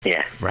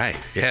Yeah. Right,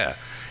 yeah.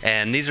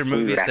 And these are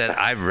movies that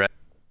I've read.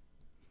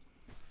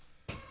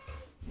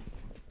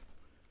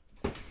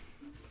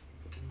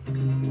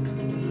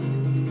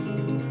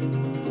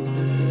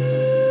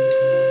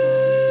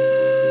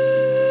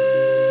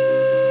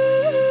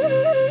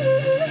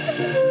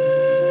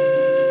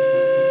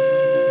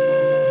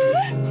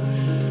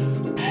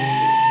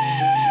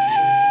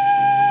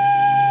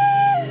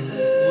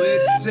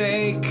 It's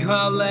a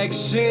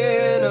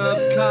collection of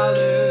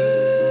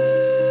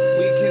colors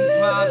we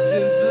can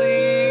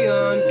possibly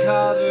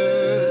uncover.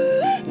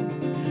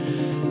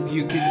 If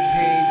you could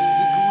paint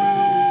the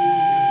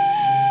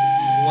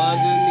groove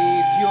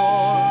underneath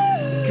your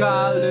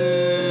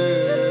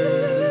collar.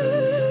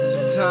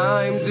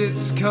 Sometimes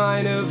it's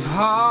kind of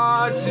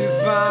hard to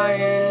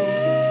find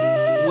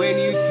when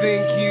you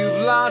think you've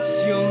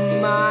lost your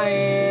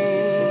mind.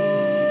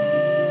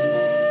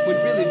 When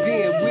really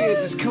being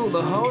weird was cool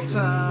the whole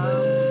time.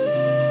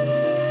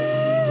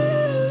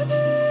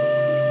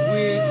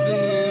 Weird's the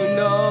new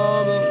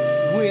normal.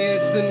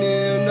 Weird's the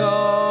new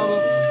normal.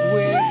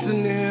 Weird's the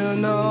new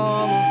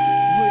normal.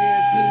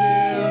 Weird's the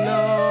new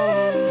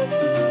normal.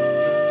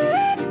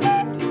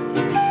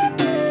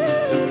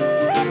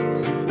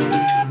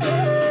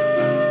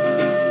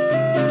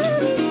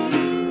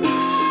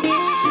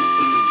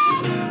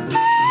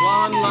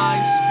 One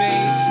line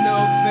space, no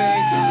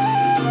thanks.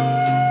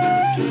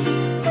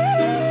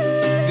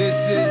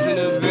 This isn't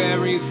a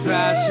very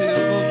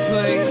fashionable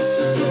place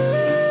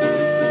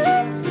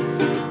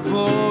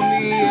for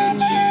me and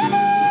you,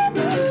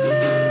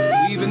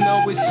 even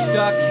though we're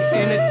stuck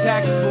in a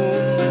tech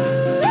boom.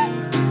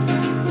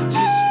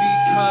 Just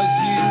because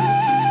you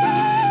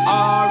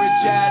are a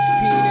jazz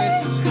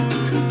pianist,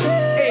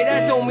 hey,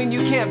 that don't mean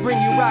you can't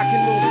bring your rock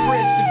and roll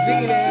prince to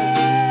Venus.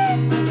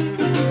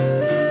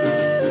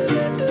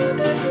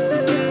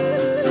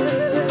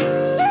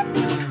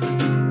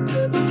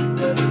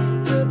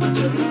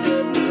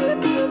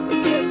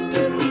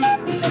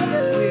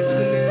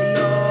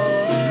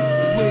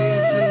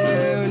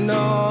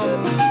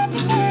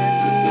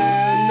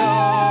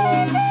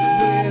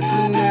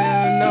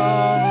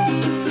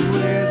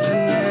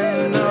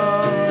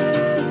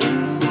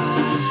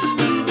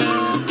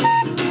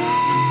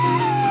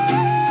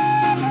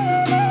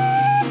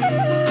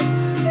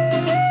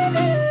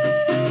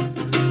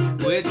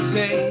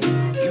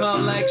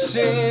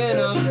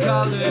 Of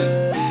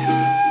color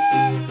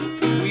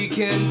we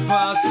can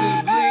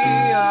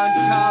possibly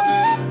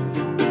uncover.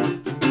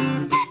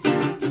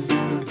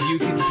 If you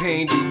could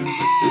paint the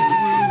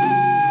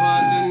groove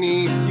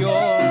underneath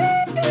your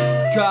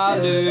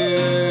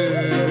collar.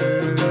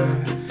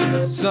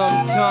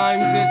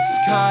 Sometimes it's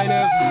kind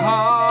of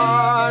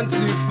hard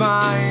to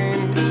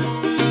find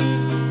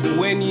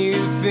when you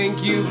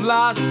think you've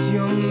lost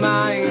your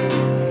mind.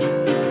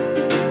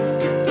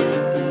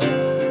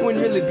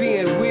 Really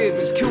being weird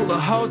was cool the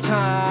whole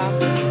time.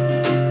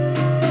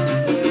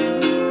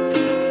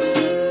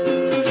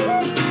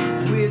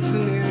 Weird's the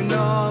new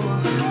normal.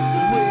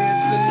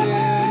 Weird's the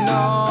new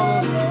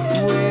normal.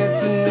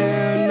 Weird's the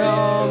new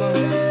normal.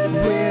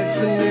 Weird's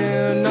the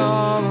new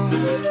normal.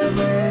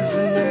 Weird's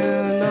the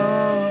new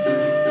normal.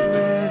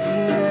 Weird's the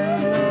new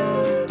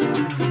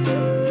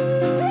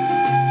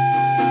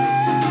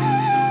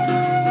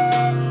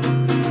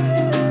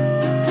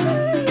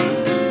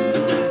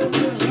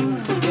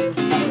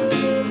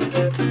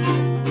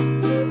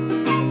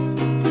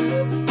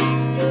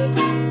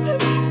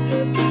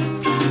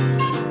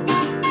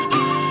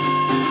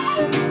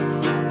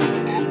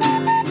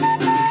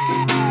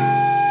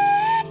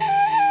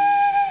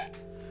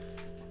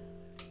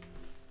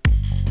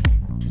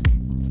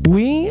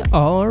We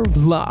are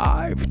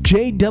live,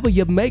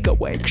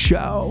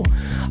 TheJWMegawegShow.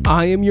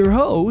 I am your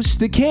host,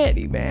 the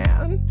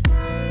Candyman.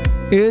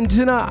 And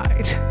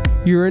tonight,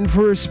 you're in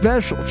for a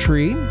special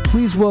treat.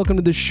 Please welcome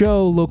to the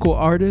show local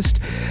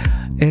artist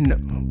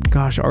and,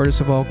 gosh,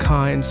 artist of all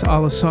kinds,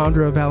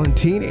 Alessandra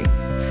Valentini.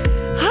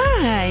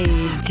 Hi,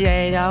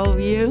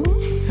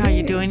 JW. How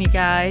you doing, you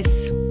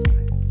guys?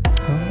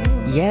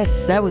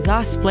 Yes, that was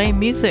us playing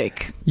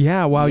music.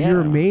 Yeah, wow, yeah.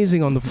 You're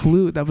amazing on the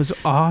flute. That was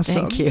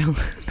awesome. Thank you.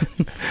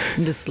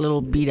 This little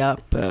beat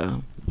up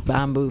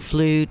bamboo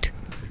flute.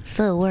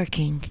 Still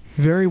working.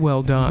 Very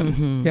well done.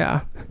 Mm-hmm.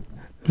 Yeah.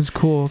 It was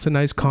cool. It's a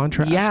nice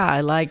contrast. Yeah, I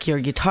like your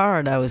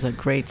guitar. That was a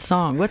great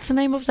song. What's the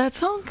name of that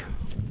song?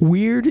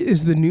 Weird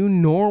is the New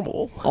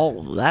Normal.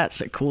 Oh,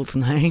 that's a cool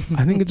name.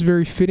 I think it's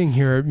very fitting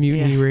here at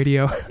Mutiny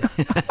Radio.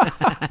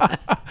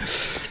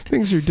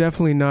 Things are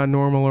definitely not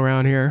normal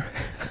around here.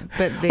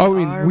 But they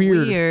are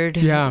weird.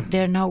 Yeah.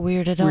 They're not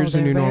weird at all. Weird's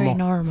They're the new very normal.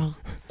 normal.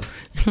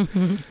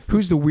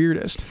 Who's the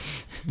weirdest?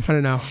 I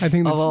don't know. I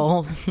think that's... Of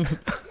all.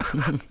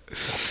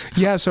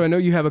 Yeah, so I know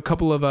you have a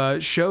couple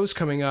of shows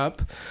coming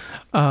up.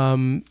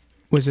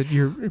 Was it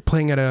you're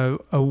playing at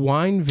a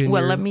wine vineyard?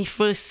 Well, let me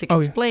first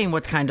explain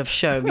what kind of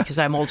show, because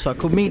I'm also a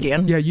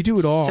comedian. Yeah, you do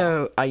it all.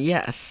 So,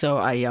 yes. So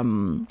I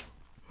am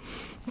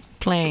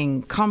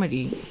playing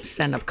comedy,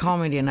 stand-up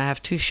comedy, and I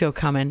have two shows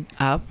coming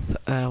up.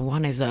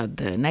 One is at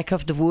the Neck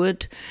of the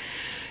Wood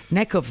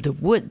neck of the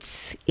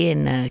woods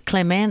in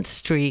Clement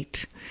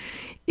Street.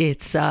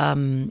 It's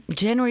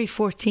January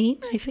 14,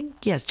 I think.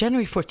 Yes,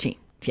 January 14.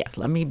 Yeah,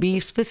 let me be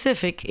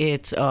specific.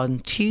 It's on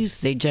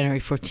Tuesday, January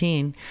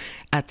 14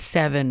 at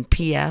 7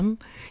 p.m.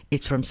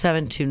 It's from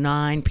 7 to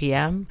 9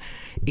 p.m.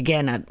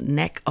 Again, at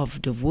Neck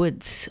of the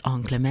Woods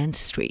on Clement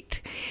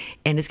Street.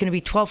 And it's going to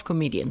be 12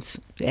 comedians.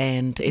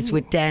 And it's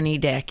with Danny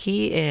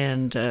Decky,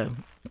 and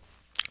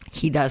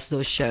he does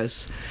those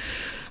shows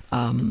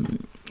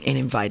and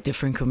invite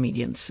different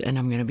comedians. And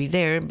I'm going to be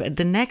there. But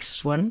the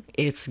next one,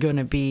 it's going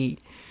to be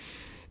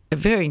a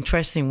very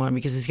interesting one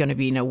because it's going to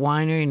be in a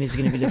winery, and it's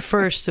going to be the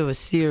first of a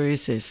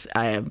series.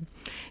 And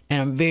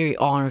I'm very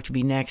honored to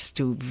be next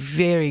to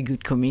very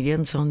good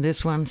comedians on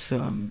this one, so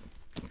I'm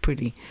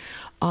pretty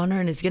honored.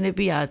 And it's going to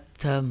be at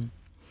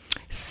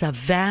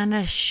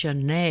Savannah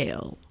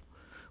Chanel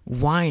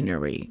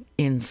Winery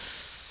in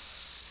Saratoga.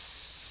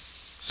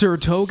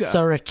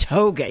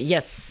 Saratoga,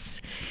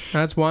 yes.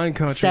 That's wine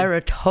country.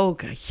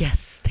 Saratoga,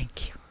 yes,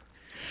 thank you.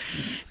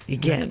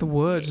 Again, Neck of the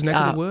Woods. Neck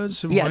of the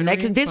Woods. Yeah,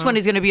 this one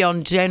is going to be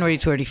on January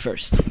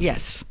 31st.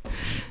 Yes,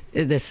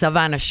 the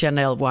Savannah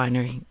Chanel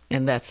Winery,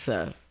 and that's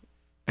a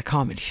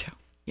comedy show.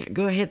 Yeah,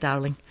 go ahead,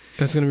 darling.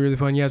 That's going to be really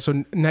fun. Yeah,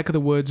 so Neck of the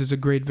Woods is a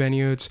great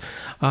venue. It's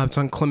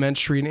on Clement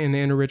Street in the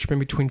inner Richmond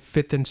between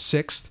 5th and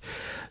 6th.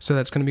 So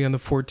that's going to be on the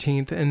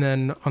 14th. And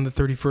then on the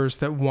 31st,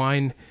 that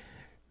wine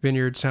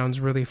vineyard sounds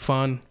really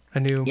fun. A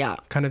new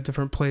kind of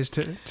different place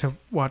to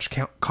watch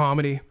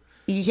comedy.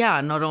 Yeah,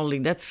 not only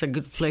that's a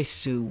good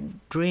place to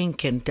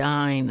drink and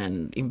dine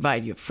and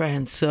invite your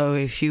friends. So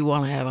if you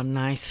want to have a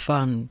nice,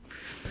 fun,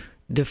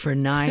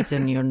 different night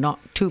and you're not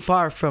too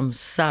far from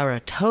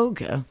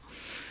Saratoga,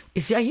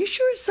 are you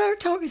sure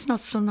Saratoga is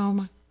not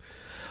Sonoma?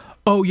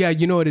 Oh, yeah,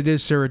 you know what it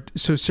is,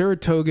 So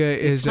Saratoga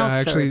is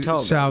actually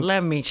Saratoga. south.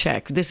 Let me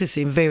check. This is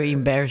very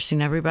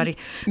embarrassing, everybody.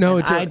 No,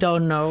 I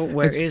don't know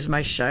where is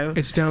my show.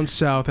 It's down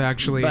south,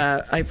 actually.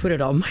 But I put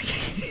it on my...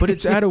 But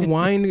it's at a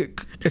wine...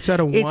 It's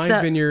at a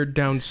wine vineyard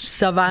down...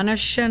 Savannah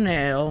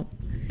Chanel.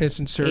 It's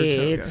in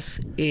Saratoga. It's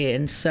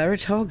in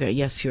Saratoga.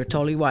 Yes, you're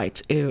totally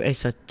right.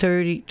 It's a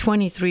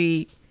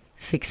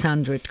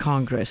 23,600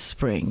 Congress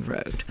Spring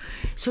Road.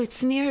 So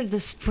it's near the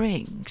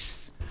Springs.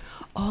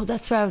 Oh,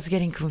 that's why I was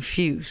getting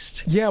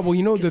confused. Yeah, well,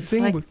 you know, the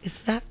thing...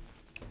 is that...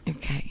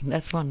 Okay,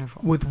 that's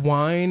wonderful. With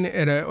wine,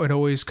 it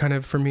always kind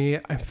of, for me,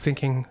 I'm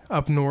thinking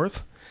up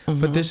north.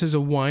 Mm-hmm. But this is a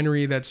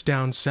winery that's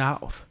down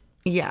south.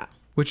 Yeah.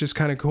 Which is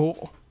kind of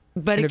cool.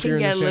 But it can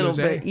get a little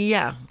bit...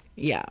 Yeah,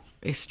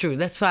 it's true.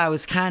 That's why I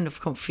was kind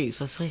of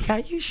confused. I was like,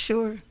 are you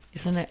sure?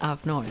 Isn't it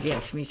up north?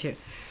 Yes, me too.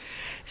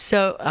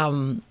 So,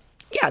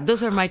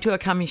 those are my two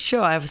upcoming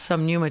shows. I have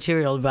some new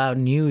material about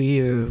New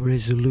Year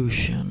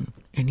resolution.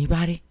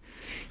 Anybody?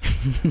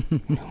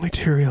 New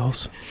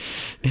materials.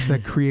 It's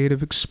that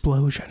creative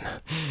explosion.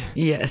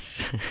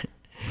 Yes.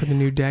 For the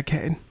new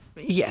decade.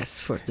 Yes,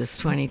 for this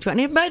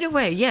 2020. And by the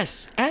way,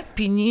 yes,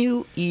 Happy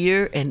New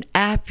Year and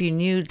Happy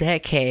New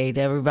Decade,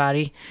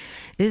 everybody.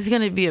 This is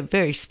going to be a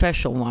very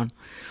special one,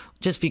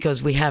 just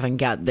because we haven't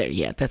got there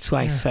yet. That's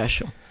why it's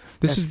special.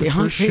 This is the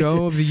first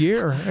show of the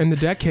year and the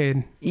decade,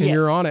 and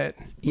you're on it.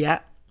 Yeah.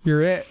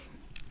 You're it.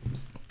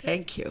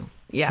 Thank you.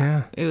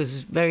 Yeah, it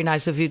was very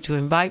nice of you to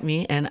invite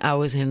me, and I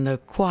was in the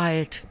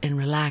quiet and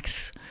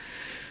relax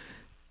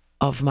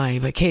of my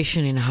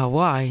vacation in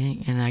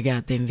Hawaii, and I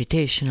got the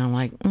invitation. I'm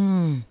like,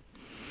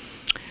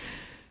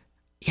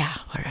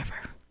 whatever.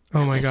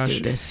 Oh my gosh. Let's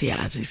do this.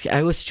 Yeah,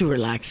 I was too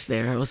relaxed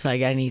there. I was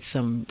like, I need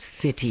some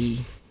city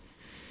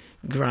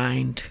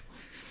grind.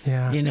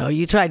 Yeah. You know,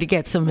 you try to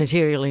get some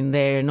material in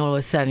there, and all of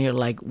a sudden you're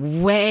like,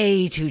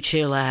 way too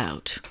chill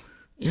out.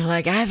 You're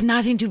like, I have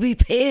nothing to be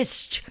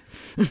pissed.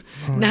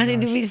 Nothing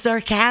to be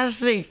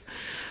sarcastic.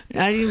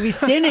 Nothing to be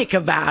cynic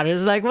about.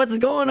 It's like, what's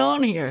going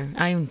on here?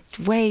 I'm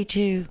way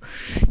too...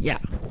 Yeah.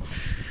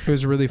 It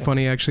was really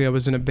funny, actually. I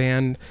was in a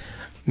band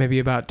maybe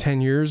about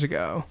 10 years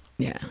ago.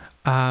 Yeah.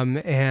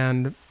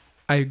 And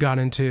I got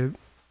into,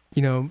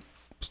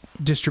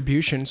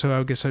 distribution. So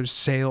I guess I was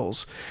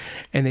sales.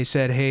 And they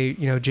said, hey,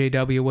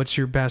 JW, what's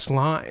your best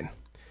line?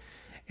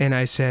 And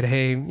I said,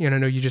 hey,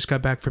 no, you just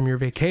got back from your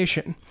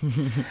vacation.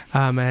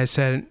 And I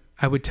said,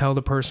 I would tell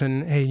the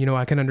person, hey,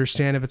 I can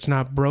understand if it's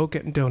not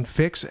broken, don't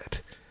fix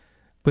it.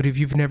 But if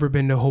you've never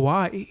been to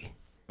Hawaii,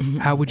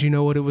 how would you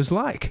know what it was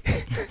like?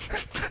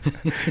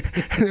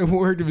 It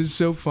worked. It was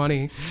so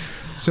funny.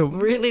 So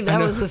really, that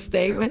was the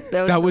statement?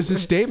 That was the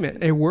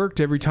statement. It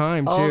worked every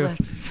time, too.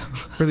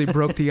 Really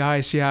broke the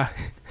ice, yeah.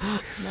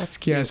 That's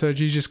cute. Yeah, so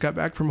you just got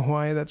back from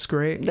Hawaii. That's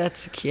great.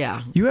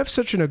 Yeah. You have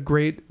such an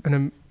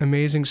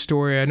amazing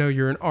story. I know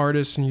you're an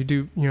artist and you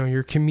do,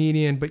 you're a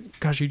comedian, but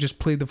gosh, you just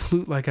played the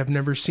flute like I've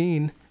never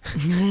seen.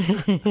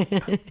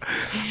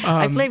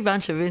 I play a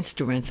bunch of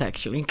instruments,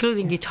 actually,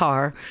 including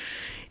guitar.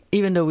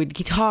 Even though with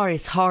guitar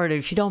it's harder,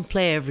 if you don't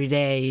play every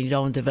day, you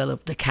don't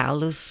develop the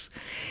callus,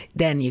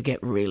 then you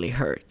get really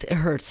hurt. It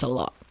hurts a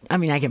lot. I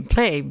mean, I can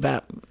play,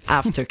 but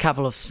after a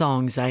couple of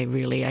songs, I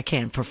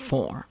can't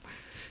perform.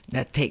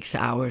 That takes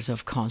hours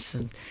of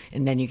constant,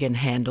 and then you can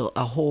handle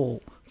a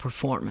whole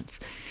performance.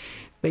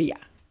 But yeah,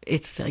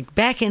 it's like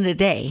back in the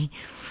day.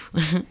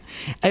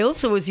 I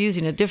also was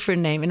using a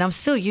different name, and I'm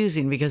still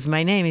using because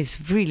my name is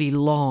really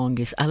long.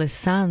 It's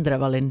Alessandra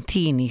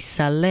Valentini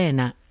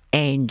Salena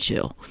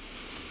Angel.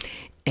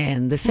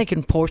 And the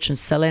second portion,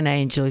 Salena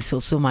Angel, is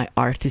also my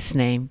artist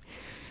name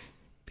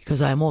because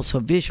I'm also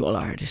a visual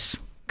artist.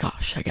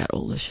 Gosh, I got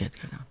all this shit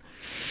going on.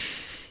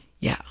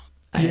 Yeah.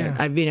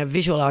 I've been a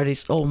visual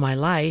artist all my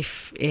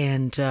life.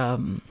 And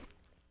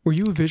were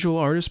you a visual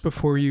artist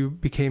before you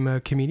became a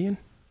comedian?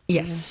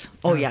 Yes.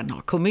 Oh, yeah,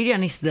 no.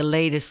 Comedian is the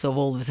latest of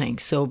all the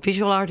things. So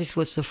visual artist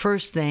was the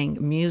first thing,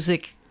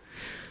 music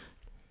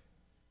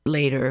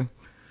later,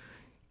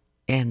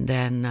 and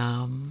then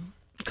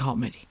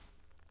comedy.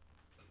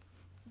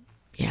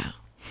 Yeah.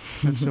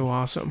 That's so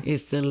awesome.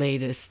 It's the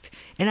latest.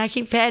 And I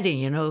keep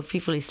adding,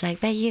 people is like,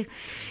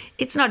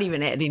 it's not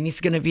even adding. It's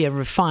going to be a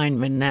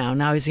refinement now.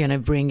 Now it's going to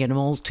bring them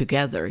all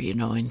together,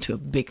 into a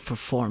big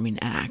performing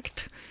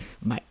act.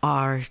 My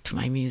art,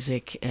 my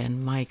music,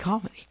 and my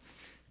comedy.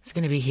 It's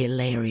going to be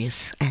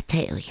hilarious, I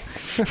tell you.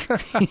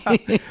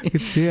 You can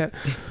see it.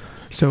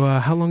 So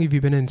how long have you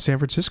been in San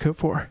Francisco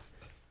for?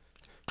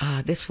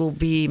 This will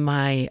be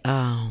my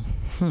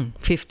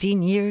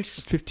 15 years.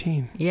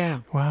 15?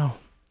 Yeah. Wow.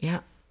 Yeah.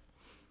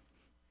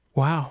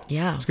 Wow.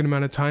 Yeah. It's a good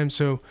amount of time.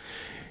 So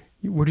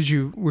where'd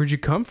you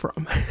come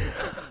from?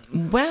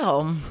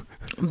 Well,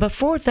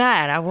 before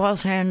that, I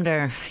was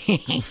under...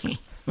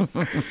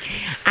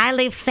 I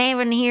lived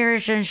 7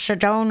 years in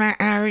Sedona,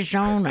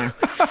 Arizona,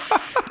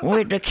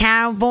 with the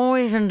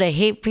cowboys and the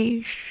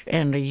hippies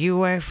and the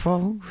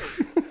UFOs.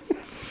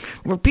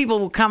 Where people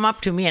would come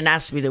up to me and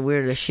ask me the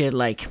weirdest shit,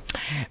 like,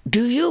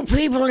 "Do you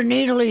people in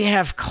Italy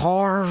have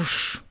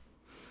cars?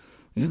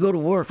 You go to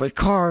work with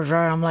cars,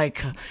 right?" I'm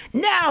like,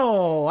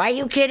 "No, are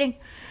you kidding?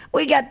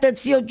 We got the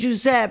Zio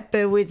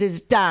Giuseppe with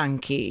his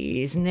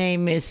donkey. His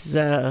name is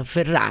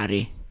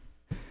Ferrari."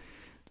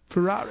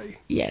 Ferrari.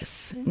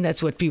 Yes, and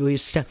that's what people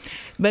used to say.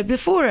 But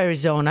before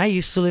Arizona, I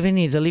used to live in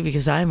Italy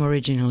because I'm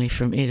originally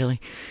from Italy.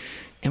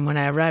 And when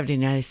I arrived in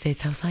the United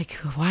States, I was like,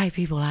 why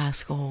people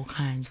ask all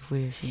kinds of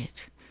weird shit?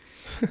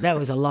 That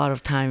was a lot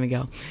of time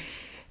ago.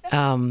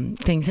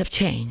 Things have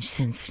changed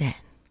since then.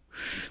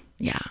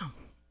 Yeah,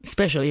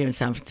 especially here in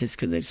San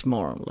Francisco, there's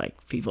more, like,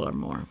 people are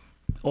more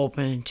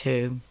open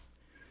to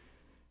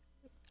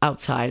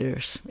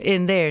outsiders.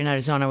 In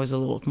Arizona, I was a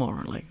little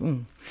more like,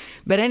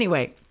 But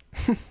anyway...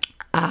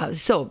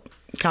 So,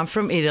 come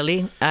from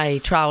Italy. I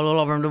travel all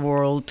over the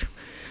world.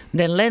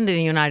 Then landed in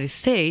the United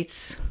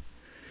States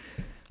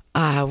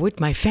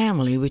with my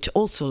family, which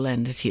also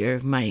landed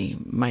here. My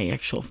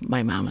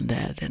mom and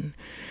dad,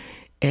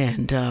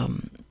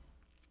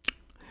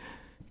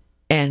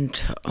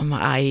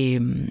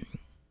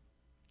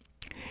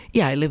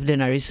 I lived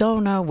in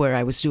Arizona where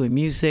I was doing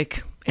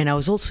music, and I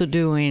was also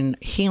doing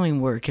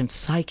healing work and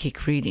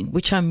psychic reading,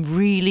 which I'm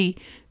really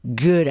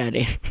good at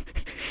it.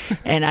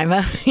 And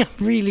I'm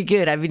really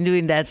good. I've been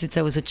doing that since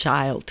I was a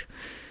child,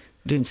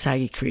 doing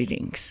psychic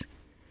readings.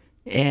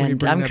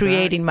 And I'm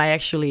creating my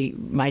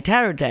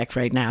tarot deck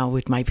right now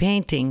with my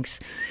paintings,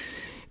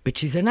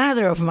 which is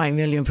another of my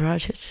million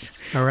projects.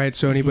 All right.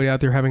 So anybody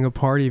out there having a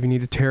party, if you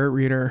need a tarot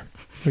reader,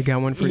 we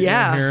got one for you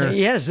here.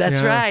 Yes,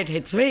 that's right.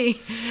 It's me.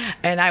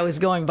 And I was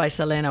going by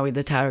Selena with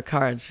the tarot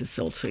cards. It's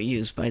also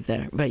used by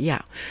there. But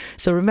yeah.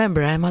 So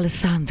remember, I'm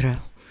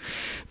Alessandra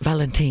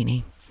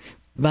Valentini.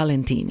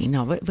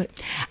 No, but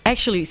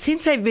actually,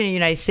 since I've been in the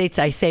United States,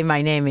 I say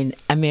my name in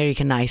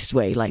Americanized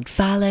way, like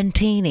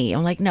Valentini.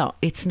 I'm like, no,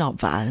 it's not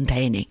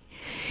Valentini.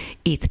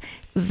 It's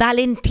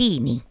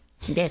Valentini.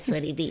 That's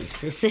what it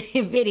is. It's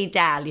very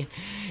Italian.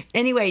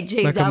 Anyway,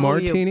 JW. Like a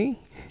martini?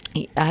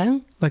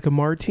 Like a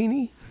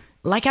martini?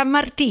 Like a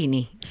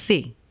martini,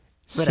 sì.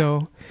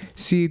 So,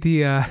 see,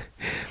 the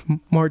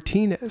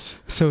Martinez,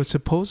 so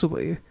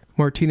supposedly...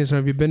 Martinez,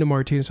 have you been to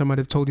Martinez? I might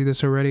have told you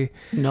this already.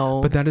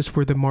 No. But that is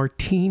where the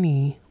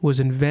martini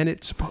was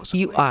invented, supposedly.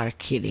 You are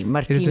kidding.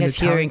 Martinez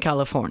here in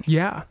California.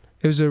 Yeah.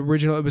 It was it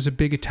was a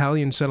big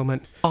Italian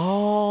settlement.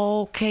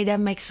 Oh, okay. That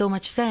makes so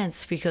much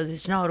sense because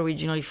it's not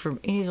originally from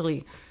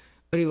Italy,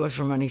 but it was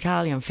from an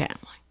Italian family.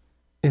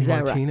 In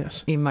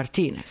Martinez. Right? In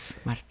Martinez.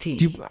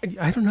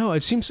 I don't know.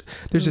 It seems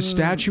there's a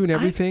statue and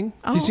everything.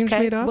 It seems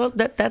made up. Well,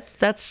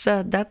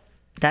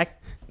 that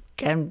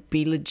can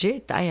be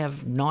legit. I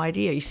have no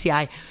idea. You see,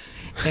 I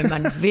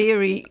am a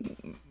very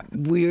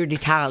weird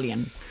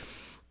Italian.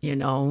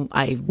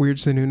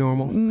 Weird's the new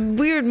normal.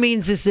 Weird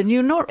means it's the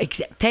new normal.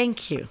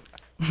 Thank you.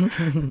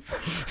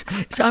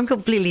 So I'm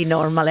completely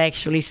normal,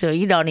 actually. So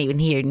you don't even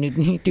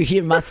need to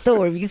hear my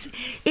story because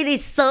it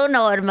is so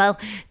normal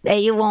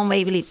that you won't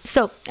maybe believe.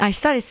 So I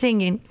started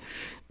singing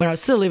when I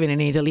was still living in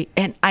Italy,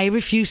 and I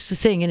refused to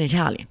sing in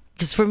Italian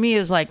because for me it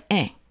was like,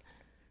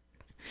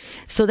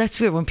 So that's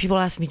weird. When people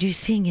ask me, do you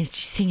sing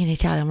in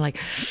Italian? I'm like,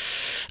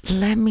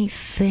 let me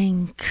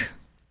think.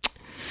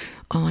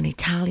 Oh, an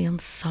Italian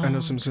song. I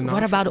know some Sinatra.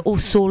 What about O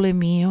Sole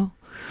Mio?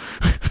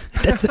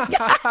 That's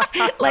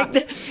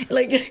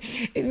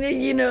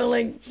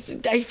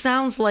it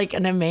sounds like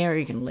an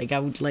American. Like I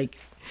would like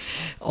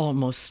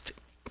almost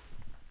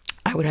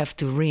I would have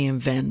to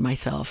reinvent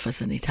myself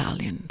as an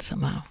Italian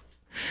somehow.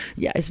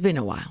 Yeah, it's been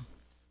a while.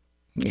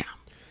 Yeah.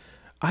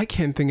 I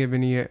can't think of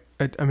any.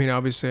 I mean,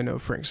 obviously, I know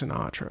Frank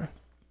Sinatra,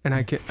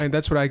 and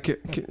that's what I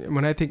get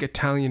when I think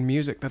Italian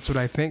music. That's what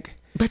I think.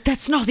 But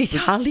that's not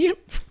Italian.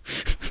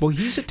 Well,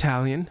 he's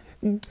Italian.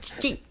 No.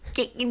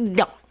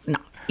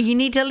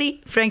 In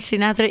Italy, Frank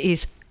Sinatra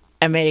is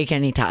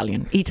American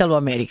Italian,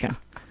 Italo-American.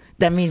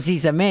 That means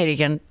he's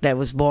American, that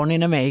was born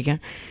in America.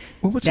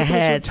 Well, what's that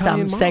had Italian some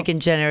mob?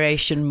 second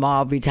generation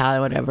mob,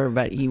 Italian, whatever,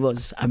 but he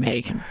was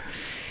American.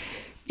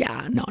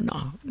 Yeah, no.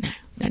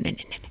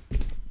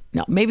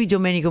 No, maybe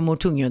Domenico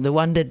Modugno, the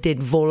one that did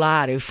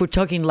Volare. If we're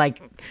talking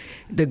like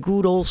the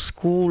good old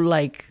school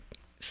like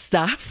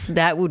stuff,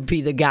 that would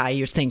be the guy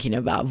you're thinking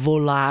about.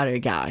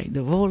 Volare guy. The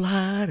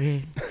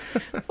Volare.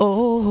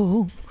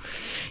 Oh.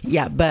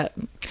 Yeah, but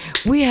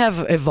we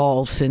have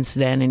evolved since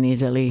then in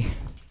Italy.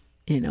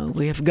 You know,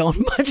 we have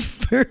gone much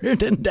further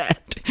than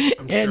that.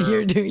 And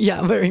sure.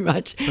 Yeah, very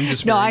much.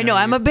 No, I know.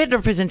 I'm a bit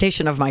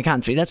representation of my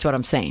country. That's what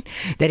I'm saying.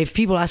 That if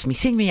people ask me,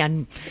 sing me a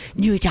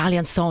new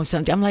Italian song,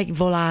 something, I'm like,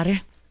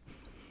 Volare.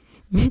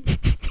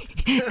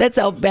 That's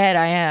how bad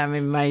I am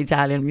in my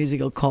Italian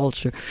musical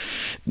culture.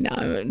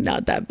 No,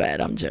 not that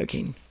bad. I'm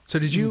joking. So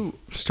did you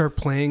start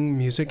playing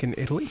music in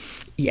Italy?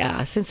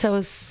 Yeah, since I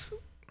was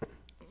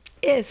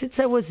a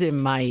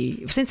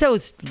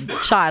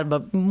child,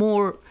 but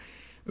more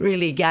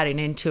really getting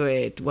into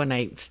it when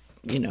I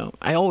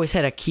always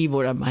had a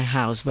keyboard at my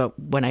house, but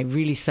when I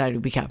really started to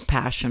become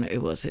passionate,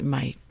 it was in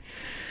my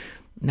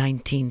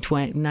 20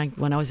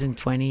 when I was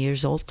 20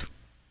 years old.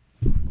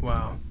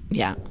 Wow.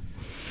 Yeah.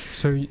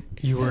 So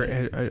you were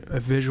a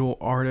visual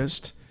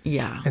artist.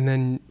 Yeah. And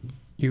then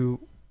you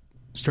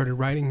started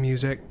writing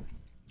music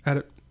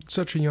at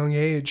such a young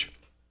age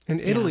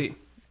in Italy.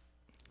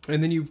 Yeah.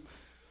 And then you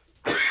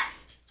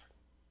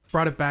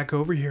brought it back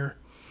over here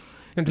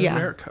into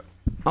America.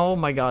 Oh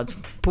my God.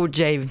 Poor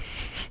Jay.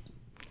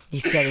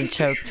 He's getting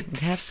choked.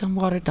 Have some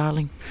water,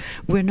 darling.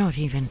 We're not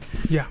even.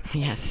 Yeah.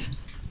 Yes.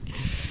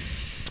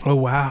 Oh,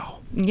 wow.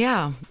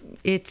 Yeah.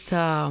 It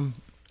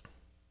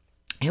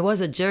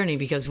was a journey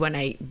because when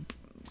I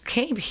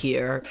came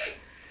here,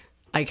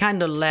 I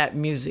kind of let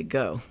music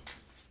go.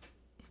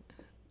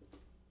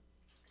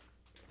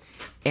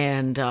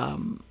 And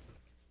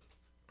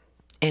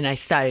I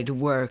started to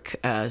work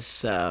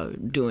as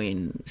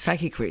doing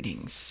psychic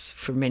readings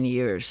for many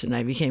years, and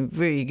I became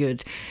very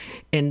good.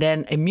 And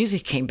then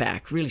music came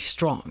back really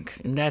strong,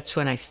 and that's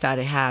when I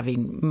started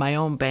having my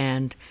own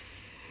band.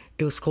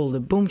 It was called the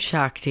Boom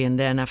Shakti, and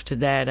then after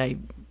that, I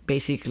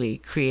basically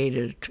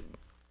created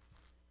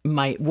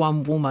my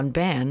one-woman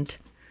band,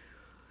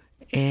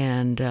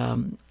 and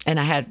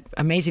I had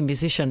amazing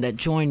musicians that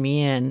joined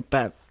me in,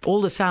 but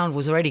all the sound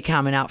was already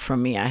coming out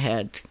from me. I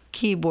had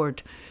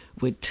keyboard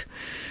with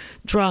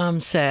drum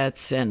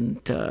sets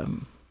and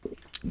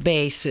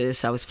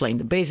basses. I was playing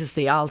the basses,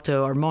 the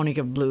alto,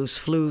 harmonica, blues,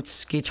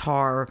 flutes,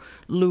 guitar,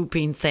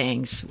 looping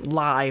things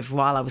live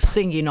while I was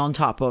singing on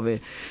top of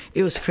it.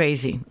 It was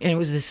crazy. And it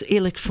was this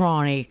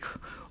electronic,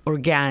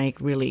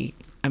 organic, really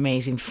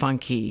amazing,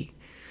 funky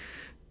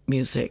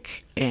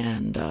music,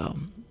 and a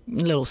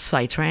little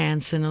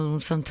psytrance and a little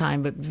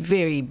sometime, but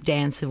very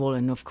danceable,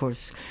 and of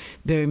course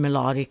very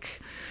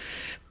melodic.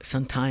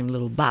 Sometimes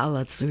little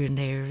ballads here and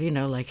there,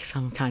 like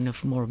some kind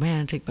of more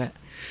romantic, but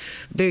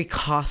very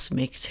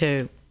cosmic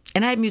too.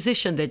 And I had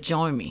musicians that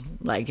joined me,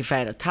 like if I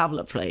had a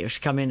tabla players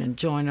come in and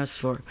join us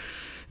for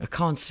a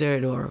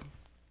concert, or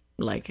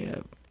like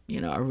a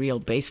real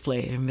bass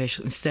player.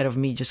 Instead of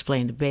me just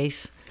playing the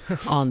bass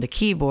on the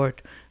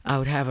keyboard, I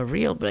would have a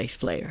real bass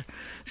player,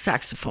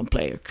 saxophone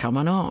player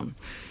coming on,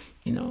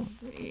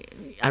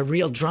 a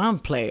real drum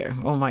player.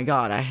 Oh my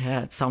God, I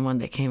had someone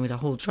that came with a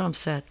whole drum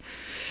set.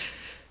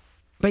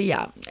 But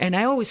yeah, and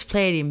I always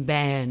played in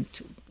band,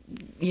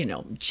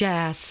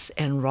 jazz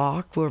and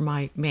rock were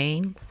my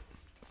main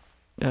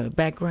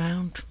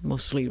background,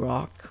 mostly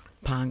rock,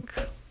 punk.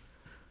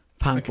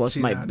 Punk was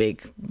my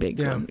big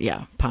one.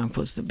 Yeah, punk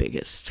was the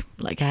biggest.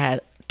 Like I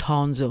had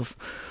tons of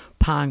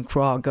punk,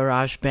 rock,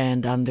 garage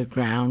band,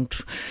 underground,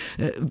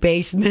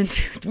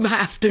 basement,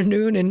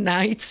 afternoon and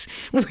nights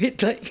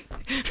with like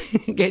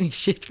getting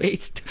shit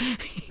faced.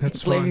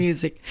 That's play fun.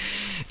 Music.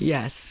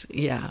 Yes,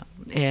 yeah,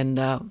 and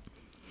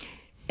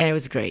it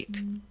was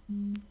great.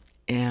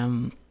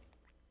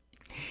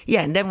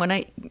 Yeah, and then when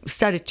I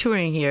started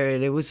touring here,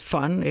 it was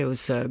fun. It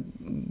was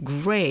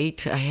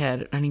great. I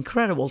had an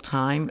incredible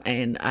time,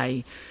 and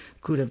I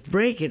could have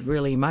break it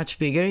really much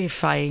bigger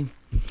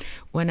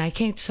when I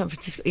came to San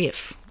Francisco,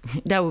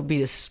 that would be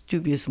the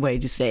stupidest way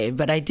to say it,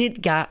 but I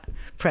did get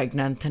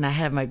pregnant, and I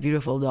had my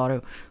beautiful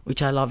daughter,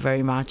 which I love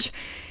very much,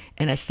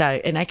 and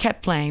I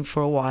kept playing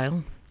for a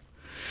while,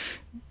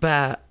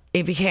 but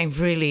it became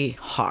really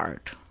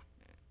hard.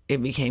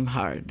 It became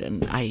hard,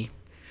 and I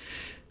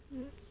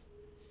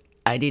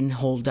didn't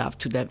hold up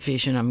to that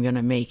vision. I'm going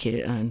to make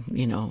it, and,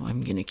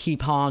 I'm going to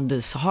keep on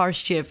this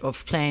hardship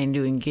of playing,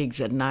 doing gigs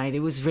at night.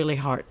 It was really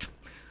hard.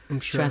 I'm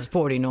sure.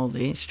 Transporting all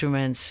the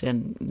instruments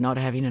and not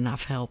having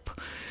enough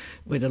help.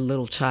 with a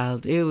little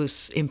child. It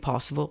was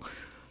impossible.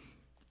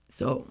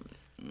 So,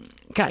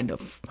 kind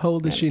of. How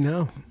old is she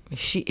now?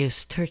 She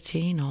is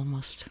 13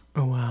 almost.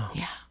 Oh, wow.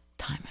 Yeah,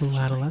 time A little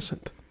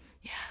adolescent.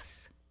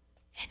 Yes,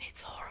 and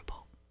it's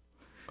horrible.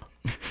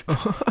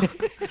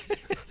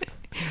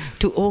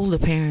 To all the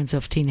parents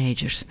of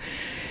teenagers,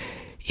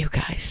 you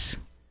guys,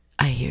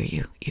 I hear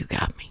you. You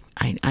got me.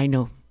 I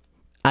know.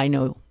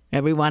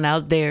 Everyone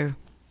out there,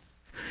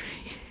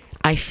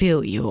 I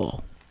feel you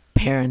all.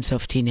 Parents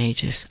of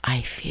teenagers,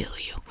 I feel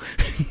you.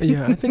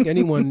 Yeah, I think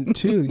anyone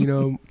too,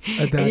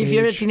 at that And if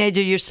you're a age.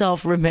 teenager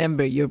yourself,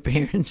 remember your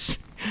parents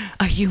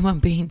are human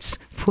beings,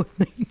 poor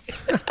things.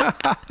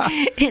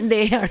 And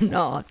they are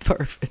not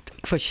perfect,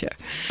 for sure.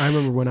 I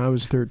remember when I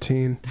was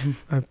 13,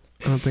 I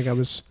think I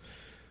was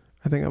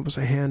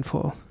a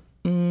handful.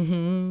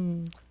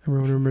 Mm-hmm.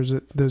 Everyone remembers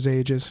those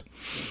ages.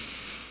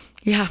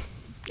 Yeah,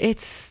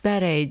 it's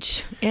that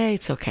age. Yeah,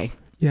 it's okay.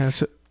 Yeah,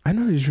 so I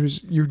know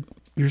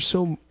you're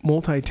so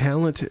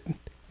multi-talented.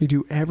 You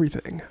do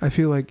everything. I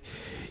feel like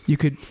you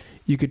could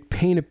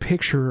paint a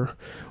picture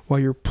while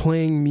you're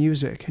playing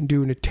music and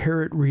doing a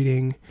tarot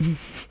reading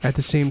at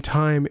the same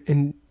time,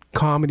 and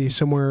comedy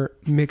somewhere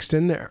mixed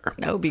in there.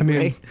 That would be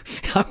great.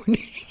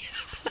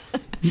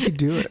 You could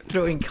do it.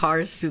 Throwing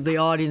cards to the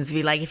audience,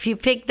 be like, if you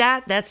pick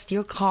that, that's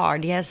your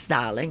card. Yes,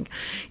 darling.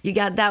 You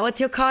got that?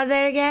 What's your card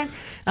there again?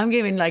 I'm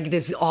giving like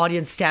this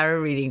audience tarot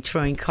reading,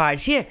 throwing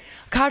cards. Here,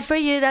 card for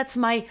you. That's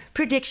my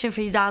prediction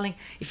for you, darling.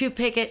 If you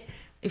pick it,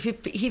 if you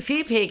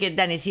pick it,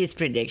 then it's his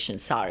prediction.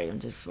 Sorry, I'm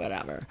just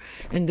whatever.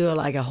 And do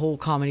like a whole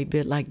comedy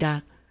bit like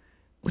that.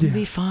 Wouldn't it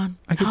be fun?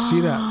 I could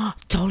see that.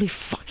 Totally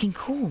fucking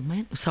cool,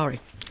 man. Sorry,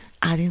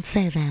 I didn't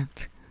say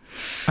that.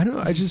 I don't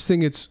know. I just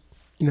think it's,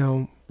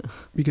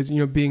 because,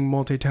 being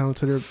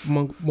multi-talented or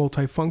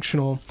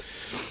multifunctional,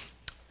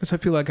 I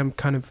feel like I'm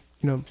kind of,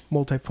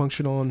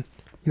 multifunctional, and,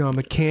 I'm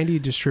a candy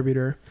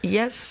distributor.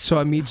 Yes. So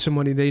I meet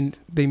somebody,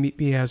 they meet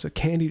me as a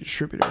candy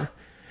distributor,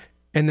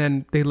 and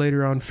then they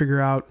later on figure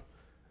out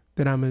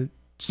that I'm a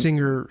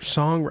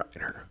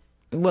singer-songwriter.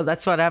 Well,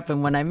 that's what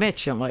happened when I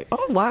met you. I'm like,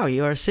 oh, wow,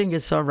 you're a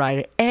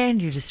singer-songwriter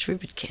and you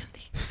distribute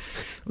candy,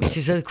 which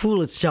is the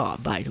coolest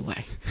job, by the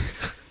way.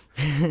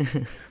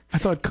 I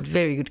thought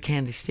very good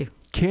candies, too.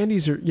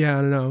 Candies are, I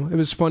don't know. It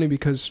was funny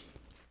because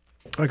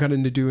I got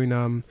into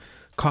doing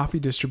coffee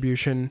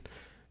distribution,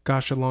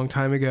 a long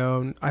time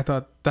ago, and I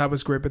thought that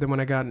was great. But then when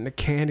I got into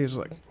candies,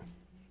 like,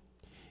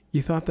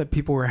 you thought that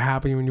people were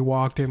happy when you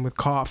walked in with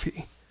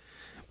coffee,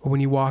 but when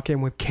you walk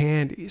in with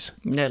candies,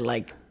 they're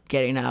like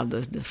getting out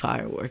the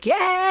firework.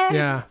 Yeah.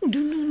 Yeah.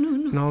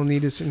 And all I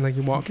need is, like,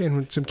 you walk in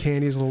with some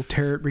candies, a little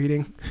tarot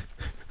reading.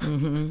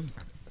 Mm-hmm.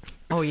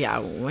 Oh yeah.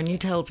 When you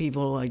tell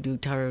people I do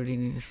tarot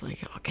reading, it's like,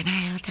 oh, can I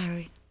have a tarot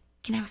reading?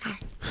 Can I have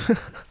a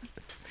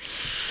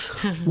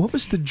card? What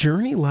was the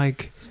journey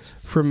like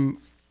from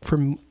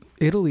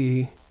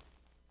Italy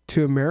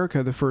to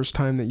America the first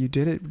time that you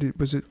did it?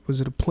 Was it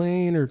a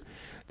plane, or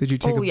did you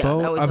take a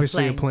boat? That was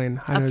Obviously a plane.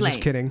 I know,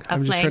 just kidding.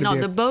 I'm just trying to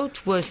the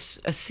boat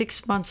was a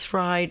 6 months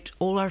ride.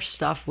 All our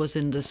stuff was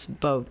in this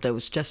boat that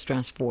was just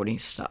transporting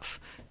stuff.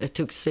 It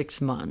took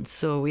 6 months,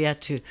 so we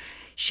had to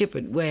ship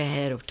it way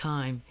ahead of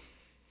time.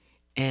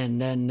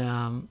 And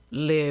then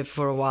live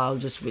for a while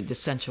just with the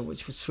essential,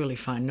 which was really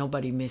fun.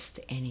 Nobody missed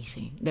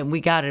anything. Then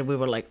we got it. We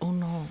were like, oh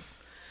no,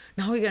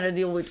 now we got to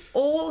deal with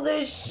all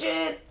this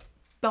shit,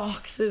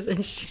 boxes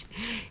and shit.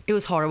 It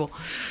was horrible.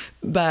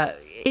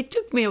 But it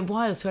took me a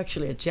while to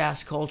actually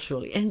adjust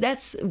culturally. And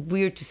that's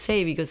weird to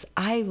say because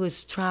I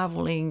was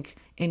traveling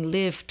and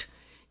lived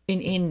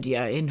in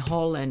India, in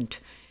Holland,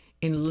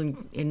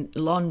 in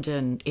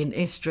London, in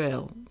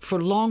Israel for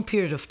a long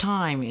period of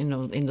time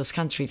in those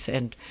countries.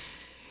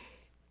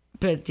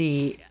 But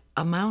the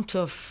amount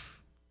of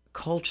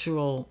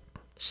cultural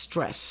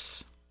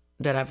stress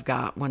that I've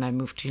got when I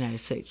moved to the United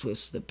States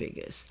was the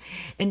biggest.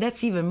 And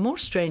that's even more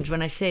strange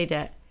when I say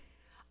that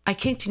I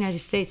came to the United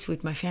States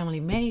with my family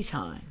many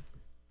times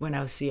when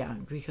I was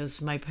young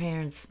because my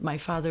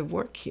father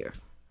worked here.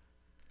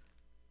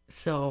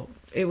 So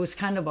it was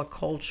kind of a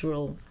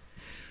cultural,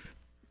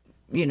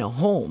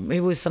 home.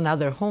 It was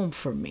another home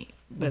for me.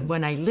 But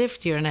when I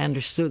lived here and I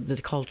understood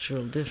the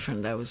cultural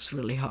difference, that was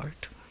really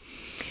hard.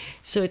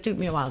 So it took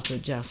me a while to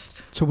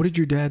adjust. So what did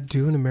your dad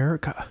do in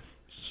America?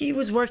 He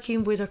was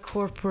working with a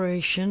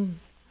corporation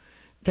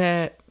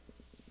that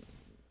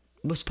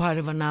was part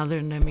of another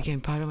and then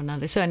became part of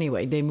another. So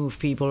anyway, they moved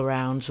people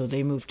around, so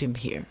they moved him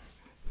here.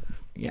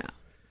 Yeah.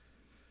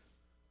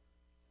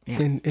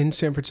 In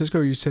San Francisco,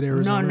 or you said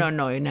Arizona?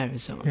 No, in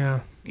Arizona. Yeah.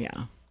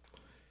 Yeah.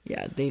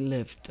 Yeah, they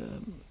lived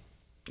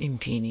in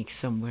Phoenix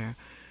somewhere.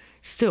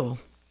 Still.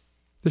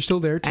 They're still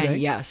there today?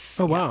 Yes.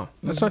 Oh, wow.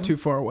 That's not too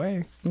far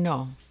away.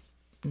 No,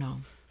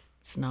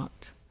 it's not.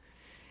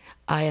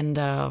 I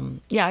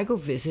go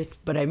visit,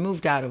 but I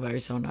moved out of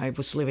Arizona. I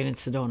was living in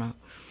Sedona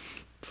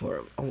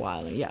for a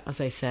while. Yeah,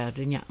 as I said,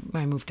 and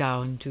I moved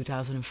out in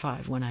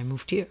 2005 when I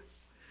moved here.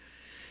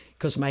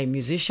 Because my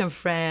musician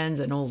friends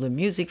and all the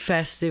music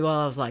festival,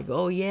 I was like,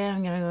 oh yeah,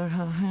 I'm gonna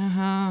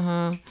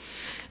go.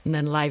 And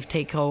then life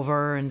take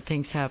over and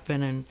things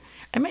happen, and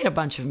I made a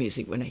bunch of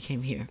music when I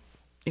came here.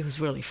 It was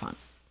really fun.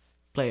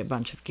 Play a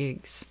bunch of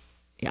gigs.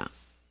 Yeah.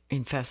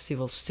 In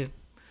festivals too.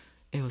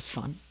 It was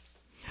fun.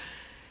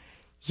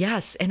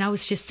 Yes, and I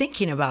was just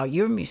thinking about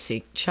your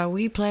music. Shall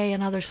we play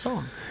another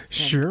song?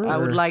 Sure. And I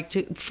would like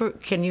to.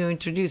 Can you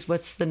introduce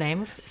what's the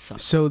name of this song?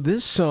 So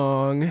this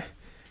song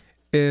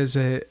is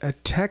a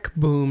tech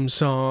boom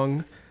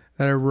song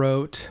that I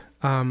wrote.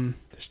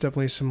 There's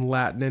definitely some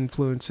Latin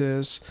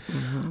influences.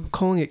 I'm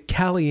calling it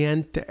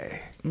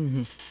Caliente.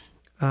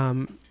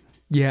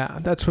 Yeah,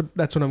 that's what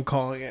I'm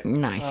calling it.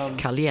 Nice,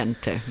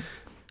 Caliente.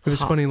 It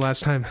was funny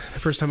the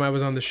first time I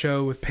was on the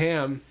show with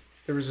Pam,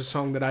 there was a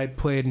song that I'd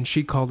played and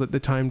she called it the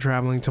Time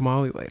Traveling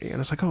Tamale Lady. And I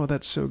was like, oh,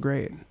 that's so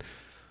great.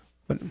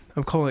 But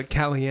I'm calling it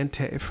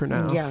Caliente for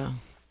now. Yeah.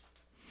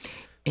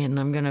 And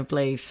I'm going to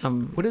play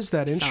some... What is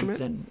that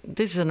instrument?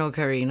 This is an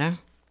ocarina.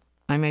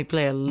 I may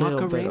play a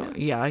little bit.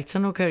 Yeah, it's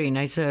an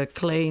ocarina. It's a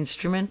clay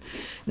instrument.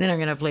 Then I'm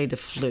going to play the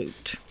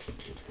flute.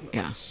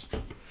 Yeah.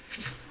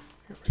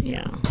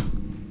 Yeah.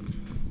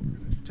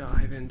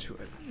 Dive into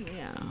it.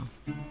 Yeah.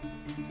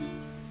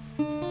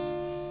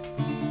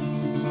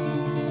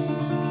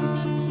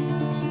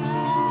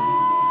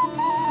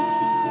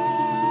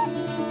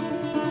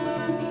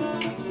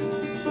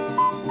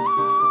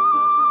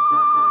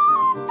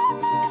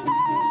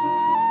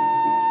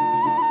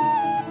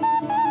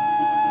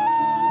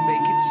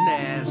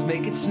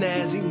 Make it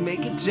snazzy,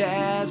 make it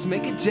jazz,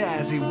 make it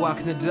jazzy. Walk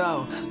in the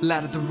door,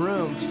 light up the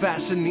room.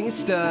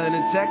 Fashionista in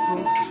a tech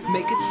boom.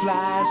 Make it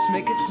flash,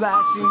 make it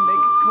flashy, make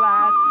it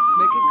class,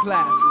 make it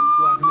classy.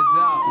 Walk in the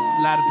door,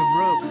 light up the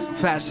room.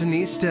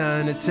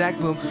 Fashionista in a tech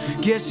boom.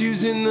 Guess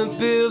who's in the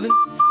building?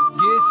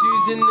 Guess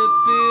who's in the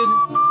building?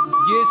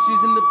 Guess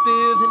who's in the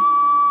building?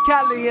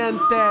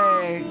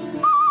 Caliente.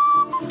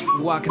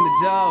 Walk in the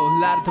door,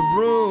 light up the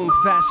room.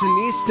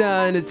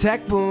 Fashionista in a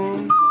tech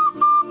boom.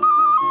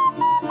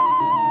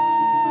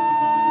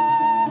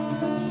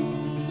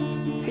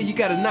 You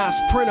got a nice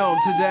print on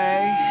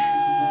today.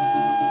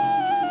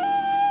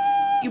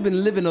 You've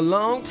been living a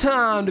long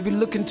time to be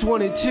looking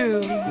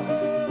 22.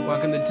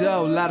 Walk in the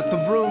door, light up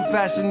the room,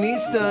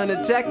 fashionista in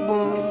a tech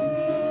boom.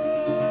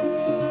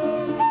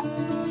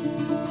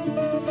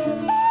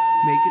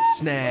 Make it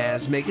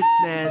snazz, make it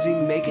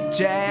snazzy, make it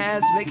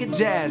jazz, make it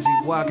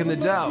jazzy. Walk in the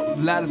door,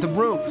 light up the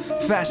room,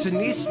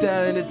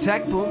 fashionista in a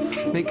tech boom.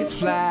 Make it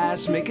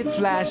flash, make it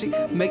flashy,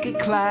 make it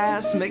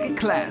class, make it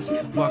class.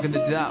 Walk in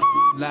the door,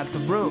 light up the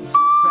room.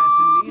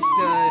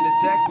 Fashionista in a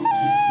tech boom.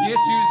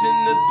 Guess who's in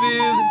the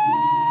building?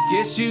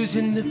 Guess who's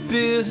in the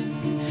building?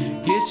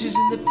 Guess who's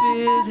in the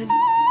building?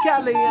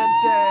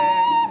 Caliente.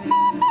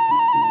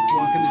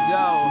 Walk in the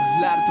door,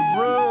 light up the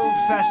room.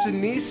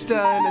 Fashionista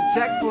in a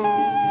tech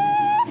boom.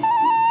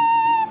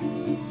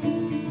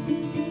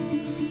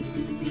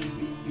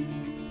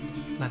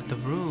 Light up the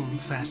room,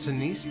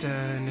 fashionista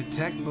in a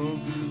tech boom.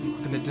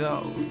 Walk in the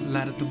door,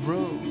 light up the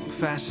room.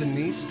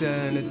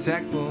 Fashionista in a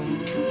tech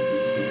boom.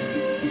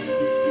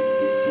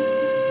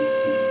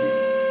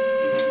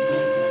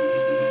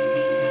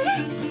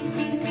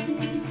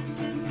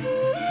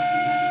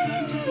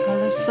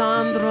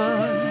 Alessandra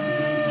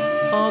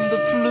on the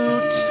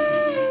flute.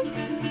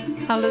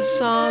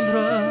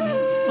 Alessandra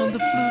on the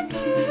flute.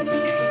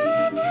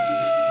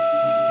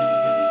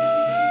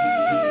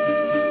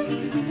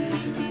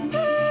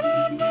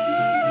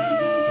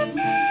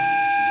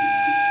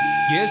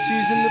 Guess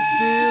who's in the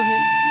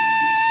building?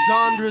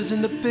 Sandra's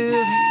in the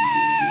building.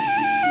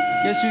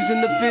 Guess who's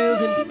in the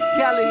building?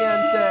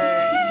 Caliente.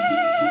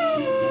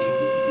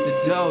 The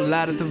door,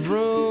 light of the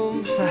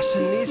room.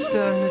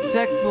 Fashionista in the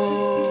tech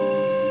boom.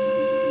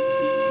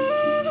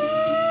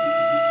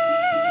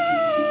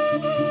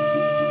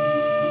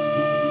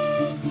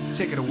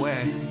 Take it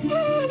away.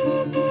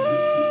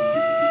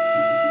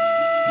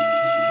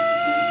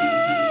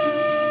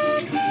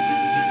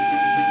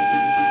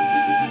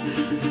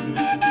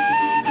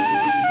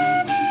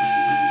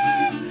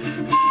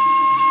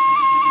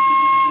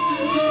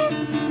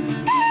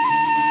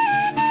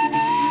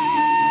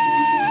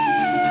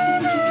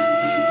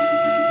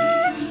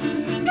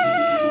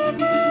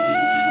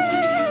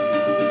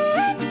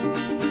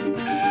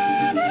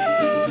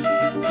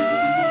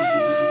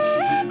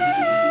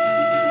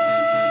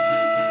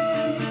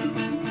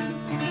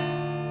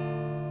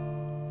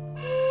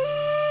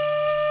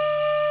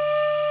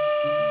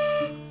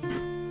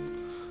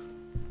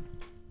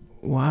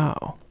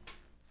 Wow.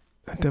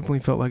 That definitely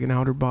felt like an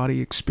outer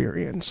body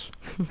experience.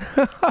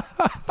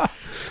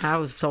 I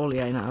was totally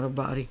an outer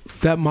body.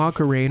 That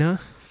Macarena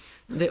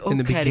in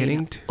the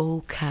beginning.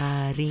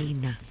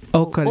 Ocarina.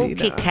 Ocarina.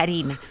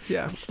 Ocarina.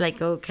 Yeah. It's like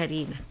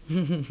Ocarina.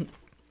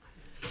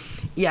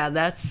 Yeah,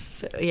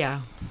 that's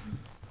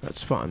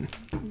fun.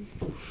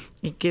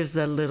 It gives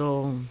that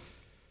little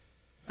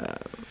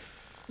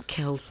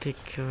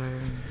Celtic or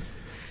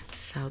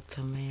South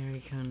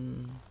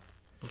American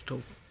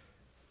little,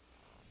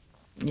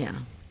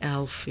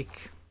 elfic,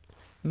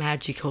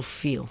 magical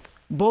feel.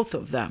 Both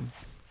of them,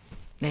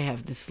 they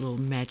have this little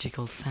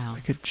magical sound.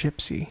 Like a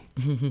gypsy.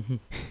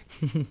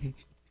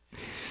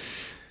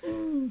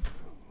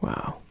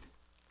 Wow.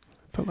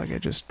 Felt like I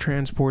just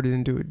transported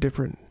into a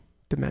different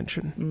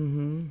dimension.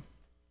 Mm-hmm.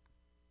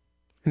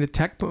 In a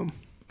tech boom.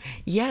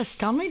 Yes,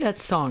 tell me that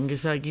song.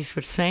 Because like you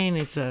were saying,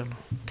 it's a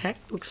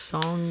textbook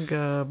song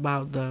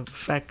about the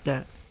fact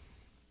that...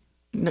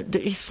 No,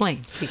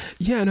 explain, please.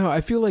 Yeah, no,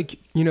 I feel like,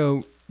 you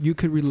know, you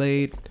could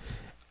relate.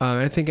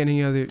 I think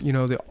any other, you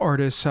know, the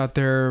artists out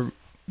there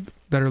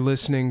that are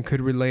listening could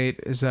relate,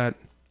 is that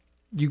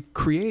you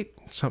create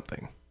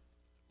something,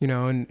 you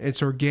know, and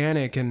it's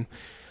organic. And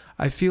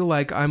I feel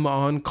like I'm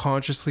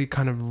unconsciously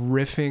kind of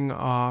riffing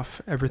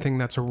off everything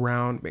that's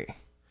around me.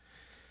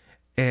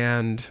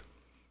 And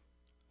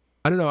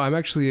I don't know, I'm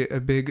actually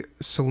a big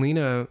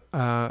Selena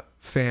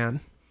fan.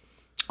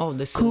 Oh,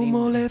 the Selena.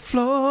 Como le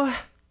flor.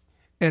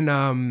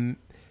 And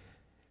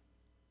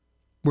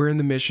we're in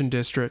the Mission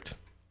District.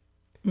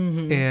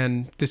 Mm-hmm.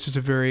 And this is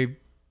a very,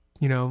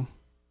 you know,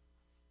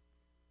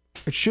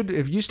 it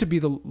used to be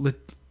the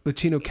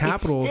Latino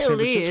capital of San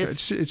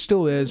Francisco. It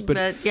still is,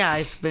 but yeah,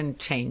 it's been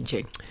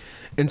changing.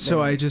 And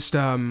so I just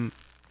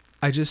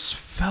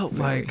felt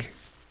like,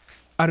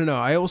 I don't know.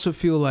 I also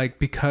feel like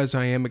because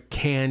I am a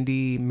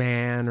candy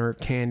man or a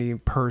candy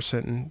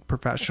person,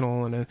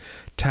 professional in a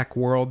tech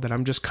world, that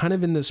I'm just kind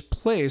of in this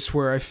place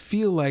where I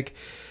feel like,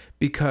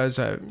 because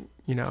I'm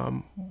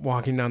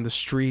walking down the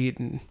street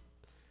and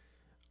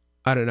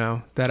I don't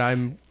know, that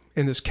I'm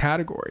in this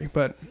category.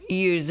 But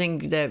you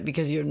think that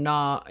because you're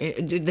not,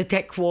 the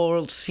tech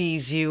world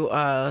sees you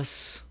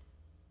as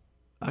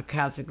a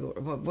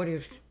category. What are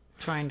you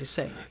trying to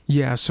say?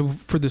 Yeah, so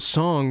for the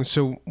song,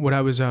 so what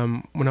I was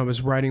when I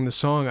was writing the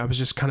song, I was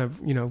just kind of,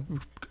 you know,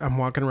 I'm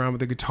walking around with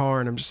the guitar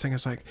and I'm just thinking,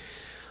 it's like,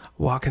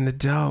 walking the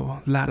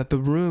dough, loud at the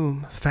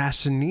room,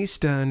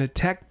 fashionista in a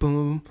tech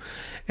boom.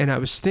 And I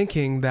was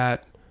thinking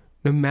that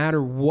no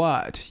matter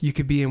what, you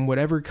could be in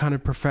whatever kind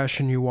of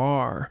profession you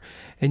are,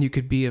 and you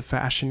could be a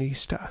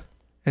fashionista.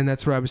 And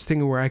that's what I was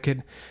thinking, where I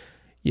could,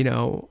 you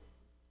know,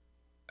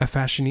 a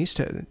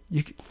fashionista,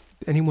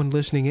 anyone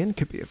listening in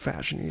could be a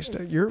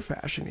fashionista. You're a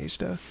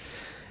fashionista.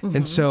 Mm-hmm.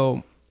 And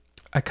so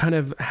I kind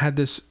of had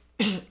this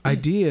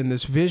idea and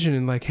this vision,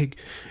 and like, hey,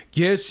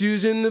 guess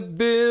who's in the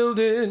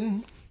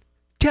building?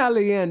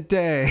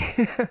 Caliente.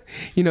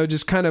 You know,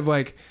 just kind of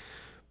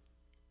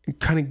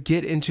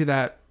get into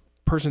that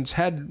person's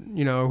head,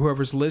 you know,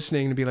 whoever's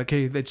listening, to be like,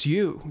 hey, that's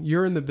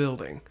you're in the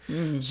building.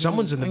 Mm-hmm.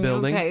 Someone's in the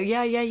building. Okay.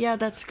 Yeah,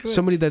 that's good.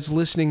 Somebody that's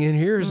listening in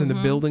here is in the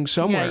building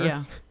somewhere.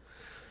 Yeah.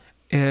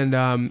 And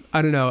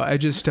I don't know, I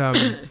just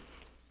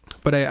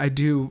but I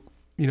do,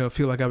 you know,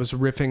 feel like I was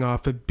riffing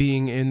off of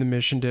being in the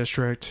Mission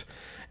District,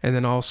 and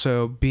then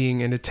also being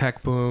in a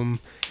tech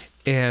boom,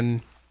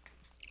 and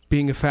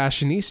being a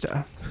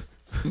fashionista.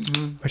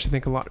 Mm-hmm. Which I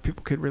think a lot of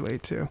people could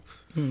relate to.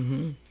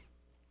 Mm-hmm.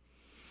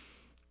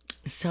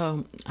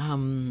 So, I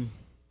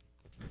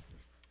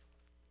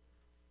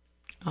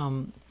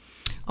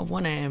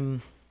want to.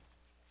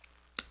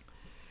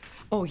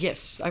 Oh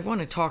yes, I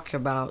want to talk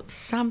about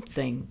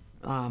something.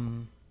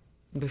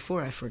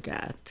 Before I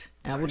forget,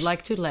 I would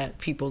like to let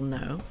people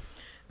know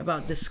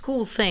about the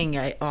school thing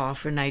I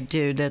offer and I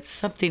do. That's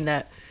something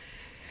that,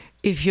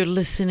 if you're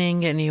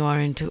listening and you are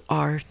into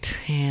art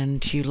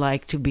and you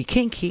like to be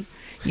kinky,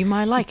 you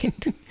might like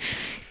it.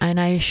 And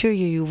I assure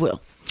you, you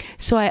will.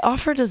 So I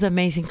offer this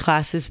amazing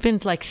class. It's been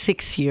like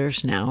 6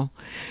 years now.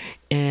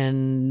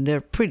 And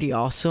they're pretty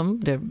awesome.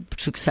 They're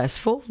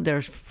successful.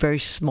 They're very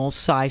small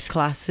size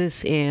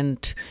classes.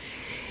 And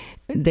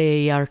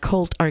they are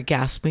called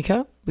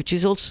Orgasmica, which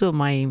is also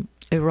my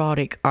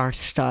erotic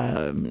art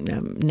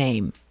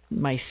name.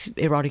 My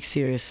erotic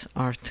serious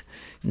art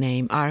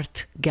name,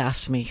 Art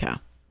Gasmica.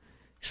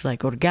 It's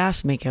like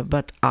Orgasmica,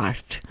 but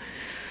art.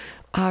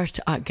 Art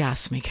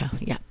Gasmica,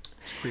 yeah.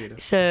 It's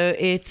creative. So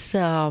it's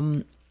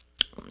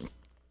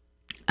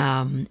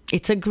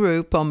a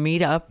group on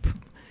Meetup,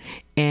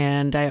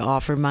 and I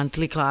offer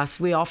monthly class.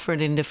 We offer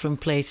it in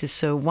different places.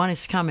 So one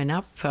is coming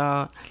up.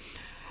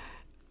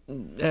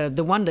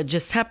 The one that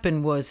just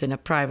happened was in a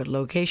private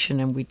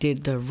location, and we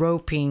did the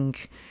roping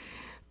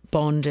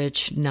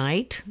bondage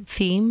night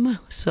theme.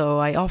 So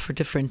I offer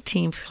different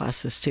themes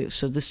classes too.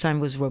 So this time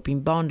was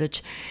roping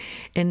bondage.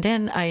 And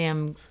then I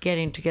am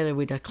getting together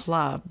with a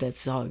club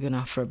that's going to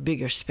offer a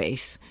bigger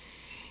space.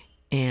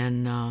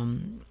 And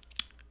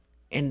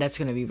that's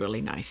going to be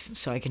really nice.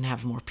 So I can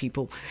have more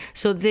people.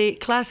 So the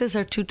classes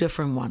are two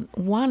different ones.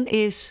 One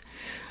is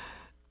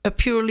a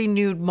purely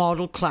nude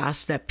model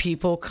class that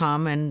people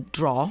come and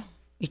draw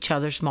each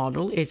other's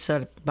model. It's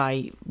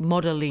by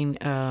modeling,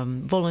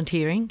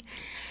 volunteering.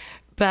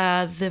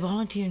 But the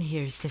volunteering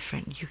here is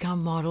different. You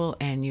come model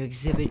and you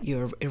exhibit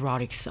your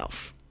erotic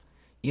self.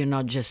 You're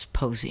not just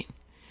posing.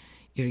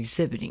 You're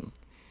exhibiting.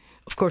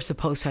 Of course, the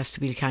pose has to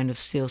be kind of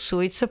still. So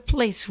it's a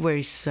place where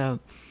it's,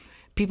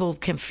 people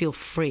can feel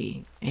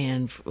free.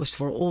 And it's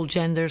for all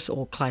genders,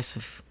 all class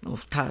of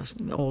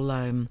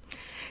all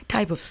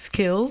type of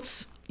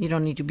skills. You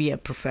don't need to be a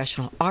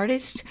professional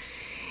artist.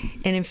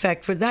 And in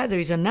fact, for that, there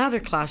is another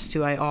class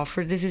too I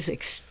offer. This is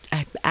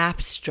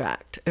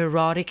abstract,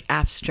 erotic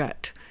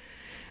abstract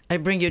I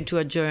bring you into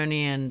a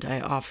journey, and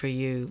I bring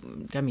you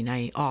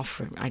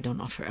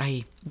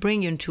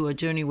into a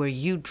journey where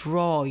you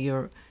draw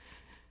your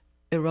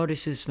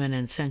eroticism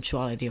and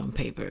sensuality on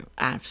paper,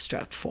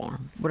 abstract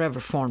form, whatever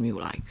form you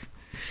like.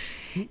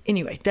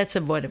 Anyway, that's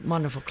a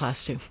wonderful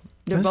class too.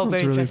 That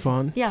sounds really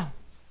fun. Yeah.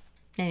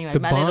 Anyway, the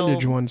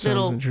bondage one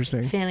sounds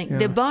interesting. Yeah.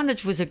 The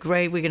bondage was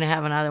we're going to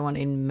have another one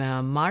in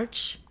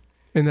March.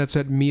 And that's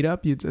at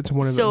Meetup? It's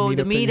one of the Meetup. So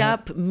the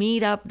Meetup,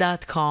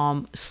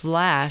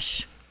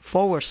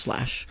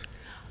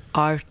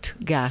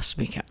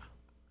 meetup.com/forward/Artgasmica.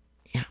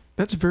 Yeah.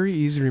 That's very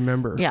easy to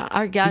remember. Yeah,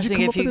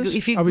 Artgasmica.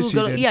 If you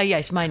Google it, yeah,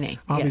 it's my name.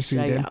 Obviously,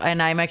 you did. Yeah.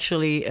 And I'm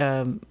actually,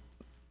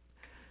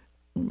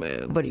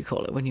 what do you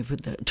call it when you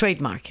put the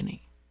trademarking?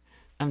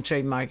 I'm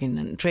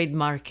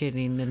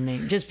trademarketing the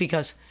name just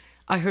because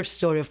I heard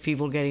story of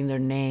people getting their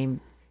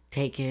name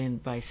taken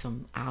by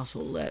some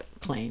asshole that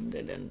claimed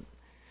it, and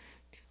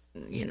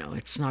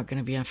it's not going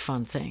to be a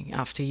fun thing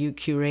after you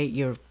curate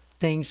your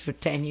things for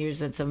 10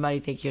 years and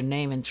somebody take your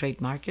name and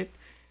trademark it.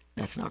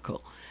 That's not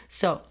cool.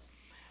 So,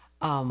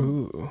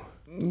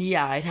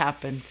 yeah, it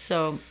happened.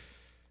 So,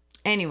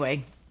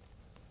 anyway,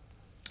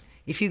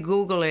 if you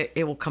Google it,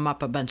 it will come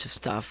up a bunch of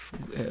stuff,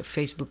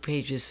 Facebook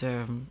pages,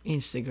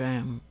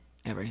 Instagram,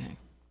 everything.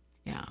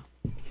 Yeah.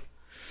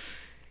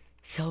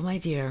 So, my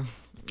dear,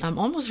 I'm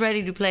almost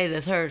ready to play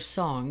the third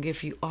song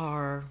if you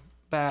are,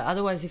 but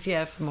otherwise, if you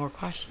have more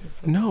questions.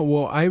 No,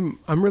 well, I'm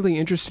really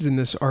interested in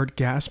this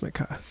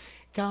Artgasmica.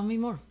 Tell me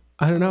more.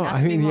 I don't know.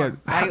 I mean, yeah.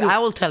 I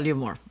will tell you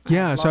more.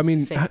 Yeah, so I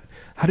mean,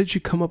 how did you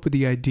come up with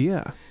the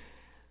idea?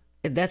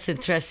 That's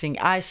interesting.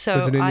 Was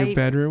it in your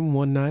bedroom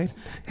one night?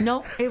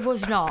 No, it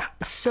was not.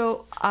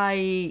 So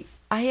I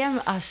am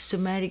a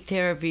somatic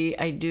therapy.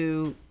 I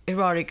do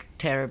erotic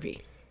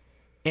therapy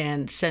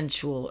and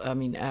sex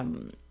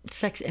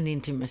and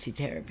intimacy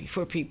therapy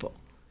for people.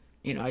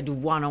 I do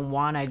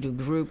one-on-one, I do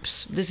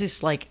groups. This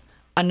is like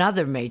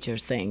another major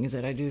thing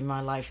that I do in my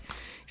life.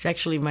 It's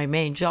actually my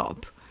main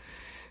job.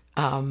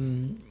 I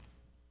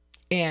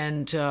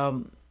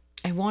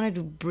wanted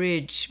to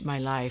bridge my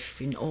life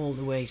in all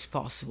the ways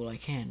possible I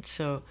can.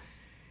 So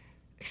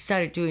I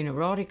started doing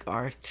erotic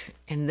art,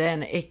 and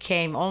then it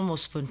came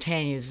almost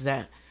spontaneous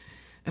that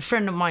a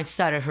friend of mine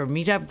started her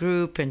meetup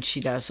group, and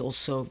she does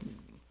also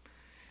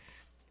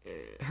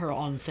her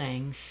own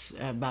things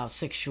about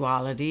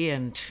sexuality,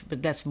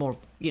 but that's more,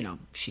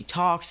 she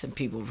talks and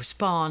people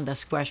respond,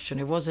 ask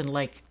questions. It wasn't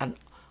like an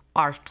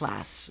art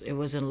class. It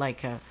wasn't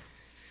like an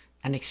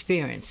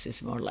experience.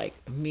 It's more like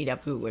a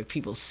meetup group where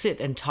people sit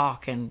and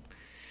talk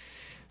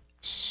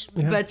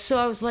But so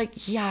I was like,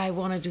 I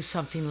want to do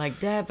something like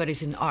that, but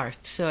it's in art.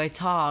 So I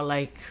thought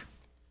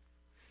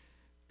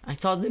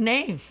the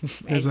name.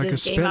 It's like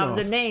just a came out spin-off.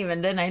 the name,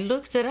 and then I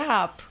looked it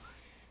up.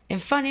 And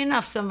funny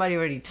enough, somebody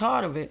already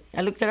thought of it.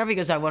 I looked it up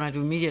because I wanted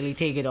to immediately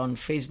take it on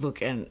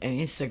Facebook and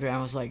Instagram.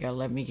 I was like,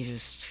 let me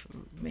just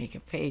make a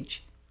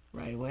page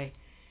right away.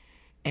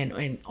 And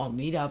on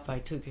Meetup, I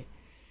took it.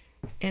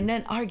 And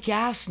then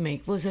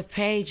Artgasmic was a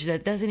page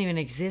that doesn't even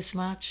exist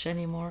much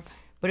anymore.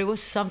 But it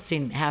was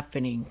something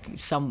happening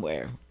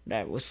somewhere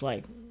that was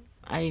like,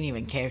 I didn't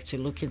even care to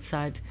look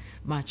inside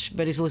much.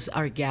 But it was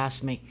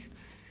Artgasmic.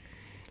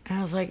 And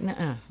I was like,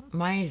 nuh-uh.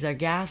 Mine is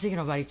Artgasmic.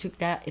 Nobody took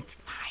that. It's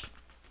mine.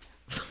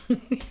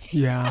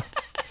 Yeah.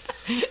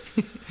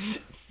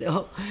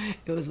 So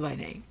it was my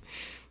name.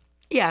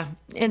 Yeah.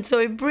 And so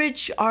it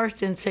bridged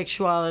art and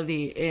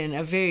sexuality in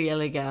a very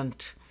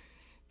elegant,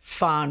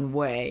 fun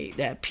way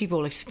that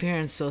people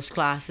experience those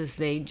classes.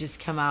 They just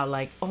come out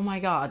like, oh my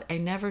God, I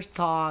never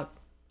thought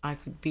I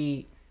could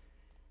be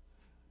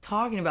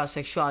talking about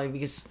sexuality,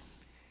 because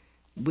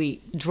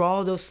we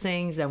draw those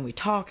things and we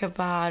talk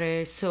about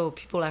it. So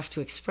people have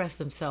to express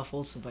themselves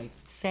also by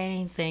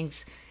saying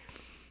things.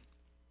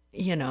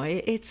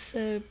 It's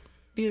a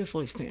beautiful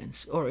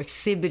experience. Or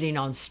exhibiting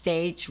on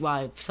stage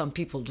while some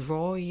people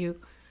draw you,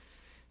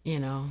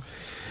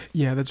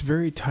 Yeah, that's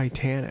very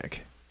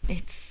Titanic.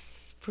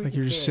 It's pretty like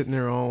you're just sitting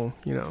there all,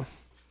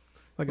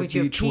 like with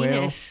a beach your whale.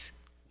 penis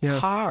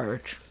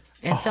hard.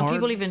 And some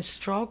people even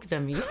stroke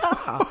them.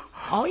 Yeah.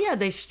 Oh, yeah,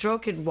 they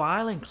stroke it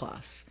while in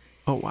class.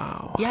 Oh,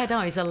 wow. Yeah, no,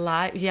 it's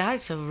alive. Yeah,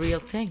 it's a real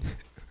thing.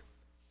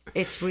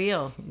 It's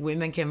real.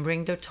 Women can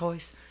bring their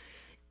toys.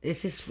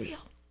 This is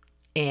real.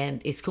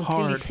 And it's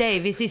completely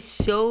safe. This is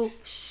so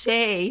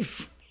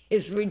safe.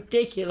 It's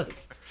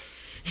ridiculous.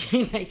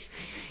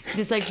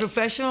 It's like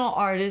professional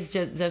artists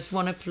just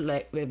want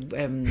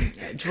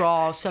to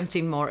draw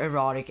something more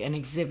erotic and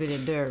exhibit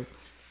it their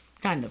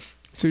kind of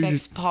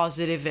sex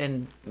positive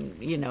and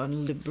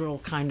liberal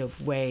kind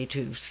of way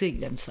to see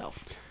themselves.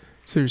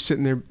 So you're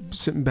sitting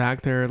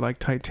back there like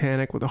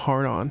Titanic with a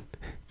heart on.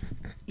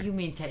 You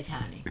mean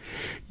Titanic?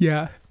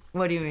 Yeah.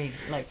 What do you mean?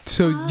 Like,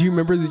 so do you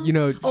remember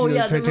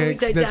that,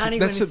 Titanic?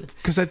 That's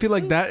because I feel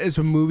like that is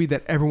a movie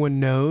that everyone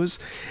knows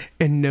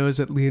and knows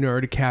that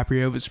Leonardo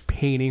DiCaprio was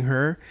painting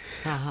her.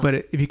 Uh-huh. But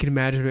if you can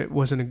imagine, it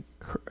wasn't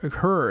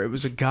her, it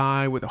was a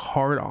guy with a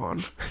heart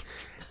on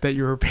that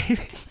you were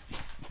painting.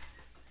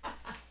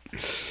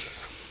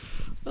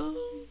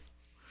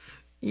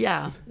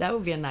 Yeah, that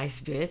would be a nice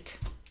bit.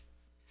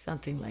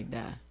 Something like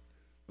that.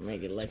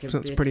 Make it like So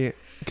a bit. it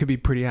could be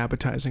pretty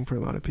appetizing for a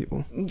lot of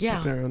people. Yeah.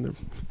 Out there on the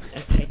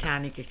A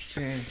Titanic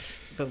experience,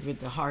 but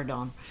with the hard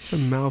on. a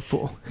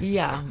mouthful.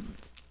 Yeah.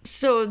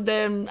 So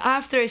then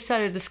after I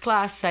started this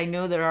class, I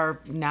know there are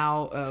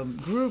now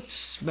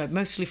groups, but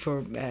mostly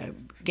for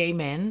gay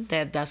men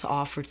that does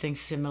offer things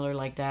similar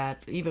like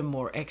that, even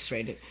more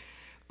X-rated.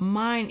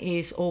 Mine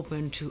is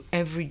open to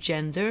every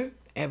gender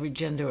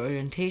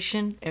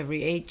orientation,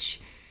 every age.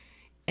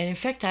 And in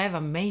fact, I have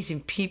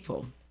amazing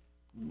people.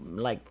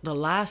 Like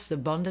the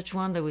bondage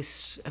one, there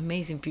was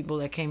amazing people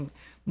that came.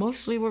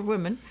 Mostly were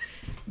women,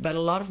 but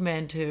a lot of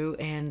men too.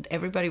 And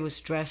everybody was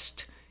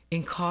dressed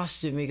in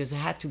costume because it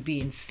had to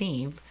be in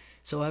theme.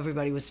 So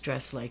everybody was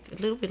dressed like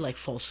a little bit like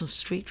Folsom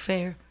Street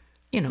Fair.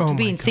 You know, to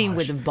be in theme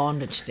with the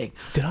bondage thing.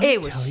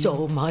 It was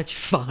so much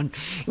fun.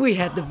 We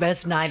had the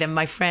best night, and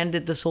my friend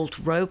did this whole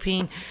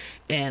roping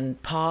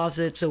and pause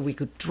it so we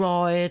could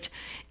draw it.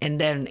 And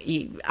then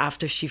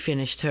after she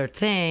finished her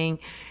thing,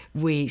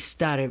 we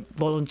started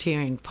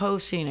volunteering,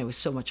 posing. It was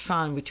so much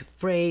fun. We took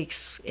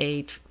breaks,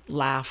 ate,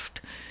 laughed.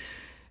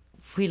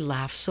 We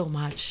laughed so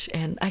much,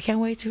 and I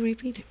can't wait to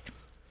repeat it.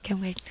 Can't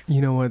wait.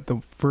 You know what?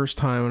 The first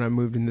time when I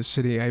moved in the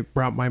city, I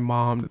brought my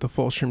mom to the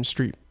Folsom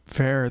Street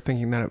Fair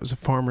thinking that it was a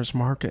farmer's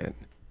market.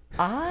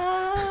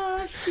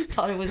 Ah, she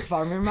thought it was a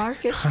farmer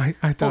market? I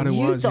thought it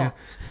was, yeah.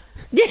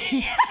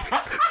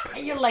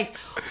 You're like,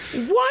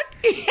 what?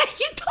 You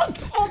thought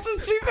the Folsom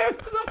Street Fair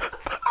was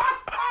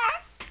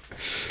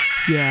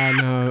Yeah,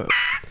 no.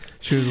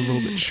 She was a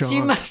little bit shocked.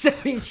 She must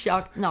have been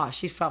shocked. No,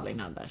 she's probably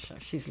not that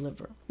shocked. She's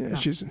liberal. Yeah, no.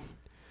 she's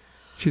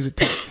a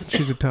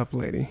tough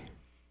lady.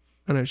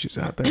 I know she's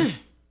out there.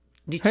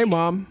 Hey,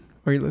 Mom,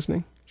 are you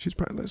listening? She's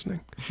probably listening.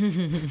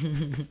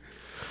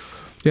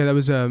 Yeah,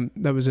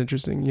 that was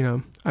interesting. You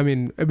know, I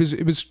mean, it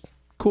was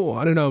cool.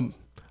 I don't know.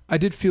 I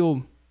did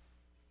feel.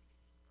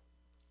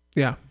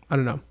 Yeah, I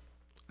don't know.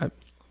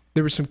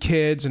 There were some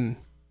kids, and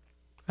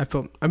I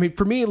felt. I mean,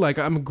 for me, like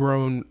I'm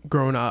grown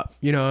up.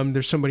 You know,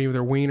 there's somebody with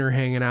their wiener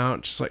hanging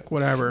out, just like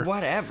whatever.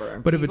 Whatever.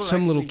 But if it's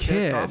some little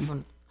kid.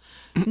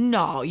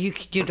 No, you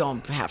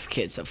don't have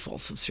kids at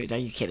Folsom Street. Are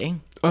you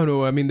kidding? Oh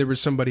no, I mean there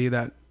was somebody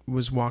that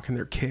was walking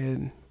their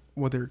kid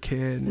with their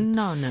kid.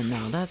 No.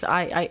 That's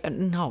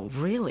no,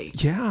 really.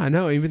 Yeah, I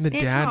know. Even the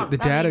dad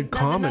had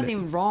commented. There's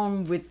nothing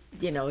wrong with,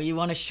 you know, you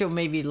want to show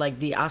maybe like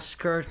the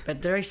skirt,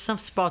 but there are some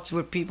spots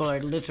where people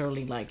are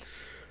literally like,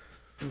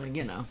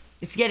 you know,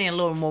 it's getting a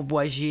little more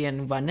bourgeois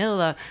and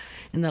vanilla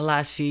in the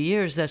last few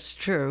years. That's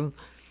true.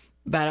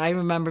 But I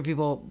remember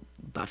people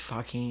butt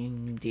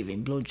fucking,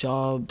 giving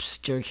blowjobs,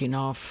 jerking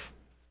off.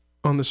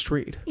 On the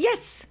street?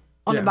 Yes.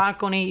 On the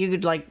balcony, you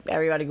could like,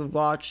 everybody could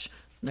watch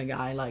the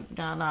guy like,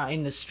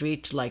 in the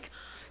street. Like,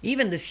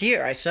 even this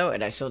year I saw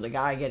it. I saw the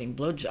guy getting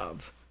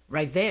blowjob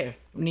right there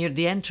near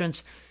the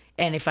entrance.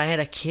 And if I had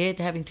a kid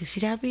having to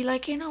see that, I'd be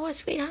like, you know what,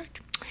 sweetheart?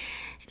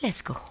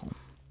 Let's go home.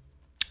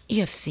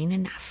 You have seen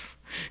enough.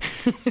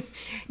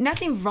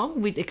 Nothing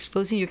wrong with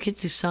exposing your kids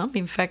to some.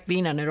 In fact,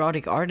 being an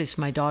erotic artist,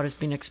 my daughter's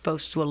been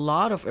exposed to a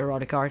lot of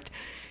erotic art,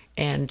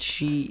 and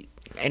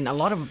a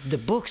lot of the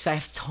books. I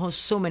have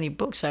so many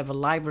books. I have a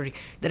library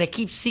that I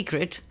keep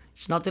secret.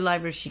 It's not the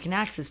library she can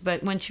access,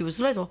 but when she was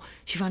little,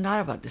 she found out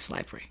about this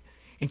library,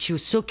 and she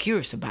was so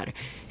curious about it.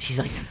 She's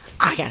like,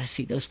 I gotta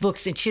see those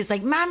books, and she's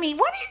like, Mommy,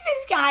 what is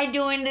this guy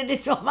doing to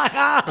this? Oh my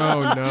God!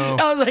 Oh no!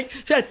 I was like,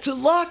 so I had to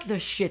lock the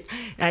shit.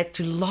 I had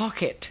to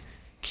lock it.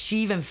 She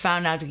even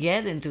found out to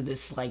get into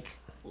this like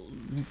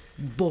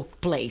book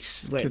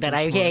place that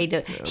I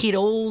hid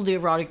all the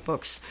erotic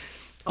books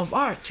of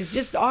art. It's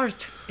just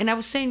art. And I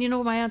was saying, you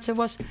know, my answer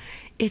was,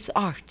 it's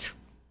art.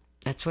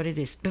 That's what it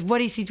is. But what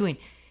is he doing?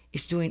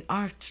 He's doing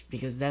art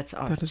because that's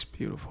art. That is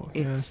beautiful.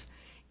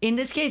 In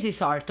this case,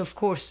 it's art. Of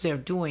course,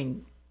 it's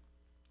doing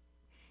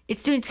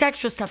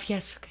sexual stuff.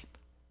 Yes, okay.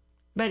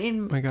 But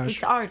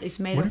it's art. It's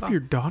made of art. What if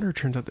your daughter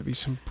turns out to be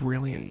some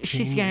brilliant genius?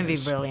 She's going to be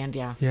brilliant,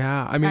 yeah.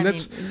 Yeah, I mean,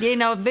 that's...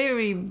 in a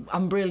very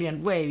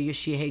unbrilliant way, because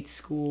she hates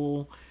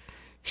school.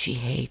 She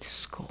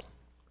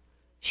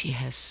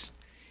has...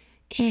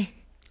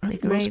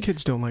 Most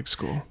kids don't like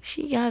school.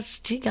 She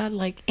got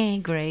like A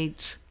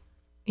grades.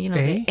 You know,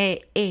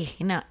 A,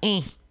 no,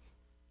 A.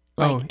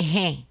 Like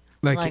A.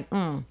 Like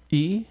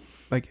E?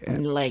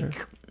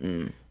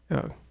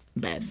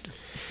 Bad.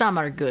 Some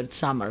are good,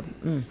 some are...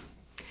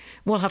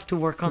 We'll have to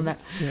work on that.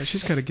 Yeah,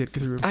 she's got to get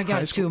through high school. I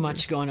got too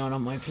much going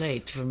on my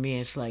plate. For me,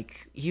 it's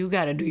like, you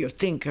got to do your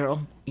thing,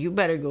 girl. You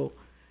better go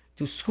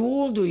to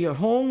school, do your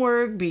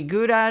homework, be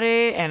good at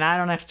it, and I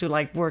don't have to,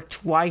 like, work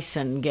twice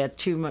and get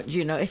too much,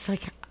 you know. It's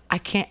like,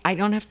 I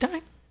don't have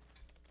time.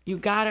 You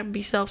got to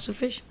be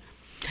self-sufficient.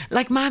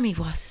 Like Mommy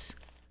was.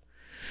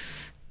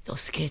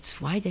 Those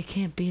kids, why they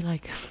can't be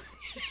like...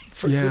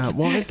 Yeah,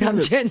 well, I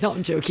think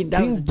I'm joking.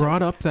 Being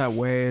brought up that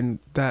way and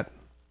that,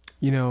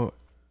 you know...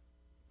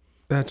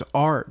 That's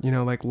art, you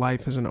know, like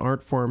life is an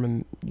art form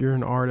and you're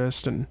an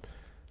artist and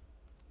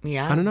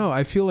yeah. I don't know.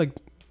 I feel like,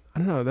 I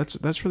don't know.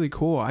 That's really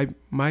cool.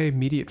 My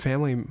immediate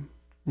family,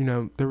 you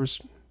know,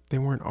 they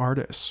weren't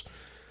artists.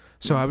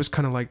 So I was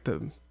kind of like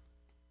the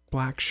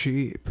black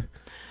sheep.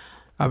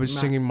 I was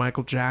singing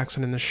Michael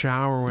Jackson in the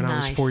shower when I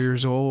was 4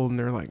 years old, and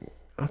they're like,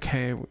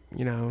 okay,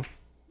 you know,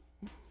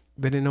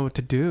 they didn't know what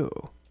to do.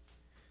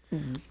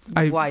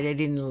 Why, they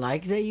didn't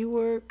like that you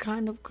were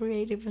kind of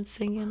creative and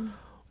singing?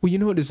 Well, you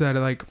know what is that,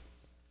 like,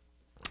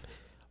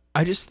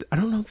 I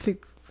don't know if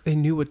they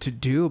knew what to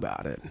do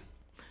about it.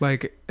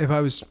 Like, if I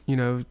was, you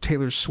know,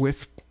 Taylor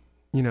Swift's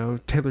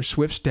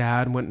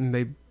dad went and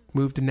they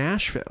moved to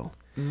Nashville.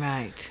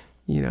 Right.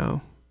 You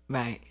know.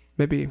 Right.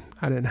 Maybe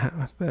I didn't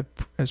have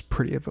as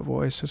pretty of a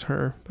voice as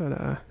her, but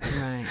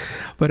right.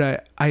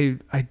 But I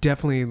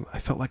definitely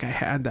felt like I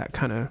had that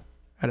kind of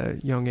at a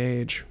young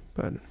age.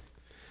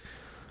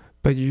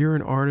 But you're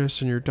an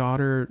artist, and your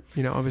daughter,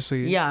 you know,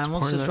 obviously. Yeah, I'm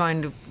also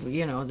trying to,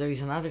 you know, there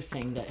is another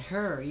thing that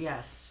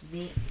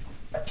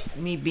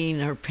me being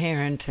her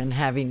parent and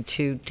having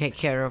to take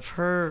care of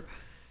her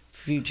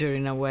future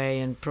in a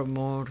way and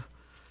promote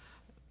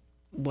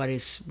what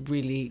is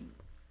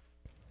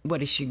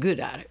she good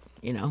at it,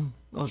 you know.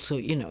 Also,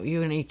 you know,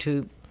 you need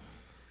to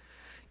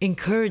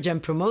encourage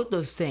and promote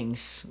those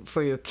things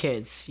for your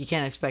kids. You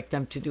can't expect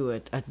them to do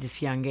it at this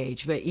young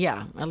age. But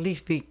yeah, at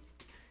least be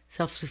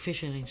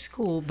self-sufficient in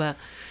school. But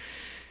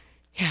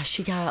yeah,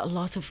 she got a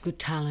lot of good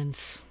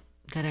talents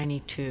that I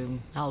need to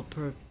help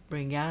her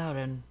bring out,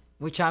 and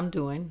which I'm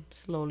doing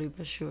slowly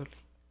but surely.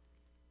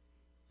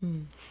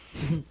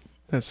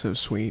 That's so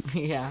sweet.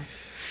 Yeah.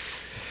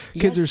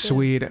 Kids are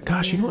sweet.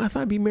 Gosh, you know, I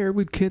thought I'd be married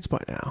with kids by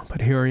now,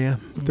 but here I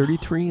am,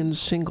 33 and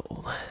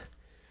single.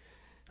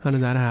 How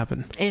did that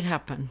happen? It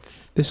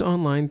happens. This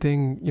online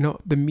thing, you know,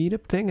 the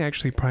meetup thing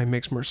actually probably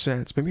makes more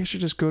sense. Maybe I should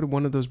just go to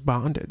one of those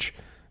bondage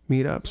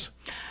meetups.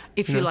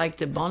 If you like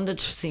the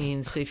bondage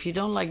scenes, if you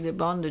don't like the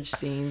bondage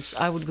scenes,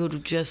 I would go to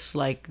just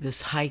like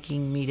this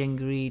hiking meet and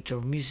greet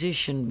or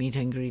musician meet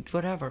and greet,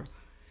 whatever,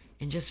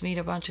 and just meet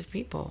a bunch of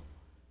people.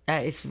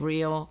 It's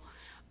real.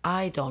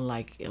 I don't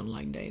like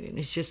online dating.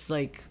 It's just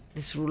like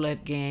this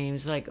roulette game.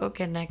 It's like,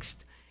 okay,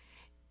 next.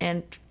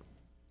 And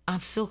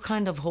I'm still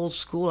kind of old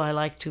school. I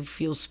like to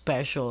feel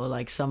special,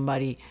 like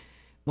somebody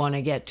want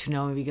to get to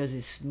know me because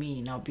it's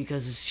me, not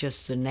because it's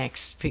just the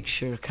next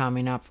picture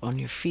coming up on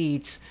your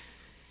feeds.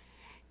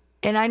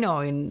 And I know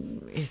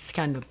it's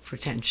kind of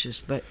pretentious,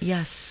 but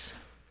yes,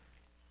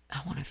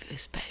 I want to feel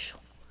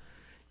special.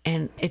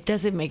 And it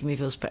doesn't make me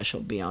feel special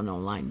beyond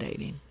online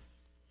dating.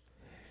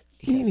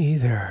 Me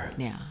neither.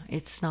 Yeah,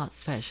 it's not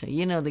special.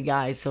 You know, the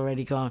guy's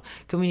already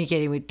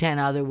communicating with 10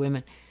 other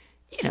women.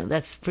 You know,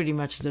 that's pretty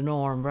much the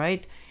norm,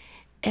 right?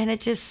 And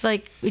it's just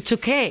like, it's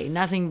okay,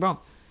 nothing wrong.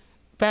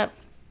 But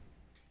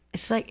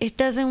it's like, it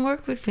doesn't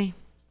work with me.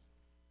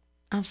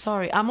 I'm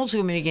sorry. I'm also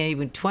communicating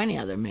with 20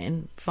 other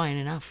men, fine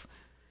enough.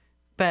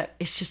 But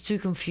it's just too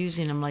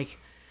confusing. I'm like,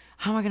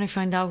 how am I going to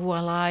find out who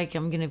I like?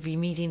 I'm going to be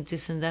meeting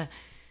this and that.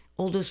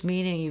 All those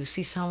meetings, you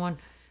see someone,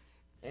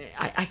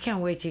 I can't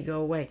wait to go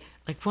away.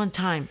 Like one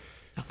time,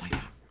 oh my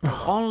God,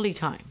 the only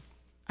time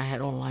I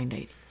had online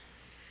dating.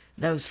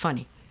 That was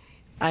funny.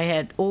 I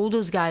had all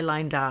those guys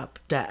lined up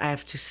that I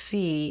have to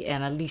see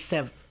and at least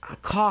have a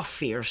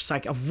coffee or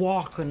like a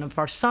walk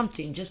or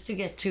something just to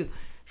get to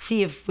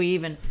see if we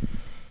even...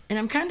 And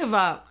I'm kind of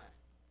a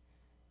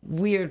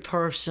weird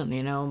person,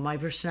 you know. My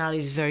personality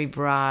is very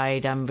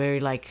bright. I'm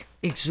very like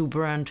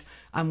exuberant.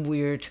 I'm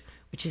weird,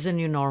 which is a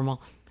new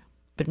normal.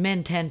 But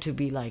men tend to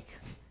be like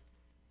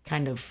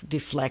kind of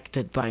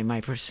deflected by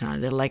my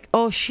personality. They're like,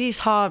 oh, she's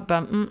hot,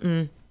 but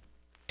too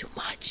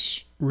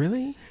much.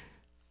 Really?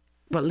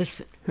 But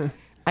listen,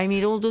 I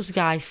meet all those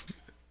guys.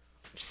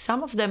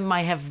 Some of them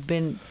might have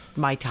been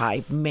my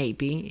type,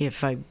 maybe,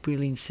 if I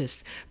really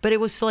insist. But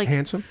it was like...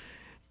 Handsome?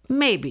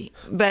 Maybe.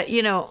 But,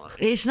 you know,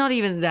 it's not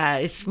even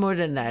that. It's more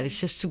than that. It's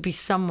just to be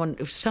someone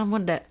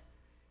that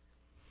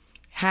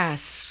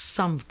has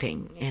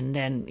something. And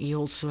then he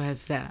also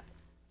has that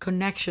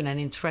connection and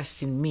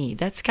interest in me.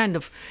 That's kind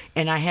of...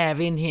 And I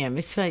have in him.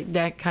 It's like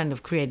that kind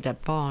of create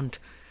that bond.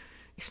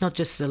 It's not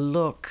just the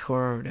look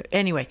or...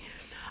 Anyway.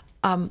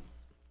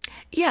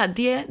 Yeah,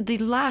 the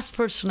last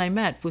person I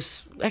met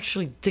was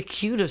actually the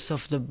cutest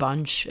of the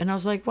bunch. And I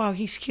was like, wow,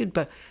 he's cute.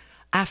 But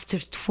after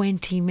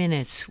 20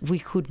 minutes, we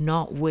could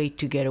not wait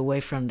to get away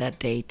from that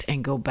date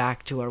and go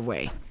back to our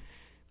way.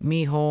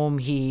 Me home,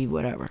 he,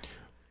 whatever.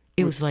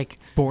 It was like...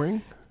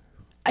 Boring?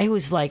 It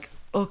was like,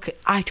 okay,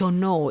 I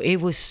don't know. It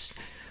was...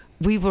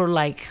 We were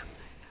like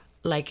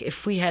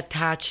if we had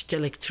touched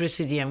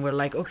electricity and we're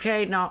like,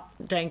 okay, no,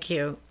 thank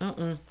you.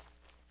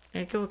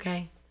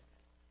 Okay,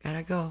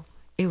 gotta go.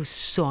 It was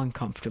so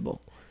uncomfortable.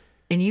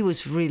 And he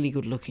was really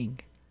good looking.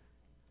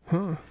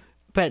 Huh.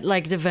 But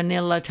like the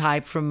vanilla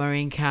type from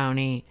Marin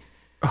County.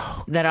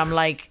 Oh, that I'm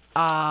like,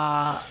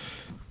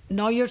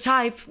 no, your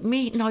type.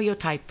 Me, no, your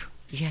type.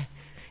 Yeah.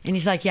 And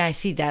he's like, yeah, I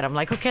see that. I'm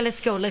like, okay, let's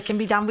go. Can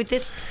we be done with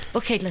this?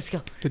 Okay, let's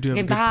go.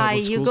 Okay, bye.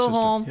 You go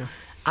home. Yeah.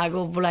 I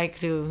go back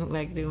to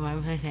my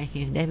thank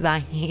you.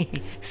 Bye.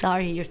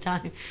 Sorry, your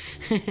time.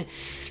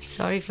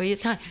 Sorry for your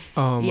time.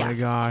 Oh my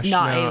gosh.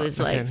 No, it was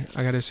like...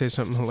 I got to say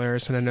something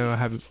hilarious, and I know I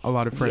have a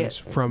lot of friends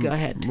from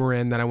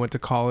Marin that I went to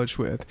college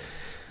with.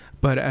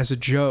 But as a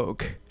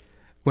joke,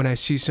 when I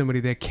see somebody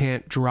that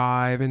can't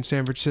drive in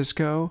San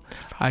Francisco,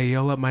 I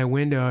yell out my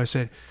window. I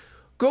said,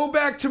 "Go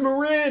back to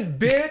Marin,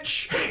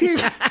 bitch."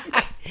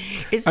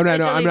 I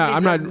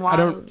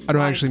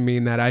don't actually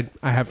mean that.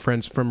 I have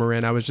friends from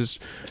Marin. I was just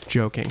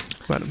joking,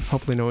 but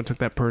hopefully no one took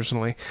that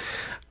personally.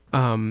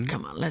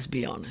 Come on, let's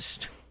be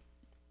honest.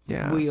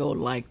 Yeah. We all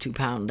like to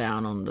pound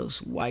down on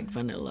those white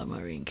vanilla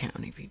Marin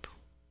County people.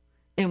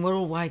 And we're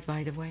all white,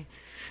 by the way,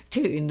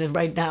 too,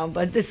 right now.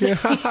 But this is,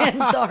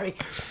 sorry.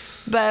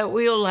 But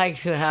we all like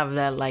to have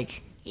that,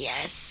 like,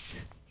 yes.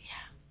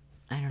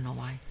 Yeah. I don't know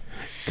why.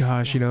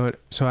 Gosh, you know what?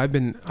 So I've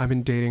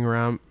been dating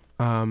around.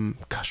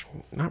 Gosh,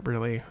 not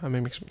really. I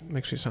mean,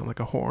 makes me sound like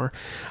a whore.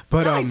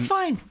 But no, it's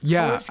fine.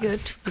 Yeah, it's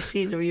good. You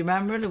see,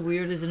 remember the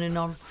weird isn't it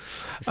normal?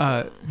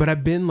 But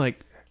I've been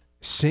like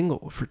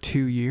single for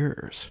 2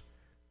 years.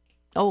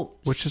 Oh,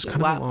 which is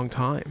kind of a long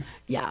time.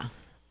 Yeah.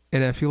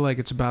 And I feel like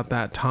it's about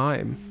that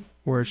time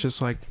where it's just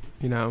like,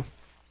 you know.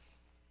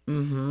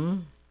 Mm-hmm.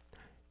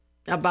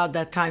 About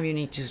that time you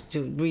need to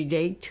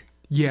redate.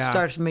 Yeah. To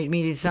start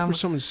meeting someone. For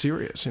someone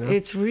serious, you know.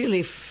 It's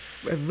really,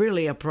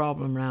 really a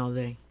problem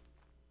nowadays.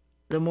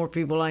 The more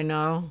people I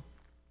know.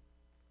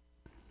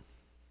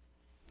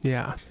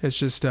 Yeah. It's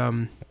just,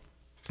 you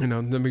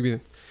know, then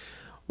maybe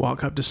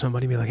walk up to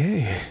somebody and be like,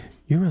 "Hey,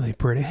 you're really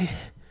pretty.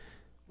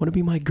 Want to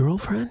be my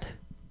girlfriend?"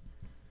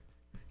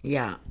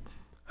 Yeah.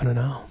 I don't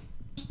know.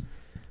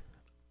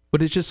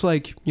 But it's just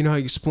like, you know how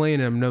you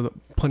explain, and I know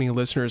that plenty of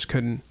listeners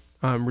couldn't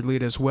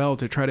relate as well,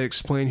 to try to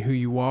explain who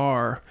you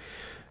are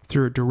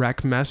through a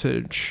direct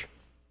message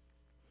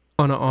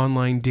on an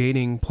online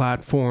dating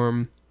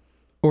platform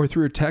or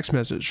through a text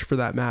message for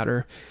that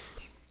matter.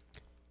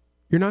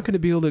 You're not going to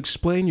be able to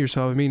explain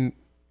yourself. I mean,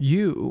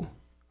 you,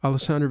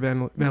 Alessandra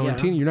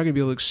Valentini, you're not going to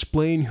be able to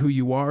explain who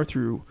you are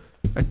through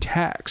a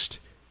text.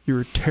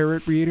 You're a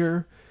tarot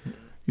reader.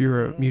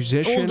 You're a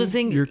musician.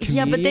 You're a comedian.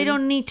 Yeah, but they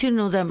don't need to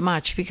know that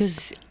much,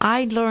 because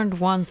I learned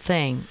one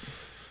thing.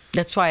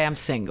 That's why I'm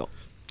single.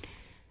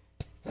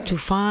 To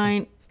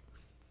find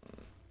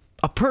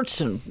a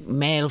person,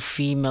 male,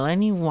 female,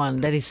 anyone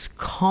that is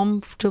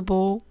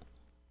comfortable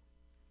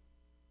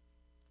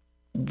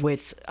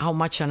with how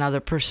much another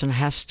person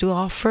has to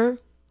offer.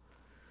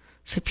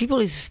 So people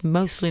is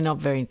mostly not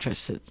very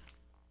interested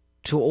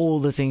to all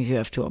the things you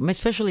have to offer,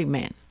 especially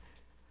men.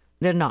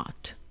 They're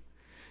not.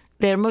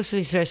 They're mostly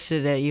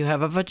interested that you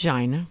have a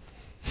vagina,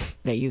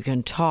 that you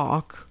can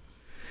talk,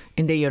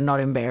 and that you're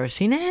not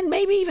embarrassing, and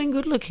maybe even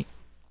good looking.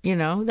 You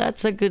know,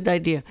 that's a good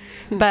idea.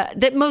 But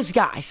that most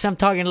guys, I'm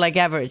talking like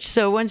average.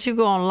 So once you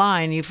go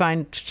online, you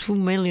find 2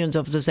 million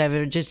of those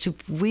averages to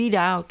weed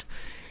out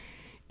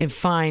and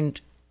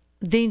find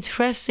the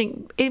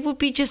interesting. It would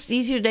be just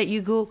easier that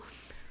you go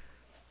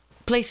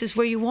places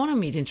where you want to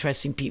meet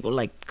interesting people,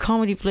 like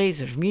comedy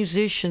places,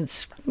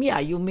 musicians. Yeah,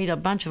 you'll meet a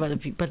bunch of other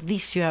people, but at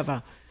least you have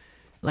a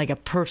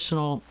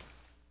personal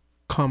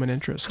common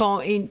interest. A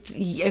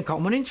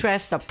common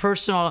interest, a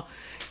personal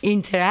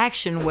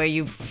interaction where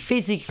you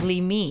physically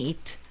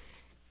meet,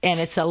 and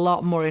it's a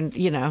lot more,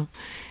 you know.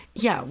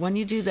 Yeah, when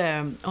you do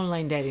the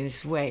online dating,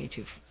 it's way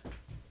too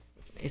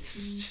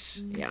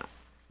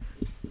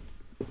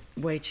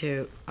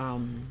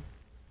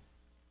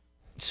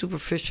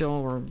superficial,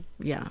 or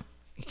you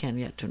can't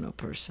get to know a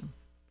person.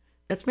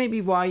 That's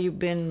maybe why you've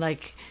been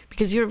like,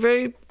 because you're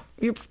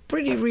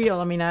pretty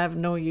real. I mean, I have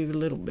known you a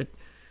little bit,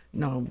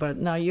 but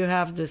now you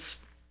have this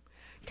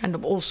kind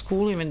of old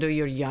school, even though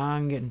you're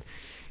young,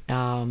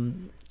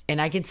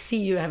 and I can see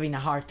you having a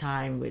hard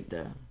time with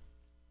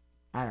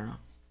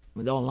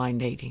with online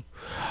dating.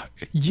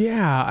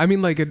 Yeah, I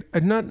mean, like,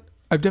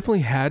 I've definitely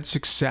had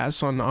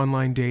success on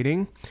online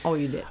dating. Oh,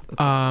 you did.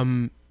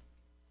 Okay.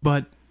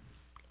 But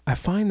I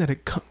find that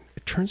it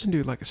turns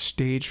into like a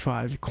stage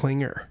 5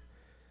 clinger,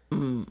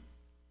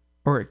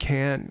 or it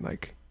can,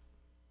 like,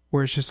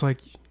 where it's just like,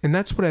 and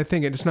that's what I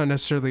think. It's not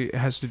necessarily it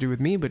has to do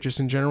with me, but just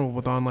in general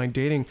with online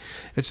dating,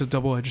 it's a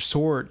double-edged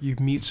sword. You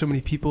meet so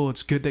many people.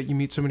 It's good that you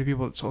meet so many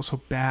people. It's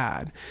also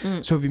bad.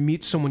 So if you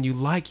meet someone you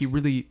like, you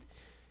really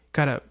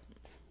gotta,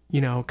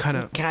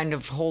 kind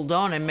of hold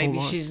on, and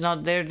maybe she's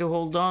not there to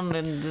hold on,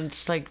 and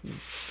it's like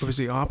it was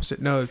the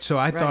opposite. No, so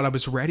I thought I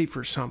was ready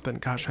for something.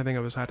 Gosh, I think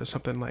I was out of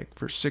something like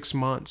for 6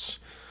 months,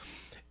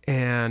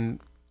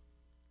 and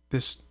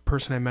this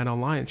person I met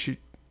online,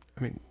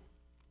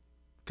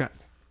 got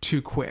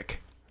too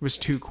quick. It was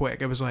too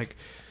quick. It was like,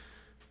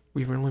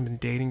 we've only been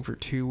dating for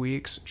 2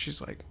 weeks, and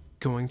she's like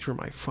going through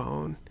my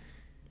phone.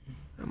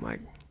 I'm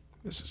like,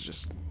 this is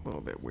just a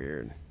little bit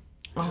weird.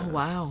 Oh,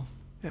 wow.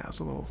 Yeah, it was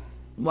a little.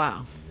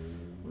 Wow.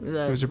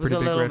 It was a pretty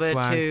big red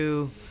flag.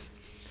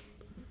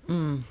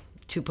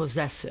 Too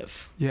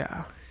possessive.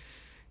 Yeah.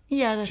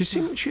 Yeah, that's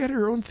she had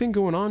her own thing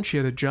going on. She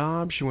had a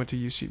job. She went to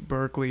UC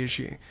Berkeley.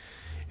 She's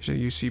a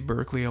UC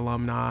Berkeley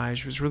alumni.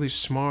 She was really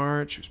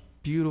smart. She was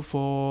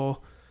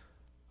beautiful.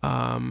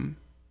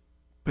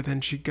 But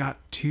then she got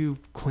too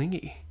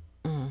clingy.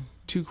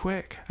 Too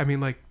quick. I mean,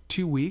 like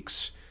 2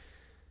 weeks.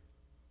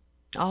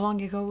 How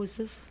long ago was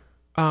this?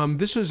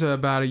 This was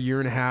about a year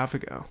and a half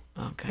ago.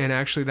 Okay. And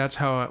actually, that's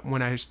how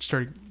when I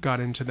got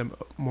into the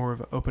more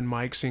of an open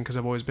mic scene, because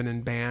I've always been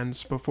in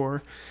bands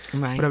before.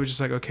 Right. But I was just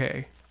like,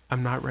 okay,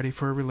 I'm not ready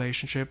for a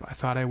relationship. I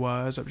thought I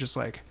was. I'm just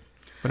like,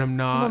 but I'm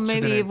not. Well,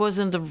 maybe so it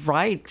wasn't the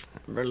right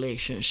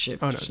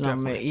relationship. Oh, no,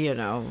 definitely. You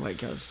know,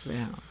 because,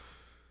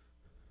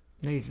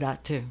 there's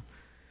that too.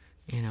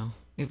 You know,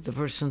 if the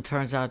person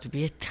turns out to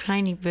be a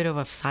tiny bit of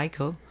a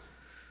psycho,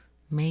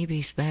 maybe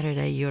it's better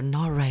that you're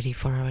not ready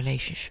for a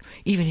relationship,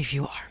 even if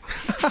you are.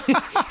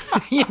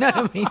 You know what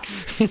I mean?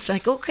 It's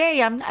like, okay,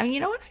 you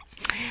know what?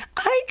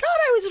 I thought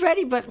I was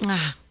ready, but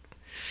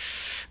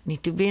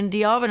need to be in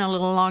the oven a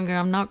little longer.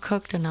 I'm not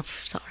cooked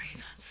enough. Sorry,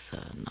 that's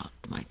not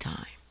my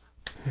time.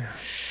 Yeah.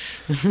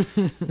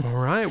 All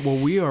right. Well,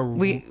 we're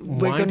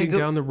winding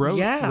down the road.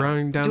 Yeah.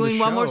 Rounding down doing the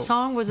show. one more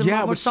song? Was it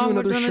one more song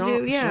we're going to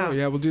do? Yeah.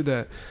 Yeah, we'll do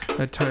that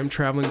Time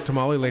Traveling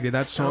Tamale Lady.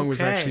 That song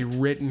was actually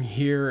written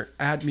here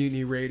at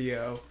Mutiny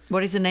Radio.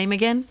 What is the name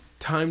again?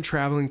 Time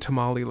Traveling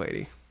Tamale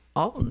Lady.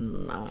 Oh,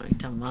 no.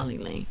 Tamale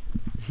Lady.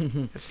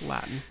 It's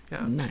Latin.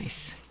 Yeah.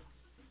 Nice.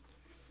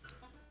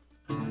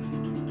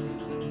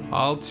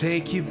 I'll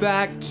take you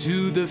back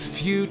to the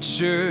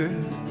future.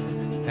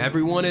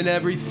 Everyone and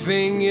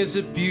everything is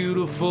a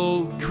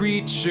beautiful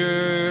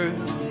creature.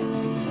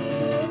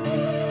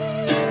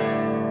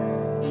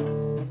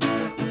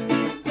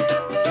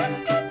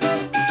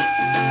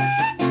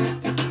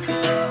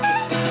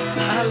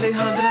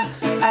 Alejandra,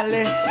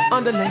 ale,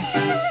 andale.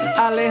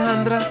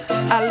 Alejandra,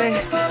 ale,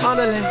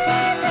 andale.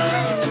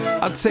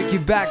 I'll take you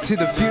back to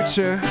the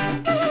future.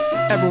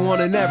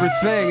 Everyone and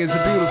everything is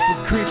a beautiful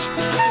creature.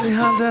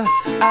 Alejandra,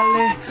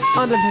 ale,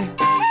 andale.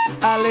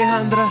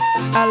 Alejandra,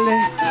 ale,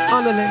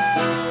 andale.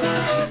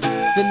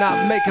 They're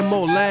not making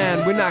more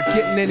land, we're not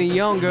getting any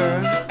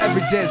younger.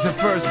 Every day's the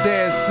first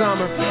day of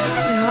summer.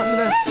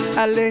 Alejandra,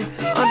 ale,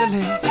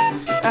 andale.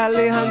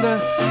 Alejandra,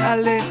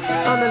 ale,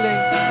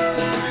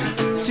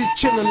 andale. She's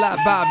chilling like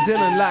Bob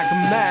Dylan, like a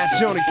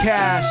match on a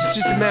cash.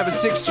 She's just a man with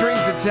 6 strings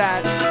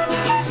attached.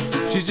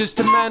 She's just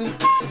a man,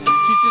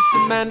 she's just a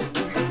man.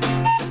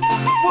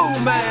 Woo,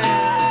 man.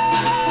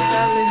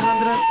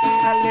 Alejandra,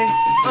 ale,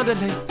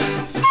 andale.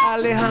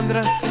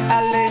 Alejandra,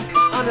 ale,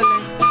 andale.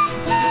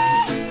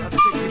 I'll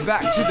take you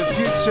back to the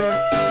future.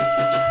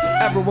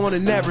 Everyone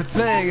and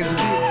everything is a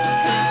beautiful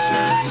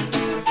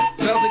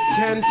picture. Velvet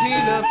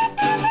Cantina,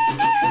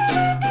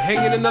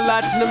 hanging in the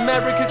Latin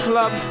America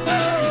club.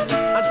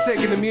 I'm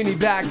taking the Muni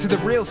back to the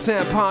real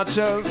San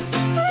Panchos.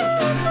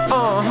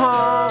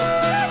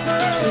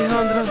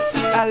 Alejandra,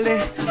 ale,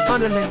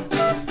 andale.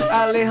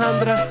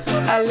 Alejandra,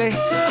 ale,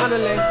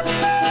 andale.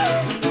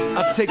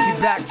 I'll take you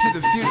back to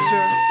the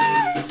future.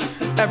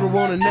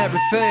 Everyone and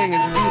everything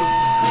is a beautiful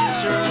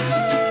picture.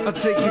 I'll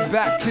take you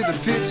back to the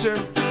future.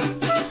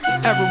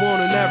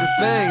 Everyone and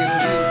everything is a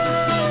beautiful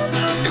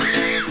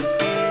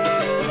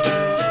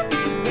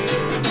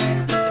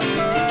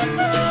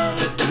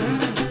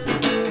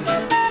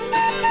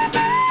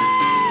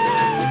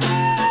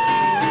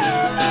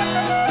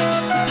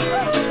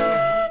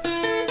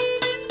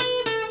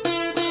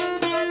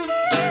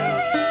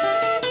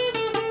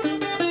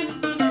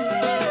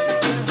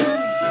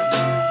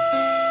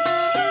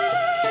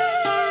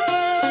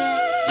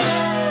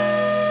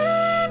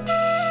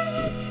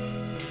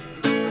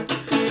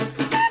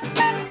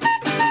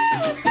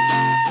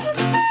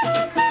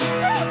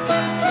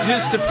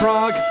Just a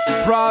frog,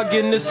 frog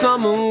in the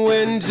summer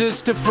wind.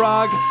 Just a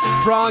frog,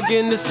 frog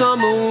in the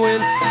summer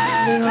wind.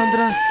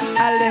 Alejandra,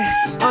 ale,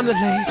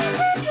 andale.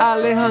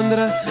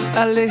 Alejandra,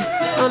 ale,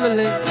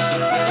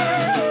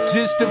 andale.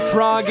 Just a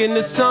frog in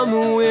the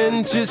summer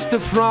wind. Just a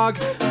frog,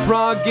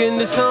 frog in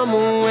the summer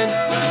wind.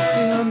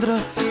 Alejandra,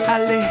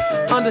 ale,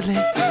 andale.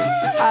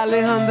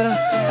 Alejandra,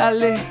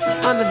 ale,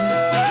 andale.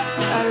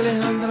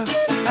 Alejandra,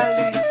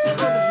 ale.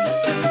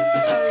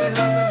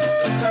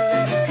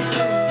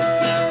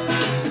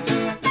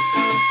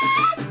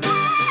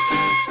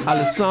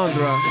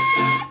 Alessandra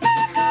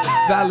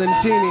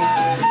Valentini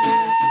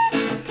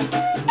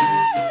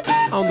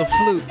on the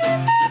flute,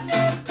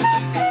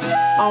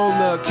 on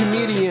the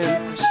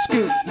comedian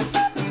scoot.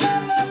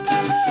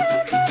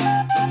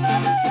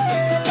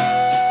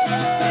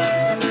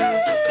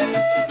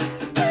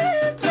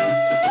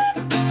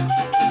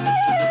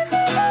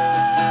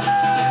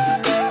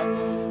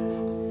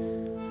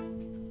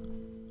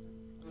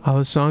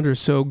 Alessandra,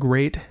 so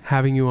great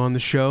having you on the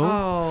show.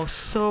 Oh,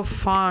 so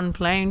fun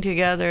playing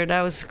together.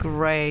 That was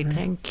great.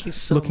 Thank you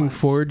so much. Looking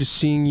forward to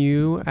seeing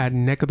you at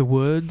Neck of the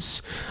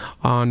Woods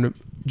on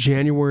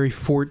January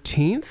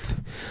 14th.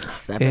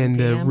 7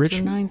 p.m.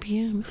 to 9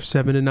 p.m.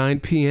 7 to 9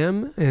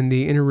 p.m. in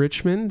the Inner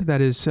Richmond.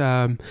 That is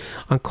on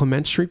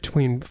Clement Street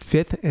between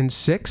 5th and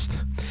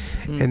 6th.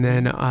 Mm-hmm. And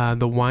then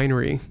the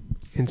winery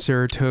in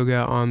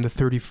Saratoga on the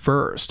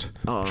 31st.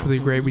 Oh. It's really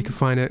great. We can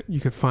find it.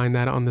 You can find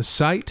that on the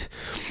site.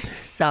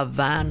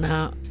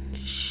 Savannah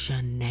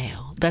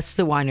Chanel. That's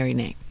the winery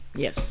name.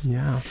 Yes.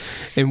 Yeah.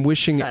 And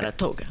wishing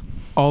Saratoga.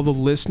 All the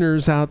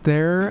listeners out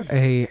there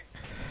a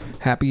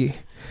happy,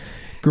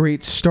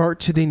 great start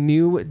to the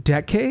new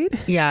decade.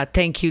 Yeah.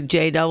 Thank you,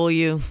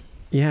 JW.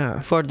 Yeah.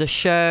 for the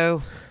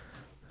show.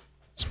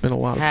 It's been a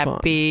lot of fun.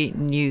 Happy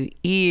New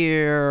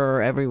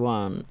Year,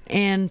 everyone.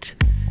 And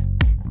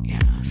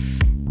yes,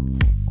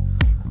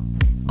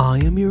 I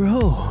am your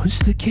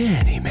host, the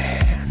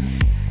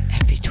Candyman.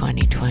 happy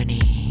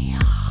 2020.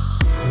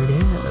 It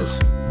is.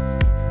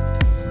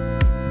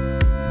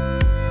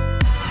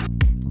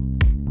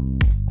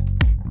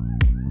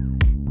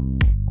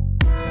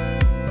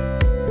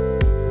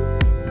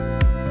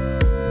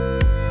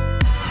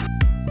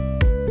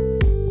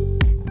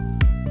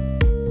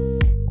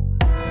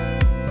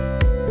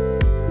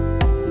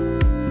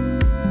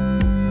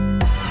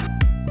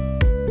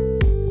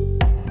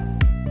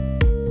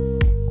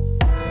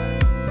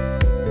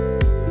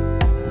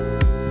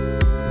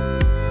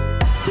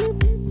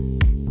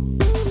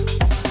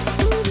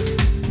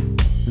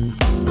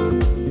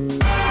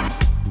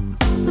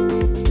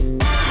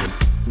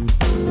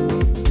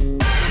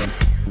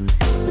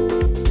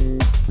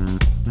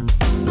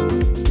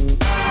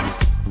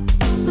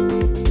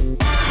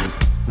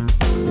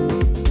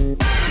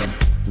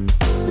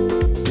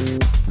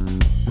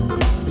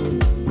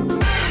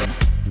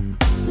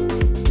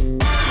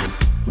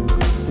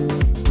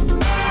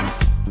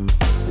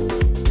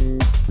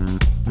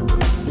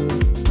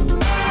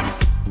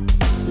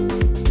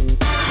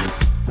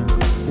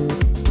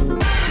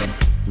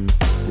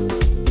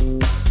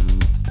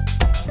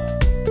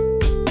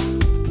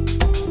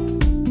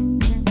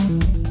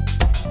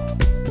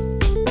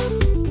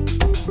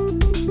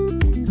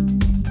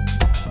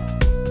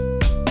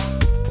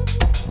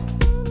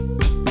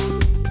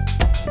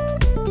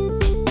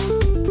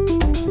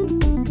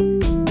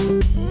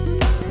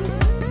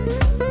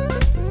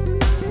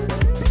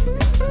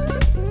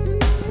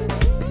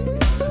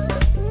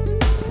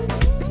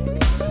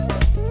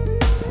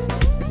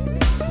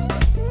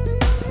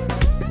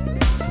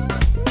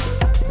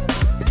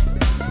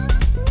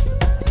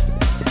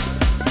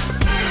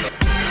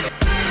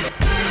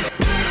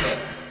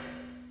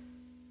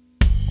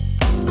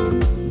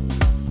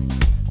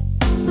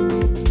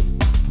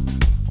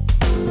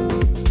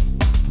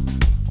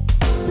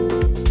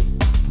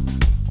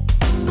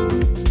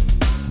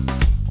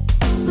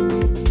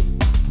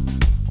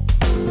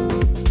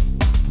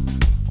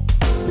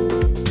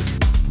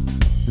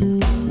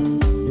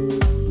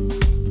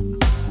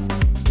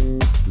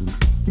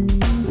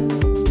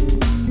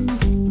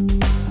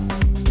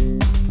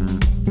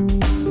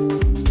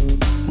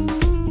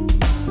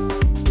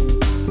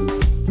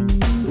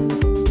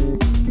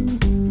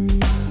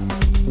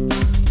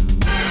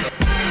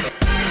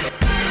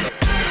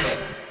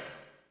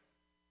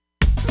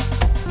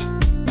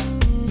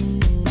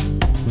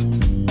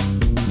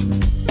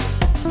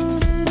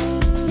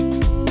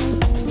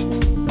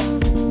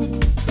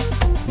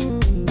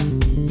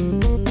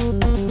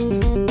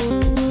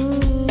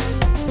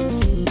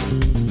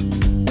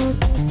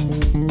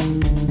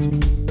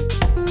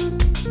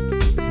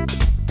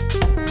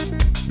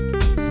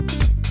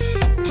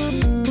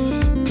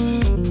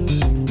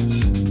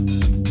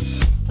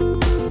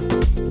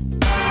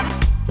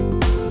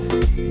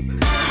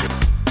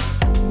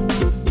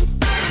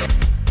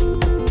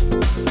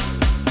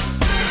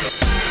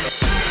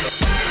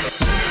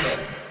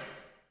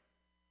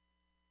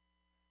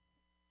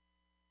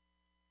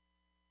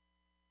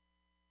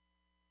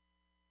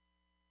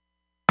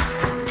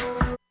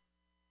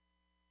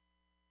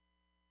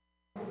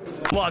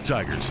 Law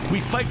Tigers. We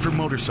fight for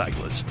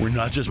motorcyclists. We're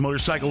not just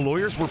motorcycle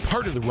lawyers, we're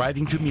part of the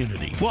riding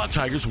community. Law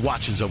Tigers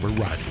watches over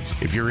riders.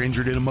 If you're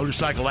injured in a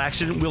motorcycle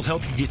accident, we'll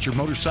help you get your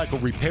motorcycle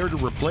repaired or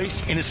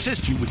replaced and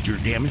assist you with your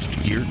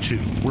damaged gear too.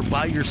 We're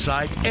by your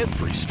side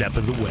every step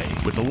of the way.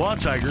 With the Law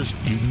Tigers,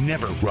 you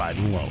never ride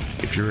alone.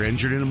 If you're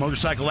injured in a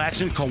motorcycle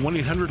accident, call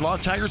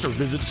 1-800-LAW-TIGERS or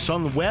visit us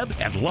on the web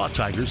at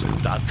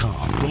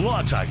lawtigers.com. The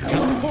Law Tigers,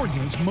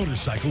 California's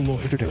motorcycle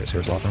lawyer. Mr. Harris,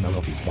 Harris Law Firm,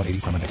 LLP, 180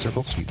 Promenade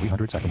Circle, Suite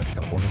 300, Sacramento,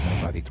 California,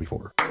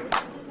 95834.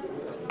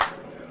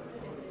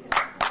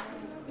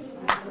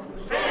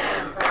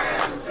 San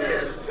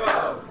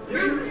Francisco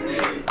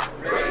Mutiny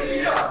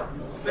Radio.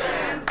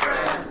 San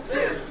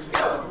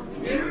Francisco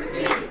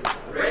Mutiny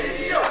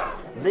Radio.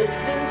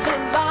 Listen to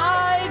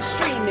live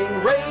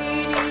streaming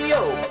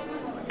radio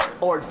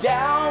or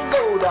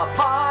download a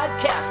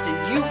podcast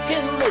and you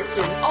can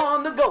listen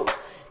on the go.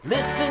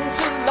 Listen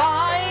to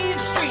live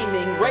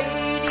streaming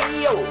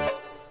radio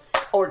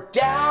or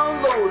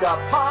download a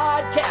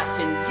podcast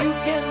and you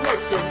can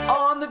listen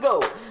on the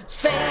go.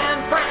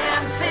 San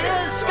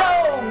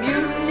Francisco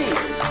Mutiny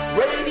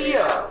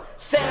Radio.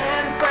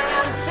 San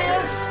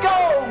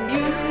Francisco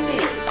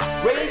Mutiny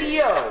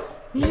Radio.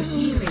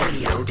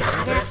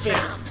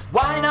 MutinyRadio.fm.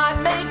 Why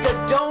not make a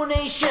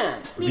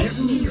donation?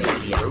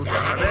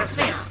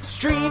 MutinyRadio.fm.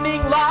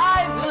 Streaming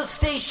live the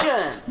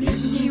station.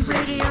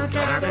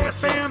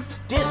 MutinyRadio.fm.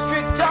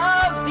 District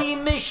of the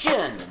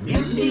Mission.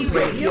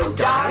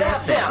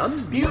 MutinyRadio.fm.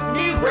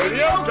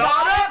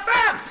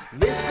 MutinyRadio.fm.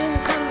 Listen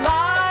to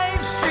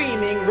live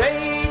streaming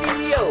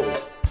radio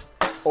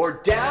or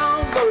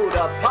download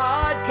a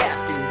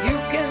podcast and you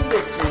can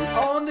listen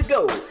on the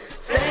go.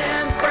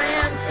 San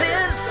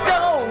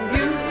Francisco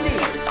Mutiny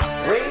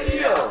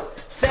Radio.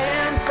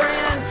 San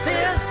Francisco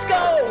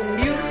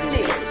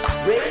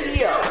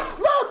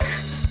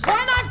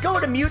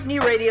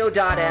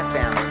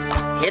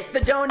MutinyRadio.fm. Hit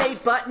the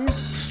donate button,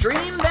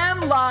 stream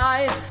them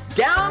live,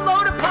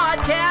 download a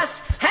podcast,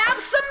 have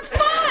some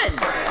fun!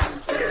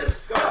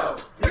 Francisco,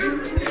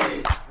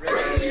 Mutiny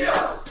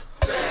Radio.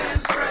 San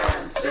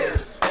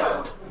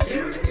Francisco,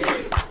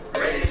 Mutiny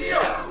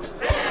Radio.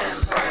 San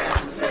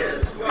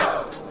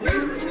Francisco,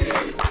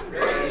 Mutiny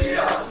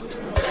Radio.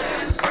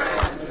 San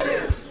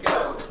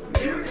Francisco,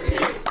 Mutiny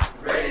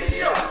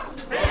Radio.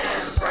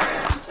 San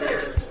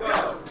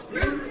Francisco,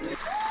 Mutiny.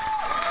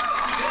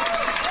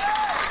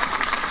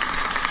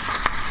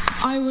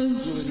 I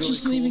was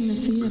just leaving the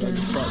theater.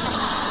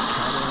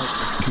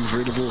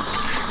 Convertible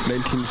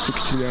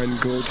 1969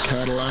 gold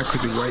Cadillac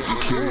with the white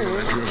interior.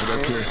 I drove it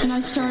up here. And I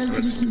started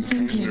to do some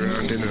thinking.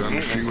 Around in it on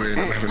the freeway,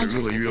 and I'm having a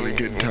really, really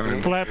good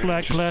time. Flat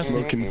black classic.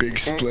 Smoking big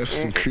spliffs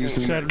and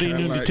cruising Saturday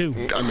noon to 2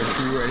 on the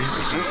freeway.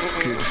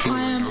 Good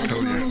I am a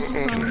total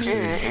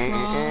phony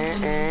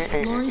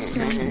fraud. Laurie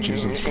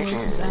Stone's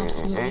voice is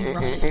absolutely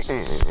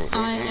right.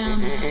 I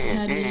am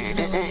petty,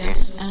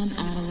 bilious, and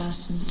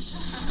adolescent.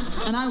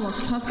 And I will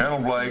cut the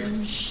Blake.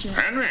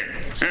 Henry!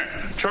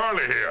 Yeah,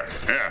 Charlie here.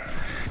 Yeah.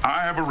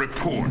 I have a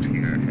report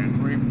here,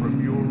 Henry,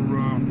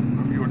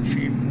 from your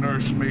chief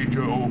nurse,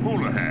 Major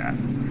O'Houlihan.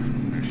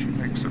 She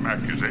makes some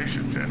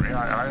accusations, Henry,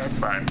 I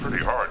find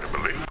pretty hard to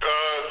believe.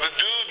 The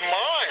dude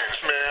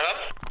minds, man.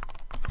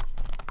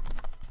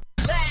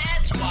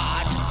 Let's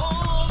watch a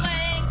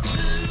full-length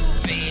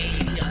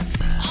movie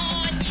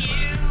on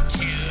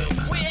YouTube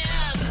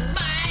with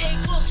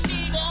Michael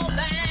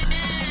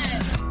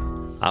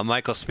Spiegelman. I'm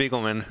Michael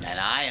Spiegelman. And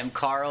I am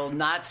Carl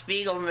Not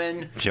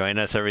Spiegelman. Join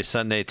us every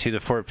Sunday, 2 to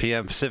 4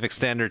 p.m. Pacific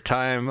Standard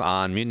Time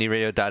on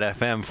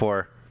MutinyRadio.fm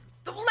for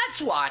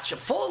Let's watch a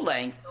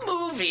full-length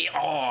movie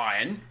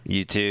on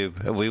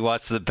YouTube. We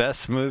watch the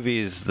best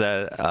movies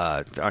that,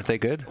 aren't they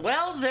good?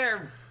 Well,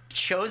 they're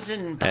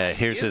chosen by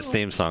Here's you. his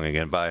theme song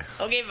again. Bye.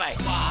 Okay, bye.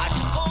 Watch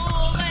a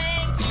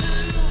full-length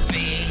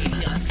movie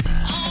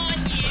on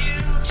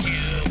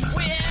YouTube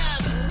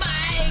with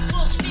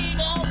Michael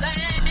Spiegelman.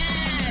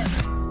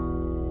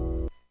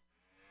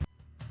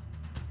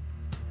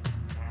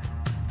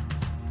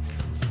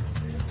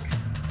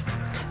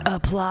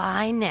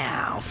 Apply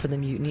now for the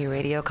Mutiny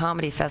Radio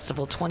Comedy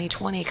Festival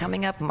 2020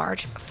 coming up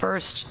March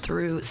 1st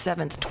through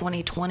 7th,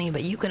 2020.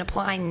 But you can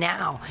apply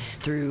now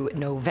through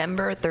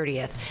November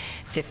 30th.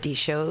 50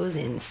 shows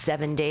in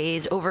 7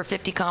 days, over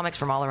 50 comics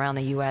from all around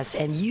the U.S.,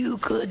 and you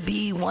could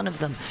be one of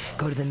them.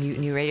 Go to the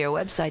Mutiny Radio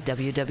website,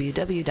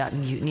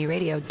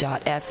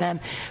 www.mutinyradio.fm.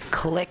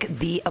 Click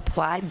the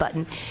apply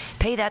button.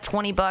 Pay that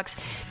 $20.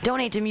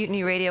 Donate to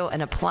Mutiny Radio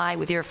and apply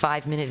with your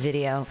 5-minute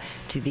video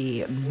to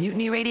the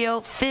Mutiny Radio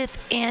 5th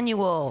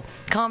Annual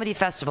Comedy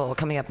Festival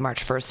coming up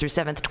March 1st through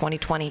 7th,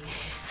 2020.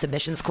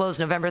 Submissions close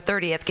November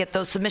 30th. Get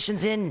those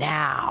submissions in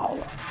now.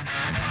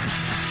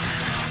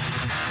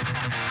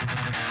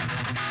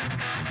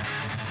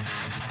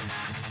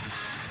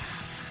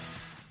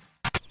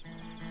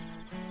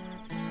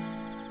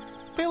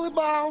 Billy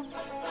Bob,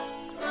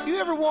 you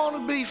ever want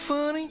to be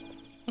funny?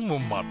 Well,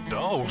 my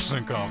dogs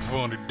think I'm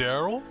funny,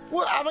 Daryl.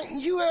 Well, I mean,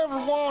 you ever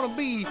want to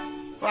be,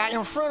 like,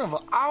 in front of an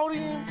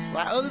audience?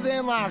 Like, other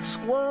than, like,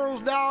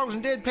 squirrels, dogs,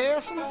 and dead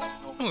peasants?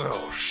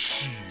 Oh,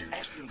 shoot.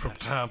 From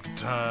time to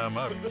time,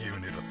 I've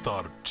given it a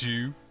thought or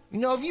two. You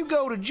know, if you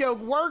go to Joke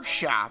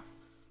Workshop,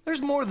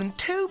 there's more than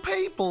 2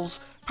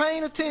 peoples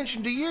paying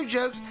attention to your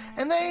jokes,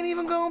 and they ain't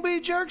even gonna be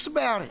jerks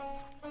about it.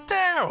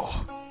 Daryl,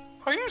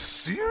 are you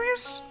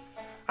serious?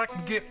 I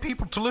can get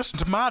people to listen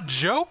to my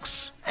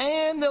jokes?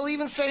 And they'll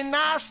even say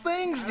nice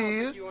things to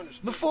you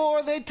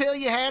before they tell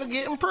you how to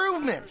get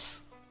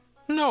improvements.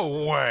 No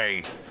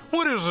way.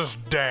 What is this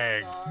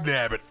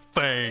dag-nabbit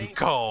thing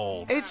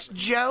called? It's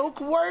Joke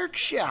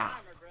Workshop.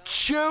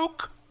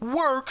 Joke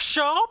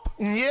Workshop?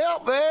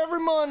 Yep,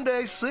 every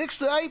Monday, 6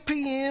 to 8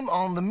 p.m.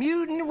 on the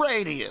Mutiny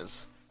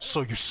Radios.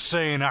 So you're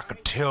saying I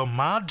could tell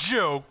my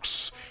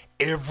jokes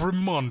every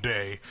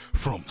Monday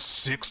from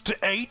 6 to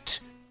 8?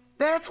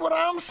 That's what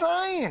I'm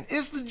saying.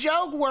 It's the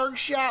Joke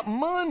Workshop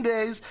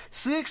Mondays,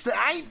 6 to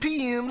 8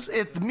 p.m.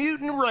 at the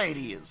Mutiny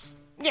Radios.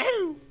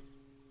 Yahoo!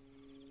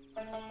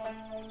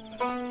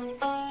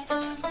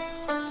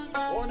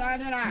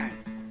 $4.99.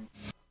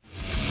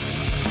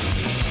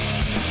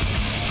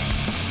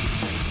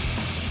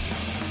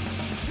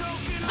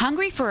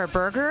 Hungry for a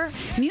burger?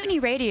 Mutiny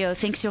Radio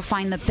thinks you'll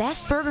find the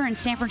best burger in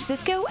San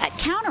Francisco at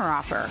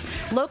Counteroffer,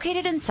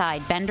 located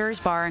inside Bender's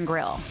Bar and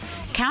Grill.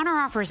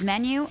 Counteroffer's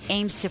menu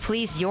aims to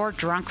please your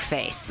drunk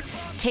face.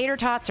 Tater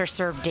tots are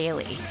served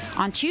daily.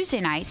 On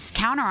Tuesday nights,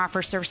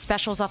 Counteroffer serves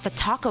specials off the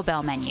Taco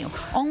Bell menu,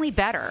 only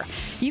better.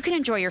 You can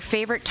enjoy your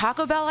favorite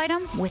Taco Bell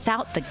item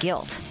without the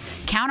guilt.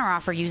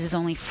 Counteroffer uses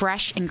only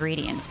fresh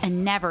ingredients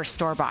and never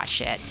store-bought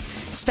shit.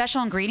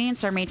 Special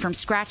ingredients are made from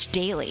scratch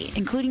daily,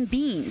 including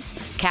beans,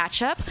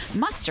 ketchup,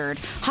 mustard,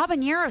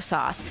 habanero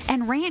sauce,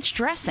 and ranch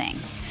dressing.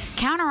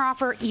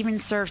 Counteroffer even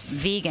serves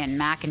vegan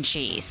mac and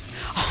cheese.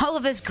 All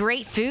of this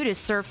great food is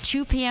served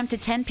 2 p.m. to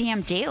 10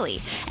 p.m.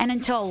 daily and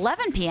until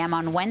 11 p.m.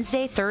 on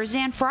Wednesday, Thursday,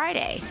 and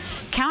Friday.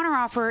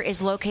 Counteroffer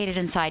is located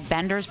inside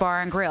Bender's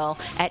Bar and Grill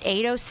at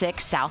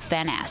 806 South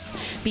Van Ness.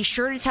 Be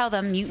sure to tell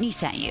them Mutiny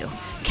sent you.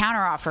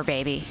 Counteroffer,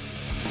 baby.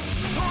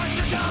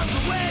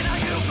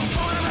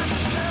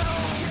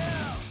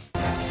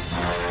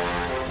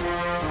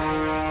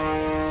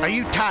 Are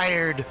you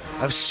tired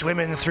of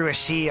swimming through a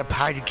sea of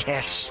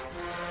podcasts?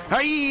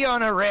 Are ye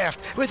on a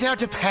raft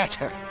without a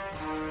paddle?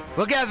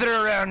 Well, gather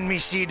around me,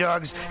 sea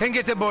dogs, and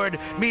get aboard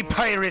me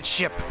pirate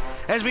ship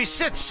as we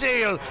set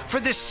sail for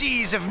the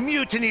seas of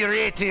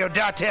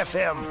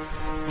MutinyRadio.fm.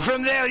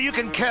 From there, you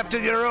can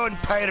captain your own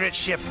pirate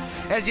ship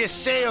as you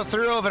sail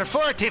through over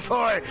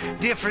 44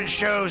 different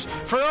shows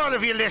for all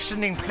of your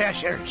listening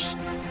pleasures.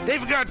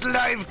 They've got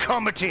live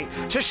comedy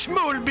to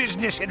small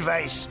business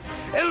advice,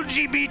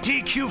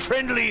 LGBTQ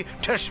friendly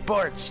to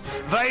sports,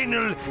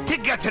 vinyl to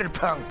gutter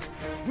punk.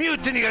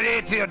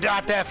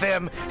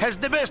 MutinyRadio.fm has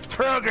the best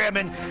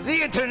programming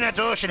the internet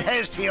ocean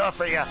has to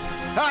offer you.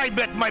 I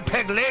bet my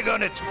peg leg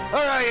on it, or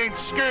I ain't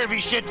scurvy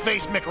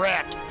shit-faced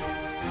McRat.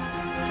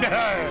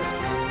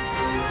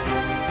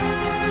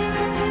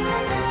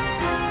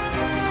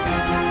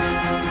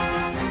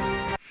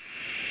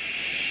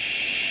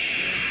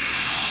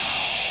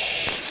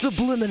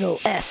 Subliminal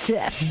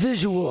SF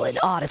visual and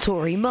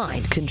auditory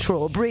mind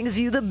control brings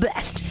you the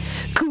best,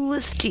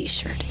 coolest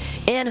t-shirt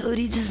and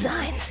hoodie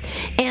designs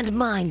and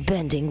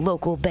mind-bending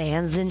local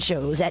bands and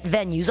shows at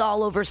venues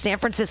all over San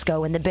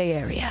Francisco and the Bay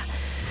Area.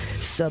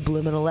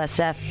 Subliminal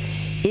SF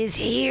is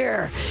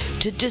here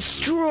to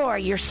destroy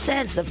your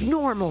sense of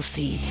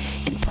normalcy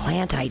and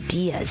plant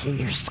ideas in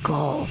your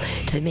skull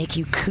to make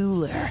you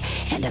cooler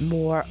and a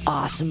more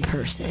awesome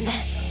person.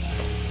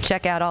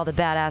 Check out all the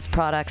badass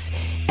products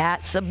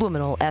at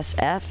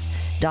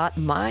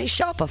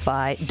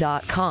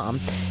subliminalsf.myshopify.com.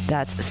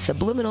 That's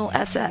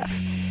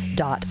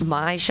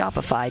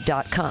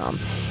subliminalsf.myshopify.com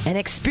and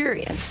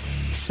experience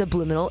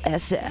Subliminal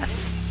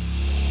SF.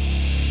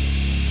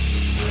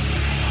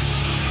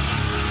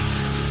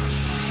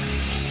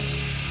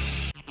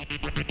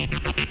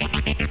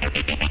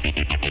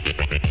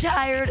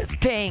 Tired of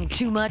paying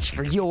too much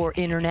for your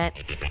internet?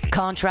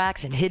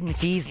 Contracts and hidden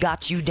fees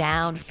got you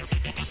down?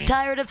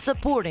 Tired of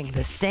supporting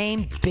the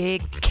same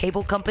big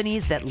cable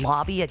companies that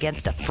lobby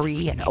against a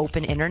free and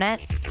open internet?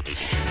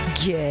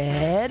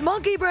 Get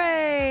Monkey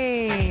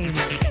Brains!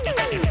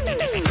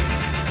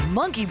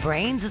 Monkey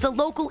Brains is a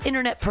local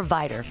internet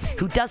provider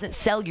who doesn't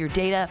sell your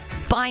data,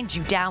 bind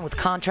you down with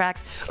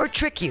contracts, or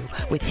trick you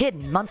with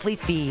hidden monthly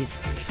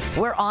fees.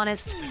 We're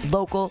honest,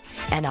 local,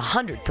 and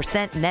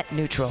 100% net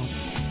neutral.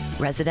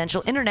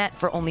 Residential internet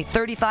for only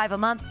 $35 a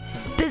month,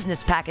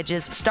 business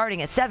packages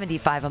starting at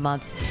 $75 a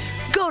month.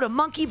 Go to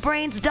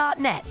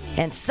monkeybrains.net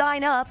and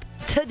sign up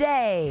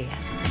today.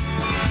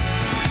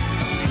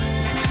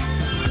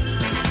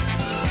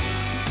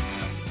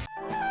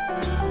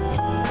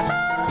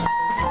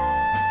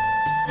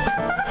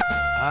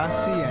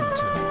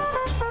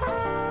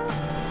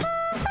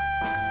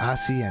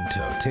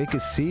 Asiento. Take a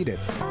seat at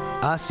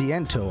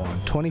Asiento on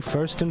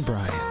 21st and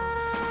Bryant.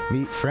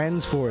 Meet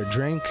friends for a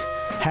drink,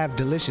 have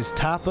delicious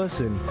tapas,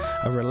 and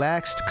a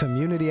relaxed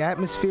community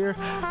atmosphere.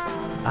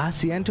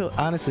 Asiento,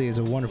 honestly, is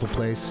a wonderful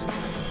place.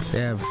 They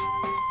have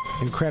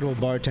incredible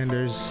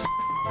bartenders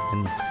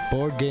and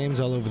board games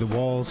all over the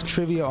walls,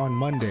 trivia on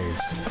Mondays,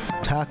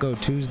 Taco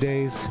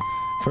Tuesdays,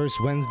 First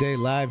Wednesday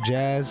live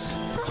jazz,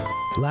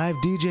 live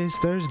DJs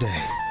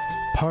Thursday,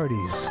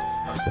 parties.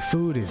 The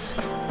food is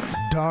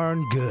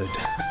darn good.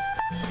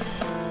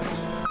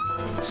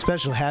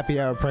 Special happy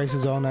hour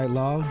prices all night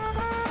long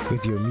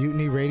with your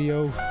Mutiny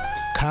Radio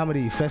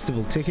Comedy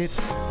Festival ticket,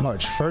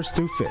 March 1st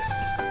through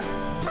 5th.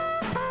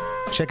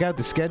 Check out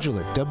the schedule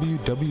at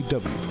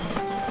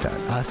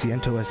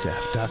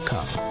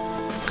www.asientosf.com.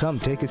 Come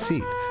take a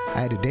seat.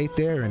 I had a date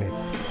there and it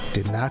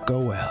did not go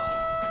well.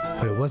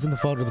 But it wasn't the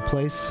fault of the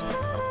place.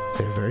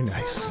 They're very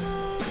nice.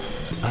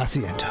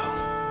 Asiento.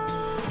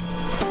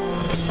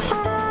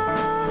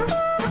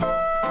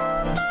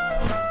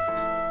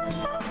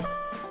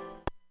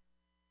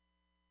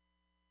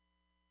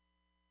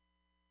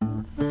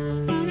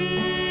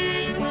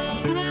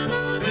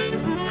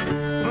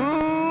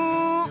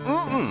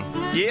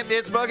 Yep,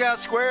 it's Bughouse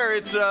Square.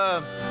 It's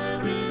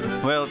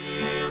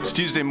it's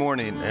Tuesday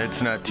morning.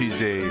 It's not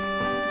Tuesday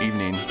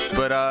evening,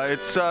 but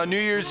it's New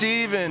Year's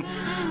Eve, and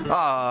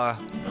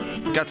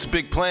got some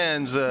big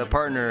plans.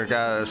 Partner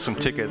got us some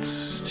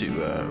tickets to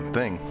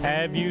thing.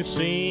 Have you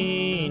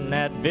seen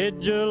that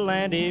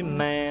vigilante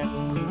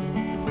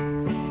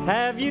man?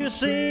 Have you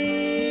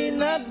seen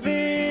that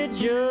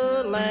vigilante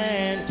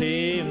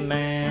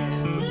man?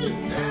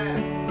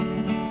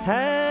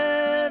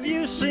 Have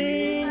you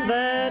seen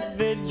that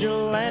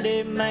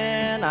vigilante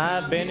man?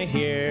 I've been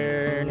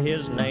hearing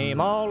his name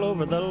all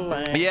over the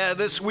land. Yeah,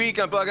 this week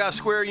on Bughouse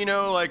Square, you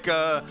know, like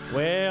a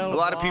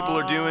lot of people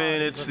are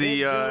doing, it's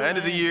the end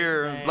of the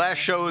year, last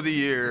show of the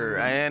year,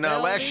 and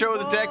last show of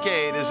the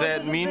decade. Does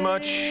that mean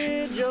much?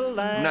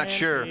 I'm not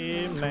sure.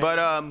 But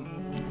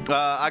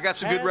I got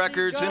some good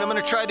records, and I'm going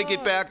to try to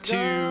get back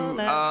to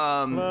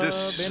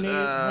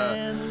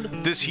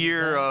this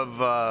year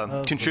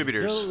of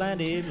contributors.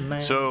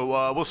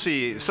 So we'll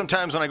see.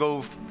 Sometimes when I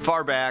go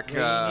far back,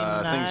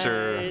 things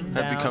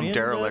have become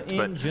derelict,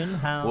 but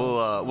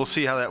we'll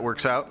see how that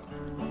works out.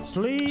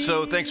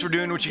 So thanks for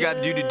doing what you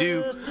got to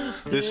do.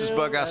 This is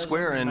Bughouse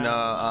Square, and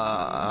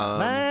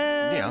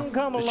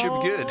it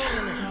should be good.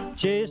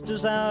 Chased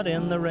us out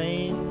in the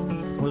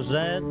rain. Was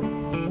that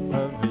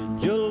a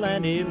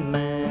vigilante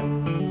man?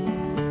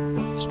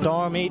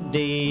 Stormy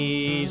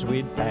days,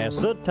 we'd pass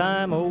the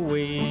time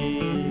away,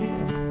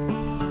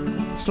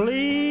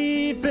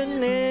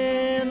 sleeping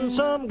in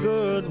some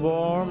good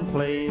warm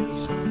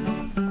place.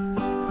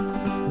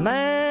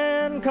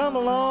 Man come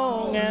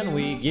along and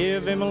we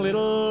give him a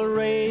little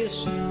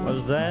race.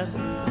 Was that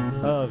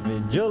a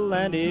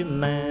vigilante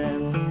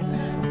man?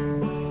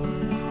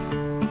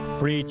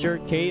 Preacher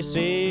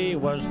Casey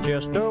was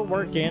just a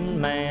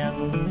working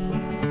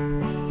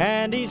man,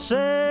 and he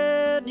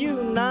said,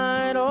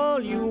 unite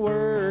all you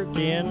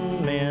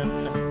working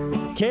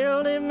men.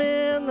 Killed him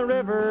in the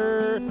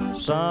river,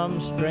 some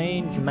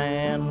strange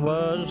man.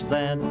 Was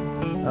that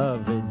a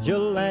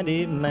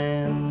vigilante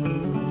man?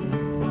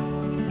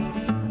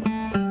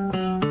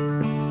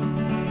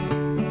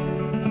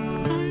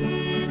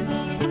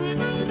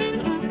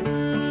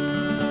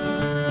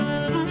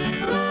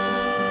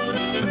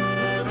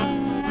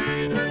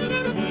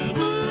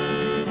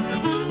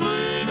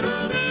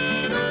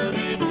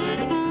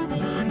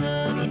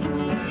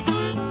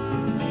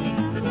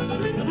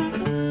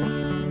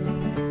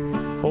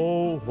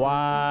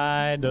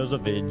 Why does a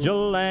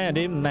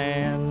vigilante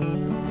man,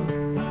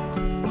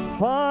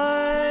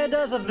 why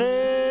does a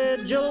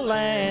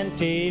vigilante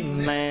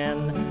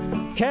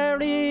man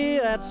carry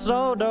that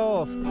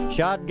sawed-off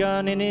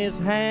shotgun in his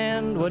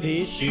hand? Would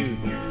he shoot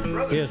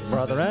his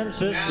brother and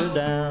sister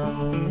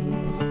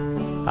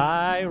down?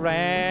 I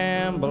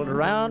rambled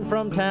around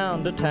from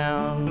town to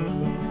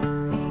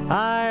town,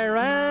 I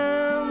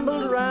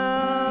rambled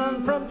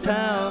around from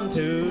town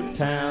to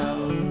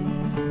town,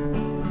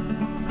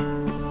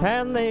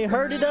 and they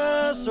herded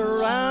us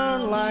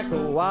around like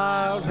a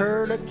wild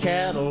herd of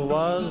cattle.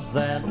 Was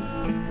that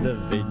the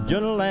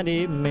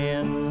vigilante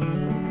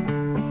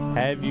men?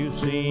 Have you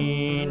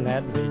seen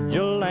that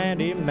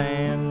vigilante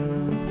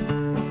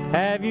man?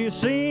 Have you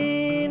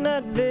seen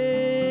that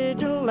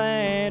vigilante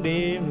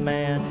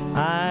man?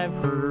 I've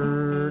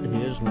heard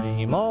his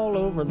name all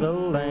over the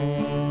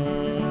land.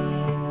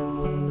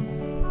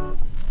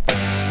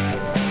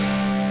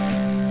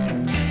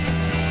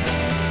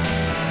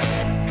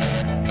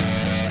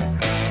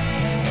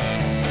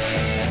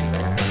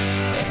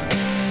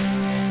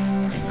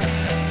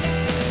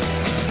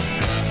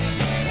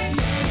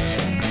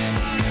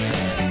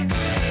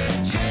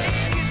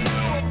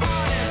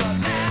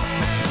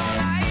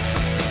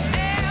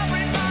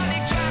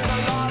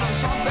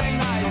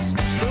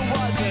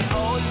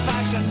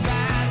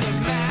 Band of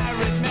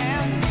married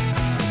men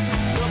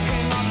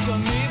looking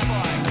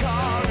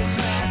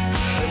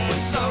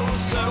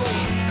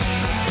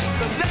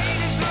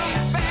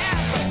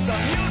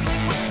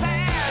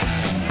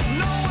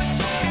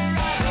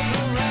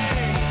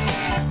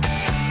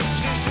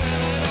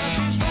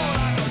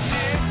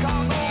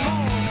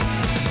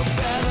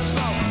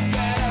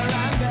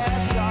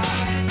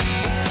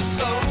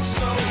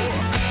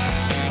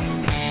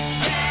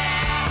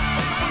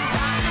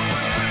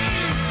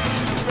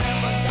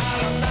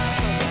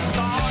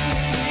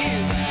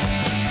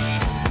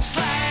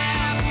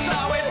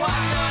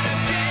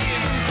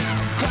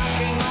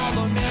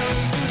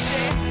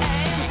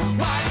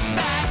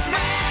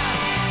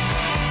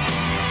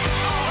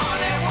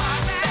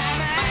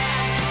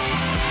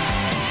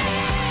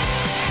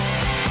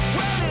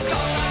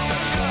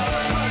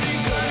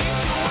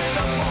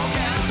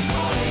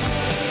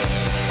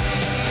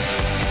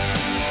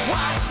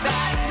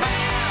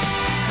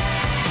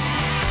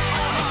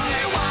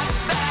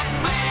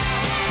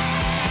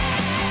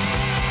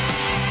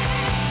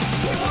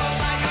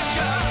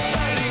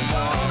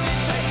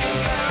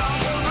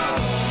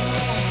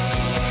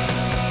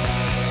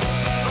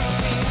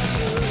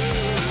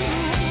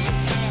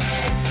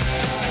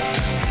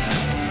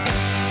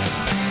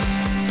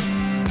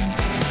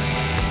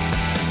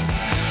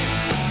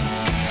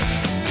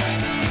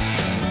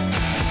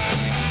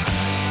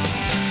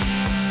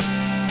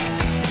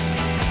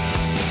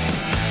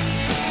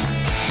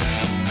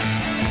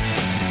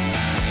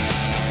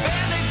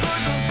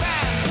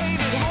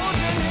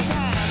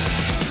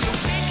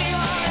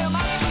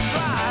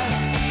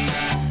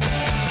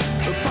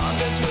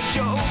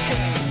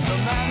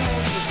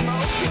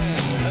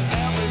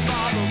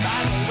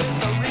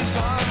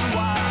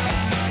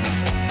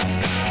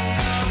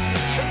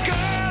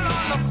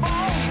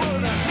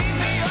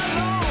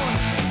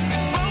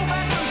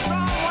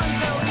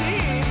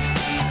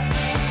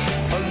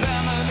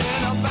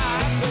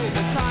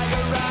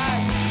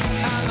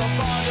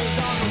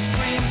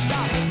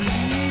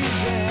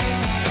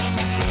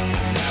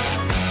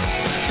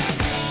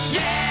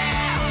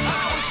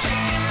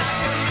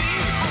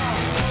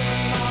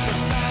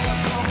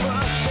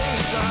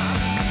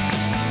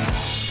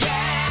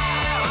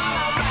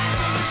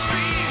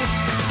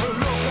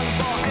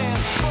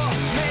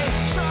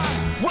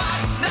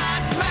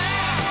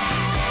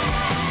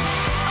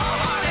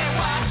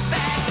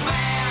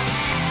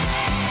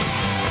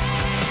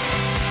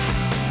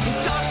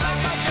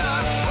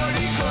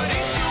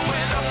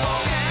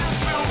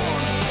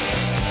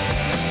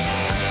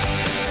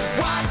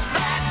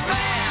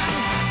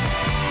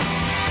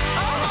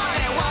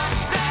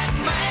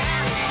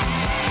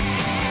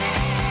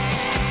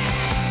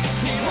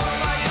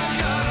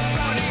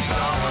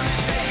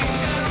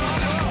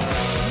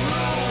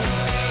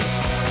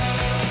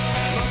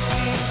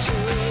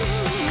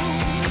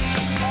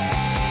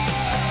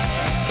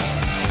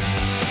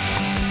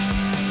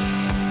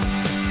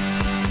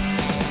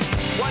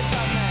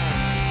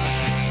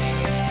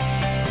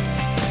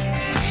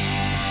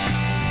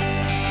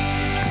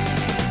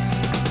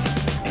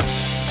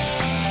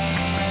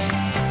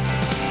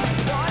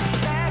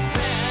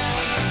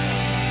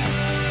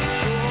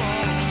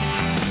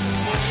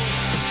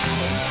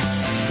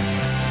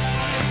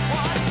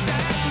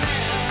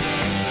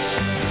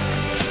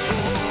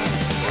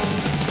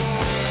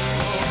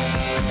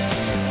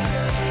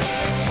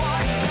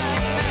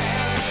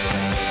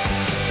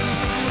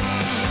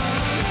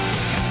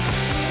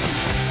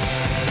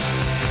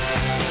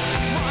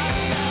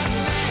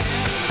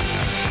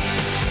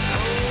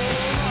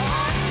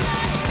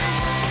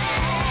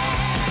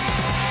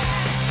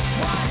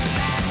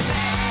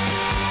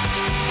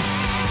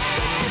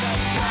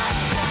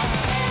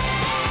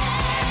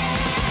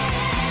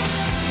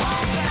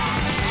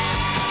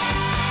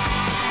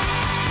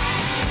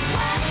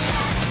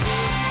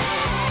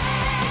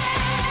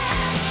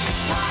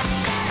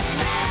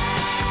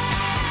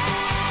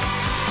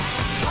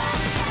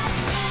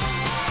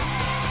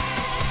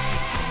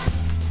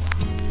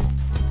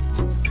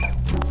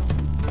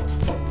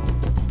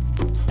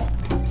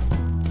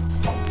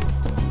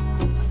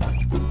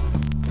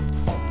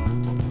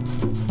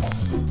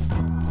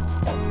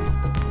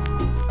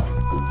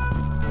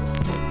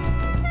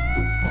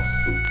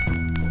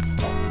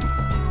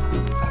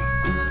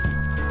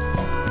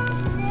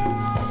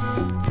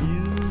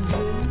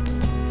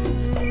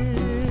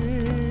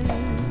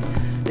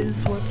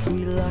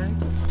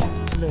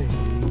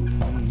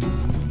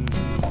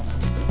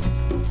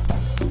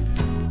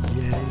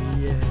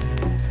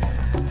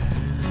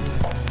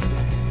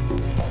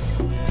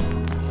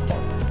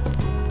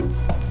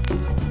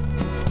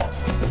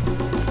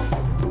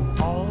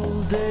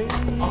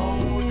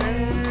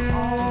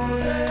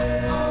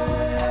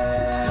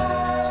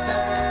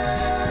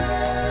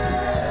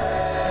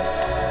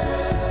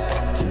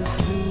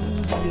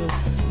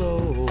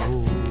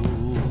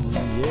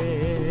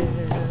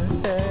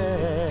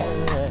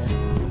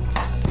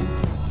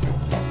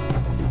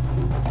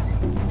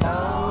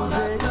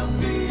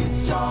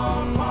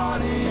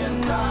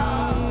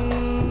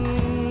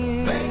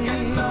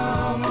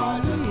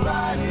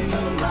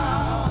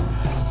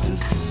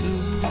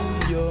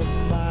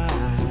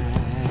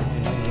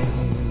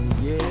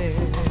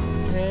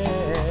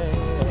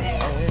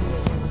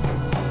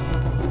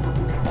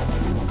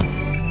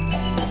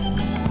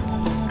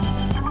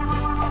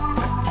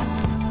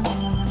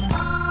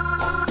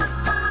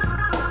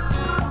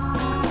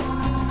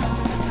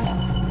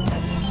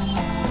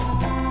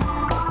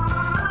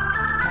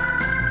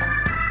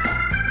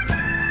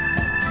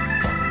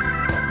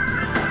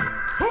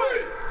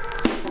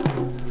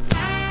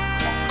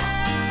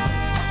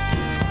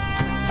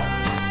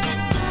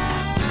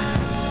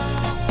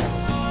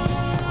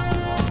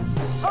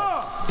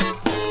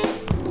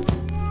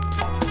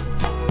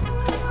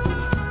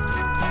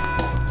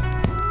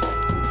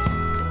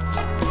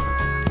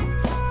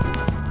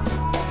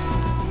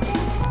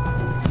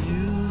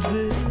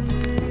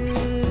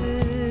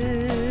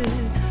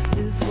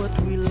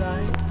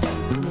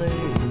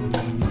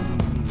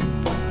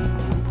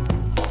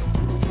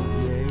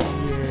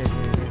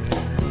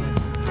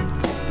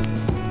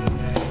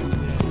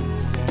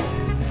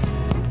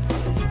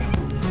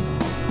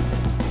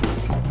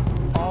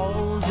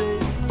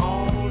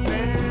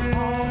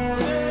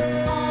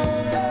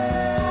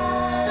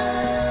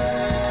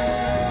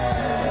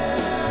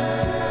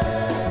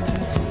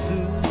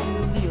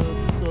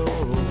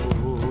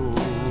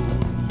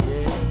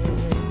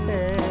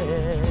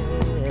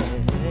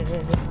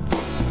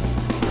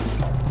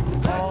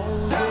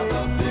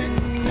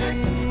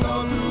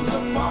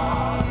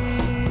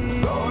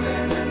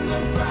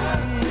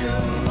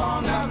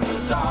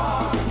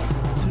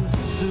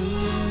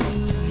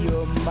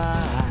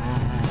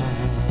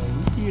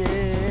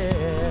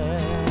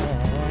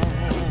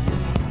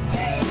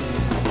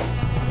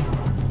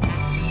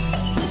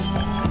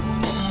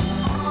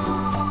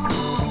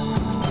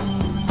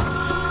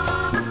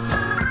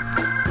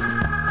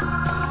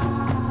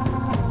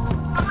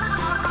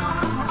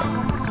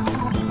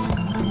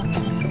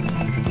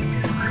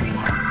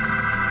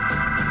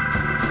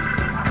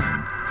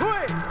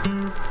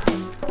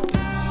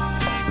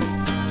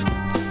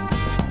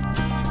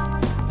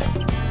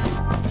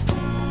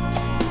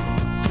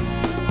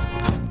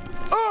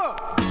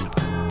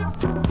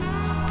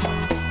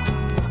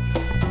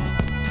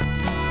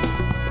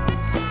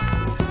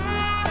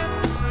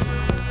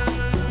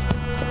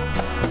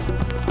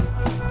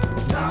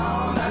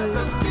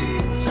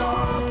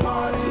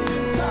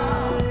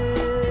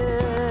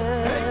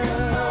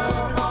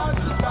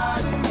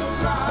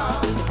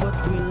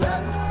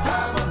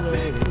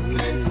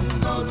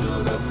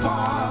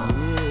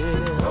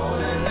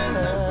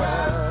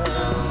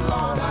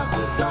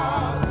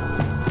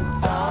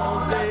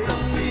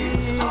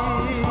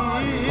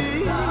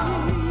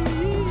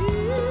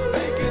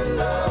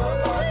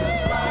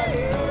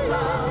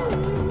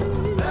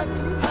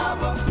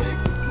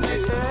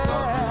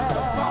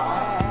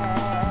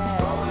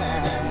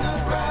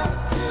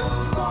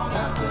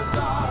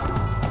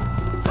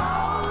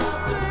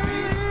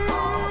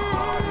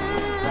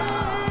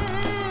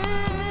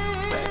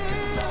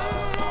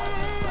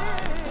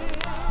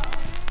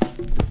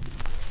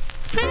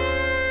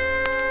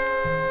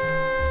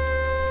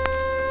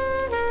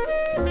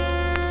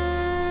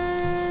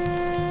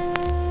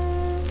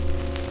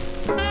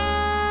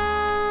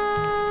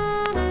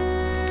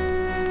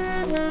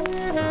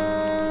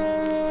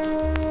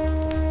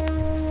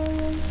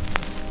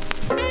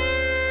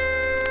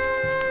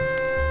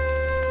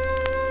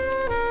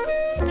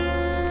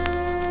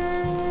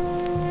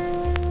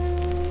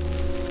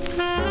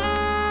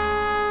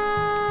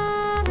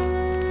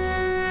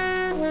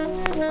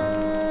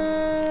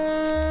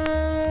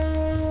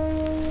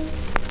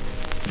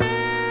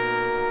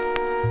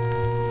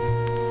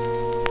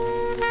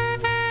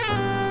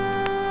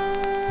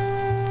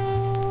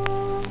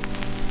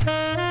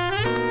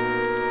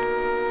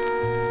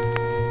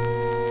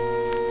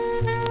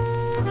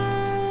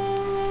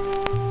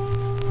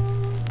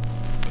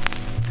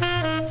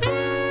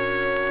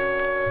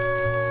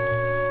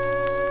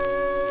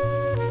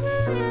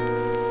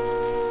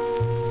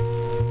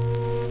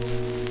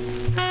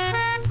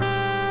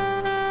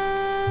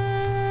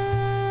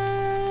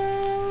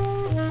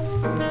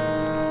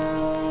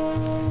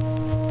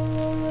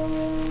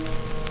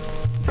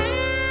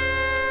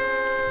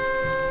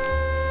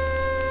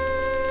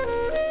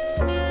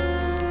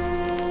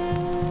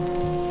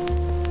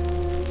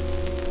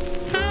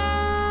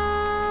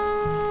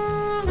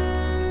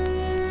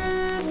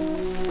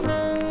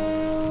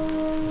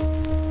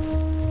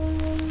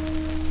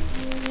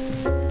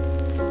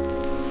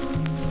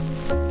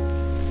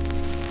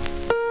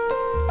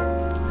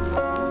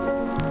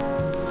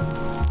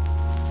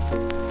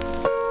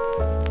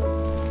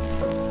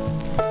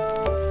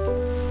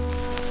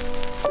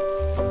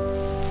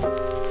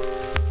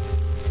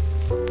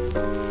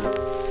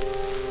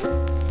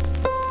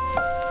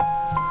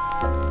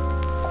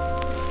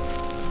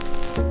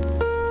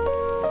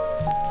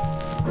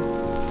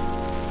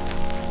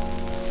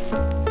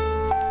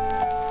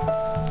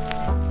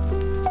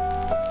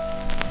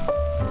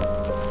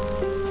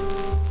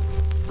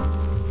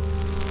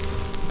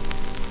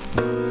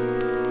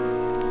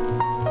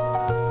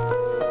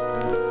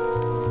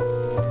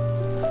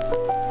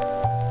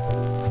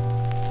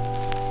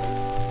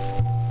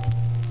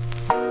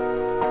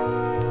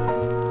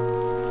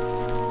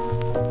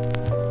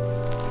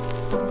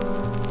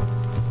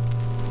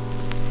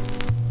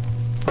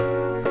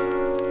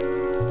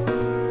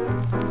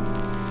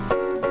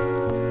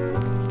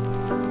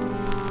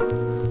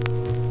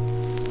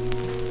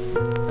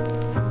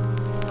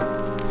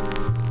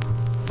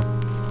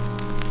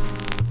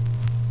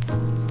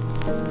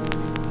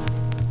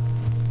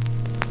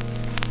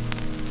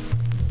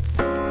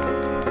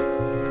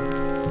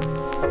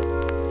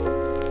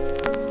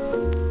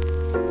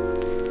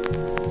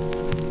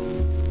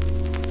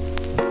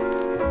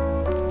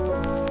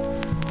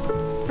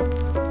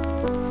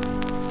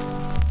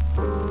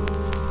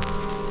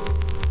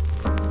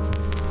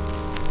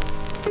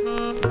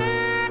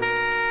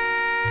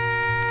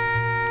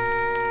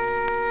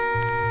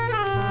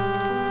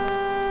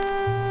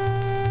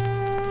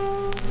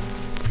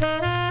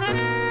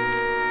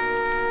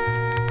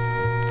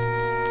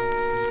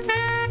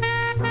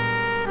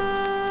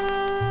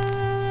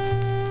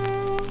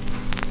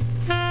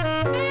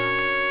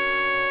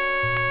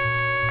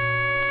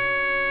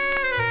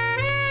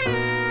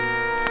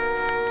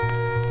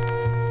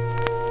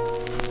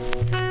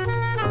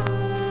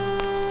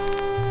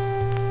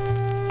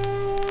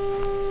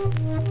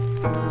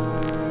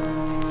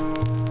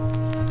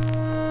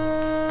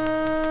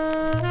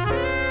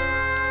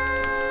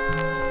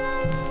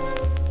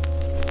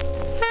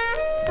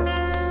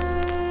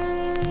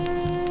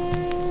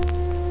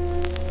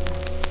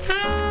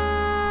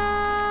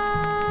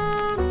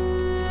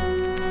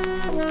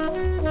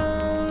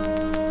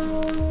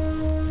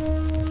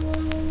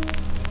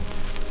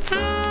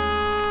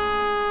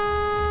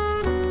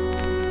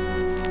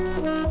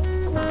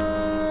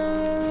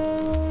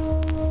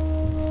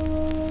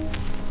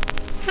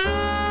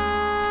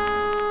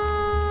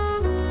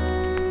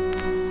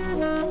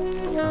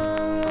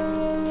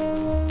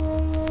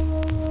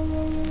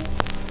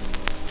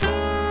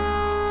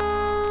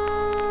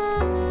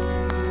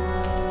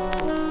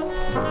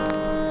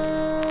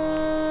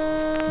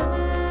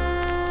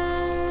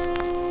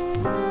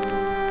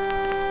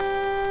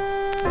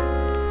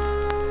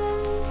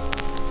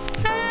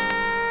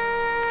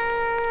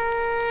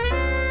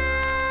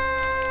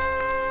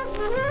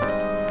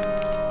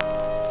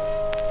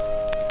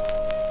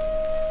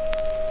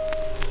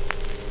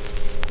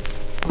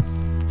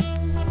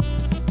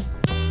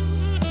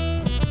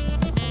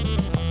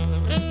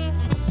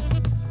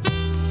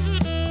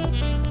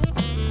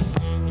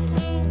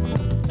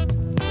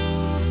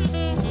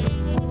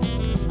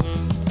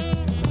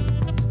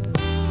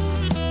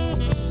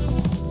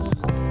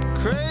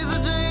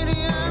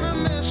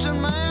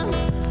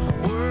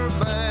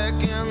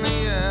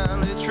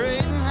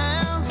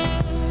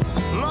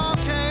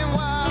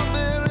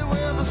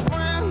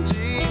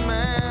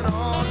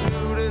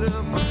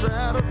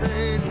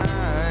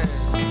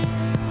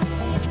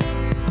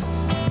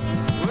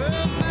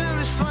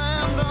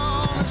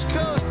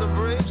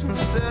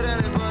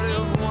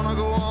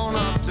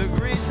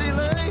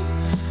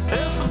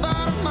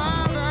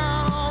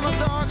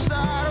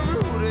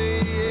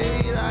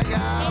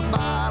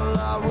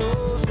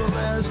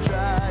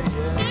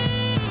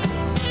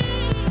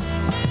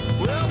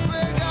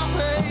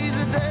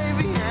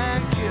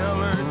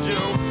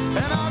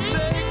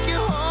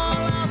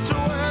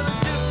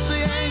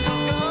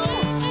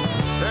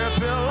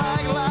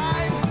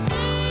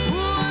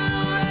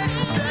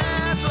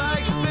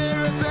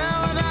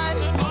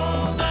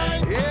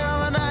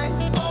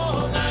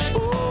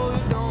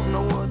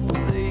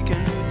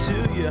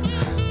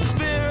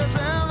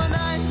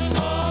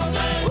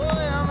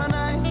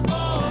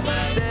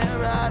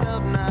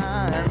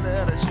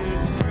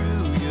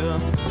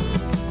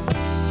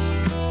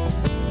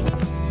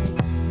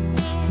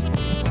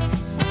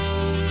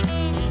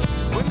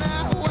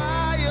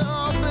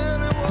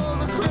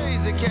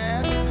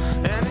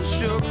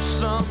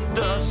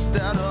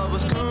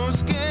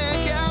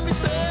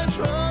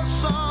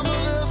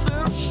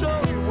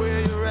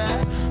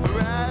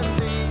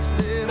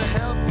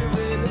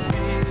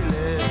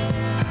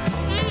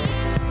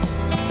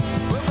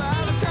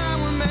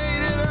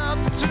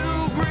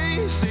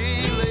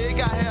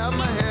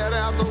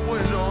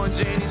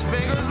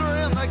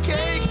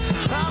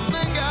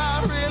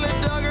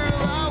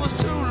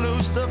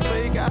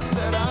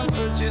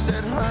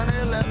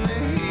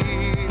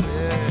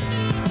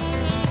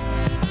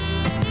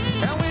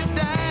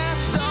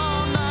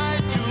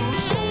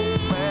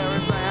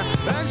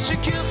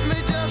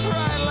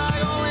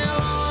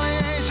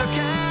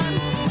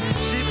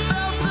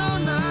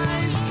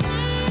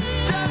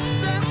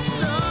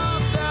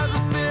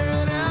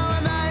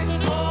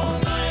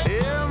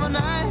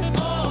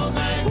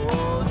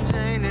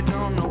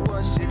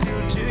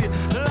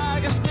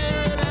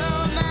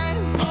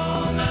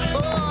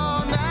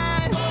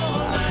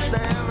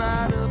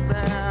Right up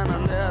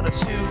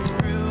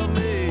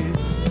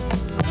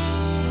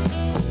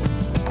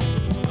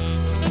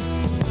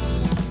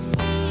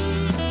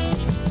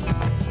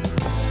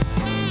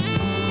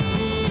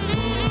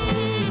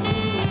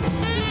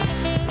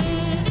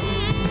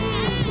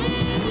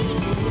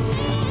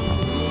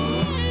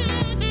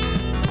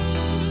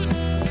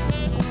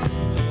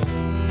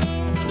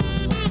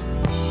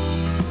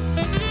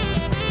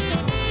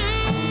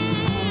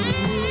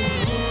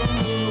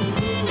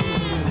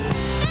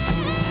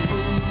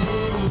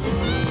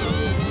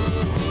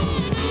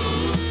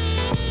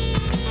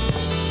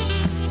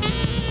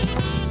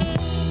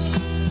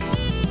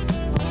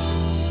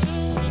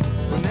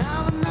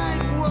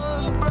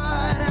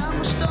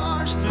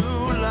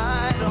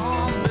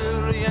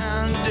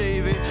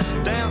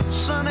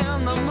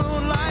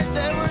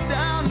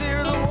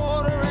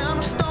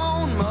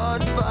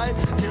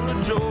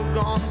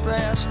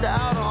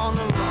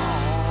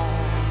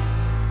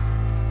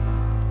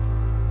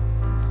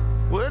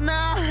Well,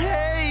 now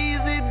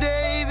Hazy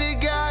Davy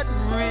got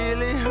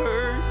really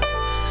hurt.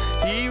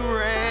 He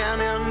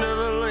ran into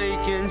the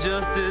lake in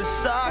just his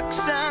socks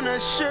and a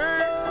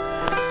shirt.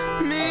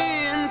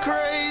 Me and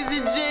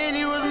Crazy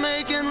Janie was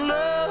making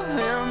love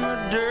in the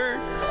dirt,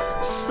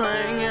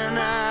 singing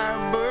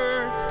our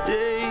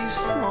birthday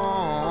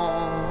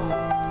songs.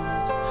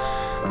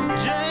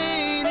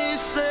 Janie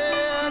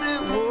said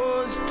it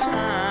was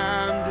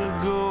time to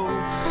go,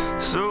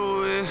 so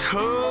we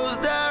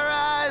closed our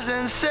eyes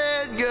and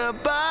said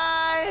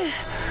goodbye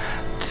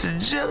to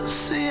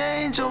Gypsy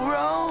Angel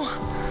Row.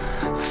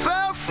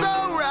 Felt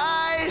so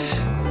right.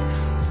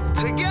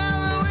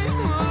 Together we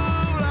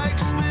move like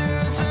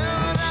spirits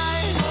every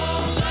night.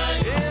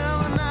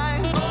 Every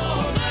night.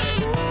 Oh,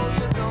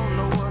 you don't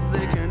know what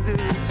they can do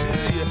to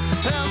you.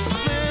 Them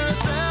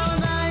spirits every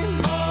night.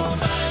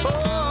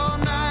 All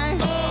night.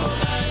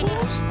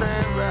 Oh,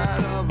 stand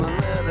right up and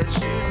let it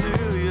shoot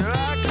through you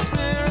like a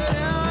spirit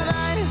every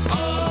night.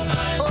 All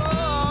night.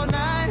 All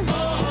night.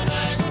 All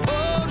night.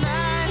 All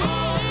night.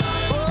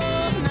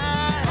 All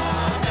night.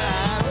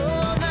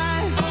 All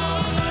night.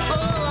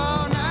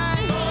 All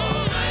night.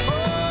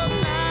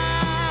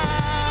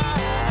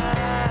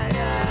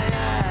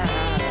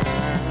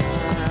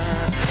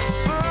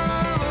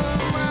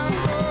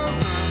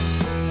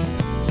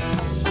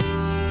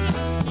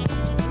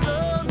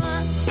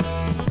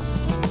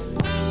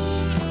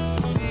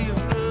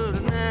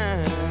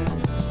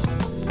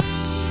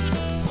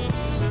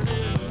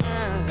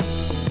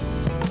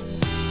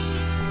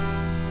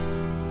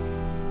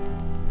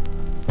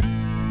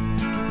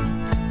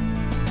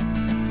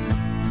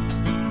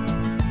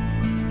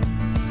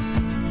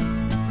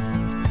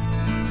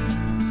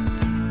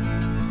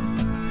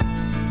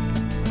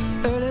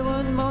 Early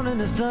one morning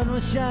the sun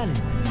was shining.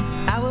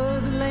 I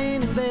was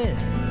laying in bed,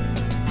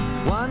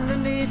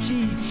 wondering if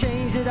she'd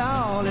changed it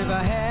all, if her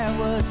hair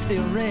was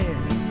still red.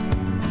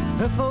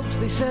 Her folks,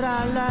 they said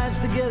our lives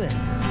together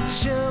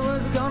sure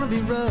was gonna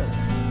be rough.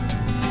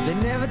 They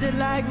never did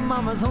like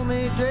Mama's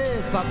homemade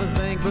dress. Papa's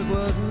bank book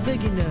wasn't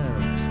big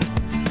enough.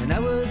 And I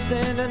was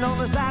standing on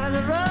the side of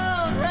the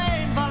road,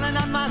 rain falling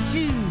on my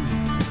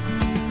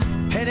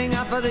shoes, heading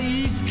out for the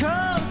East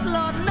Coast.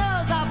 Lord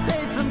knows I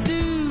paid some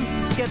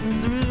dues getting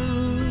through.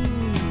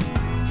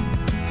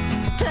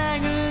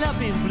 Tangled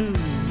up in blue.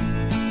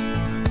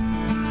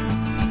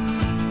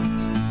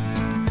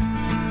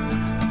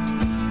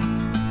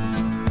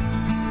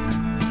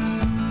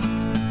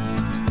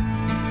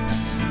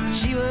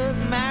 She was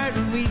married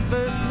when we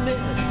first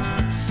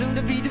met, soon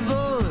to be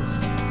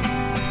divorced.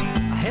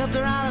 I helped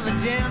her out of a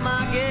jam,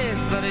 I guess,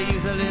 but I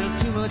used a little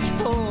too much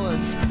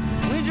force.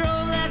 We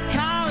drove that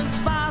car as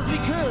far as we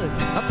could,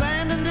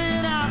 abandoned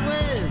it out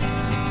west.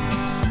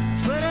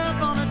 Split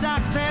up on the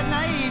docks at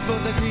night,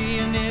 both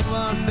agreeing it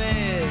was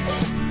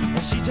best.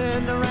 And she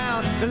turned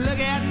around to look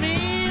at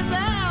me as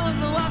I was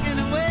walking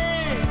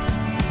away.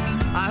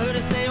 I heard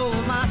her say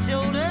over my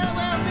shoulder,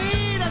 we'll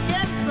meet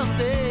again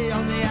someday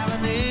on the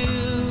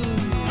avenue,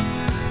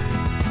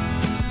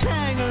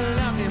 tangled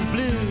up in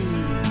blue.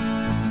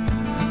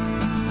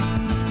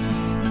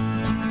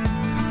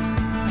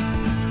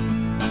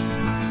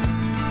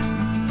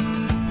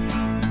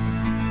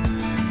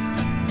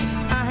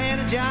 I had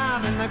a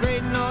job in the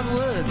great North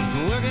Woods,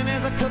 working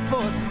as a cook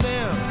for a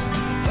spell,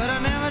 but I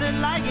never did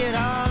like it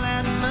all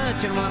that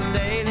much, and one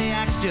day the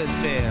axe just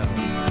fell.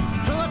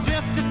 So I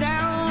drifted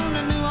down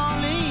to New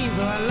Orleans,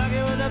 so I'm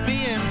lucky with a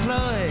be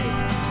employed,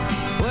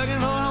 working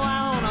for a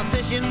while on a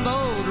fishing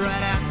boat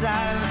right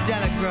outside of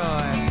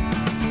Delacroix.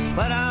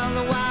 But all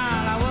the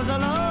while I was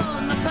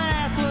alone, the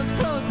past was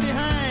close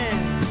behind.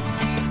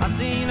 I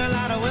seen a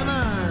lot of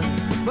women,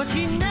 but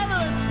she never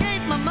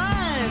escaped my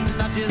mind,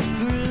 and I just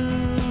grew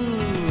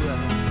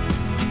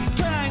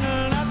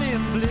tangled up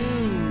in blue.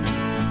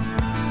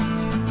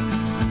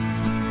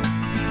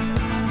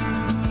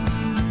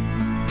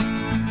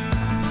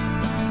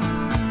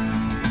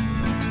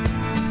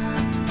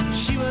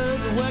 She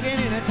was working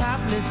in a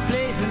topless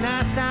place, and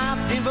I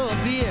stopped in for a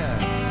beer.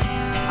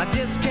 I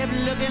just kept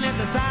looking at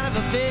the side of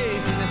her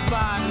face in the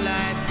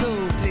spotlight so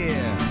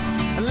clear.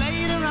 And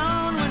later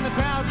on, when the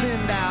crowd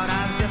thinned out,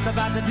 I was just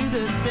about to do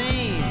the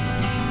same.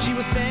 She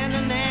was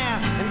standing there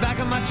in back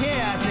of my chair.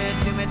 I said,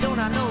 Timmy, don't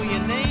I know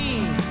your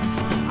name?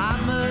 I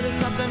muttered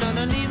something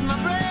underneath my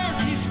breath.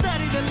 She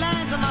studied the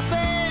lines on my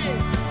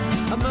face.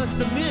 I must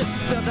admit,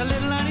 felt a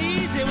little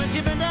uneasy when she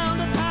bent down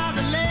to tie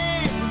the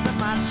laces of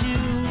my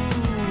shoe,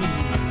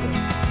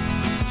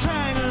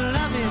 tangled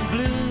up in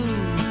blue.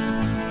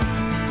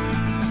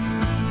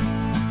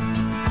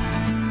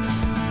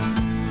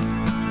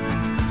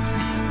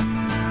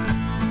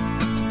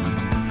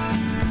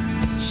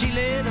 She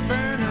lit a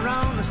burner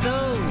on the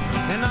stove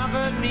and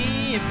offered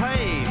me a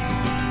pipe.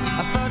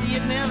 I thought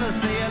you'd never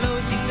say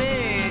hello, she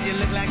said, you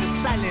look like a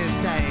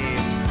silent type.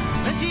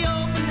 Then she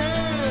opened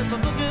up a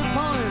book of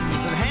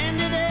poems and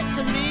handed it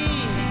to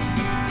me,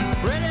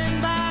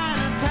 written by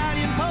an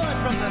Italian poet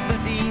from the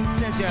 13th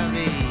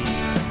century.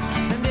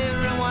 And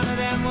every one of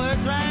them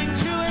words rang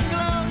true and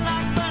glowed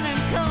like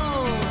burning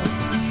coal,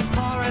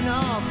 pouring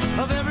off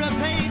of every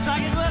page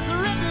like it was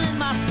written in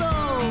my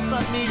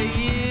brought me to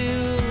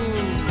you.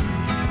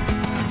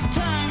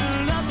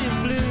 Tangled up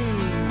in blue.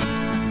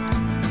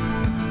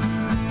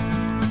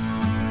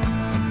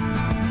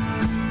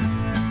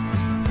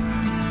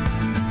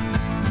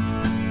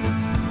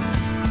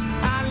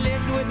 I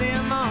lived with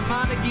him on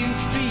Montague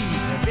Street,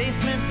 a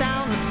basement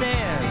down the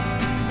stairs.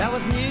 There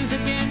was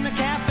music in the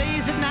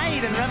cafes at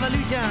night and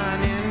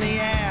revolution in the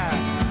air.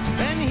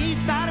 Then he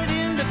started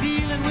into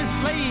dealing with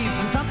slaves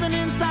and something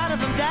inside of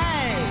him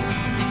died.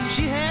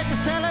 She had to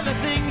sell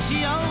everything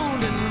she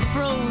owned and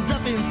froze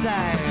up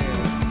inside.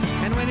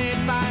 And when it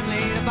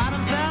finally, the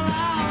bottom fell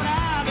out,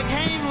 I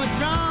became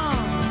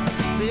withdrawn.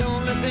 The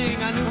only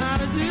thing I knew how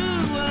to do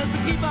was to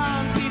keep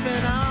on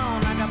keeping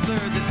on like a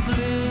bird that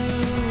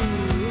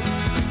flew.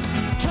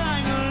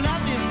 Tangled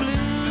up in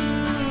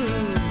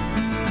blue.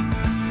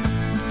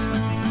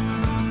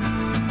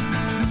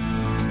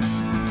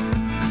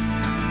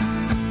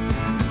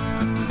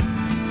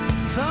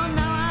 So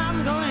now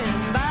I'm going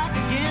back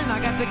again. I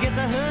got to get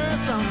to her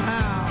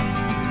somehow.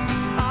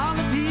 All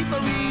the people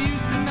we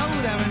used to know,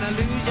 they're an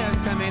illusion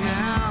to me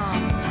now.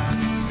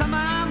 Some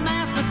are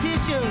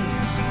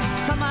mathematicians,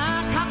 some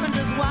are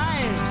carpenters'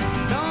 wives.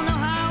 Don't know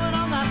how it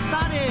all got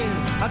started.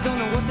 I don't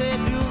know what they're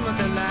doing with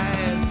their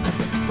lives.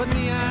 But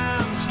me,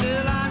 I'm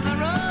still on the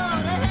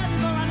road, heading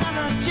for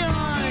another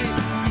joint.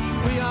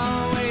 We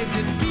always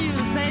did feel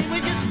the same. We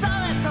just saw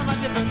it from a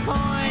different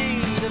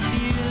point of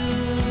view.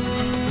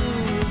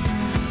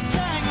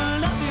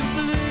 Tangled up in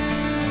blue.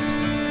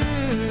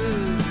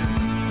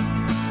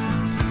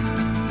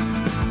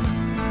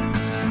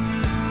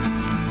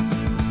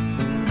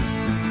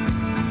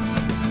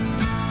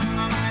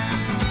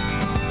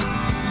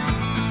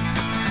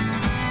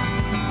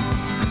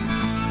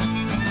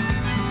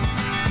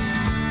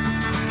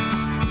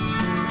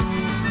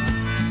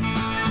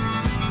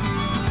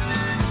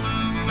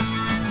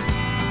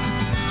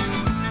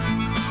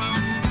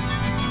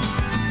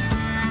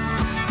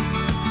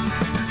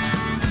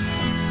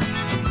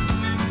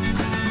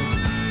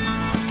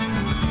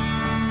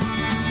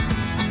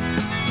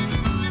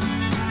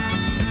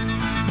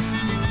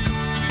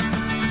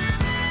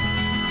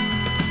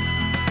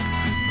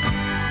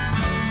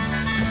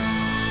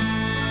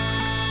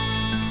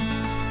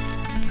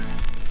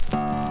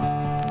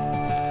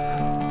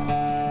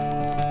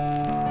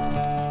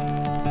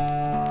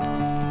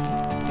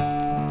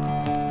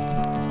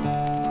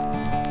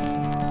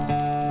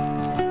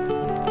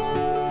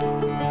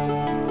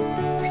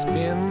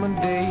 Spend my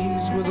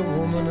days with a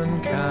woman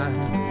unkind.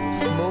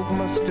 Smoke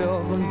my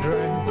stuff and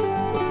drink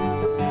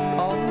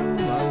all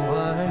my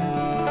wine.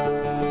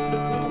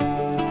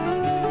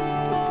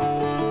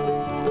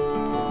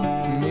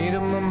 Made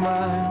up my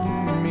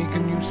mind, make a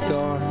new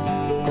start.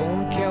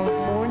 Going to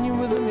California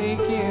with an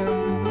aching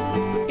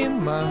in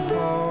my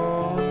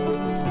heart.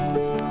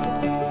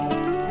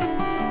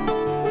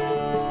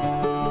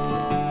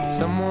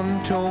 Someone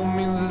told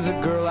me there's a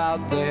girl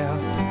out there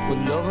with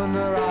love in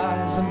her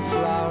eyes and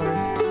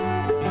flowers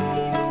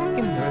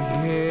in her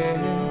hair.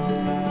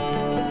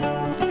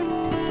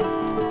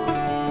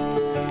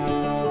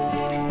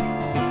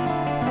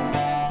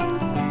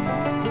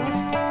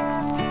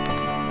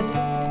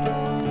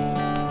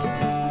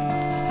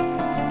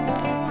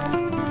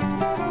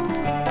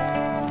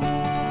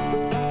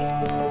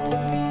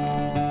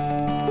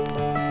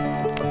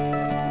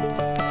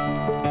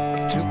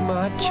 Took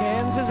my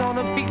chances on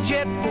a big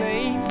jet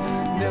plane.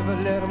 Never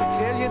let them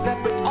tell you that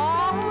we're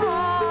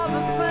all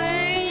the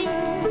same.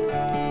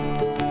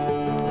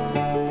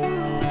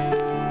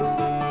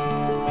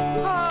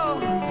 Oh,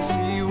 the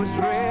sea was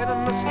red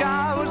and the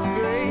sky was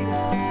gray.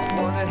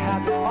 I wondered how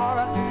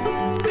tomorrow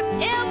could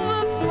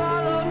ever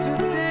follow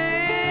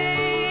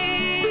today.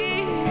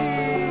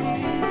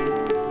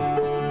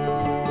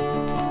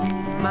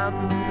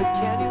 Mountains in the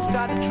canyon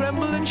started to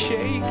tremble and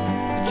shake.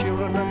 The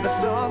children of the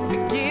sun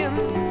begin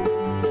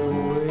to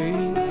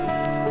wake.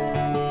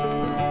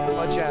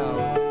 Watch out.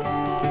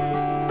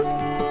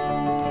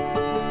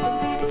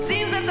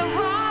 Seems that the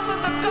wrath of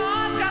the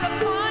gods got a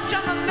punch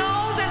on the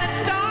nose and it's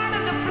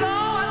starting to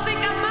flow. I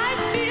think I might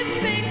be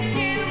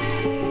sinking.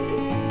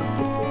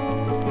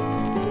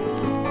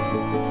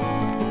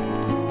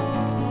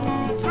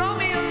 Throw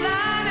me a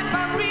line if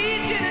I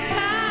reach it in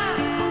time.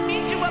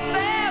 Meet you up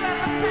there and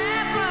the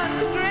path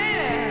runs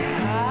straight.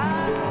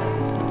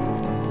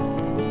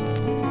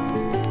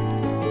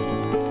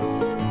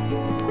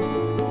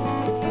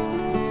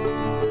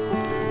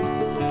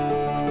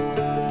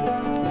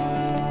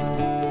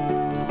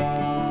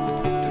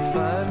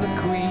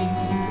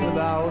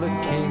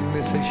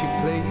 They say she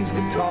plays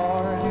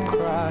guitar and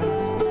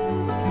cries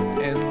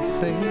and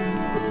sings.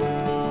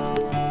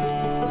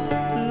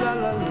 La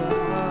la la.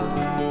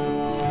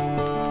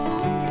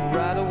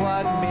 Ride a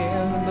white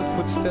mare in the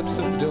footsteps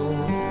of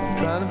dawn,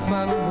 trying to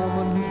find a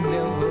woman who's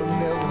never,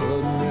 never,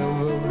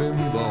 never been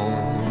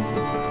born.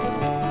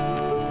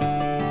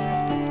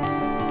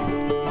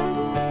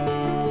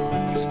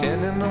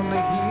 Standing on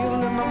the hill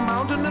in the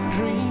mountain of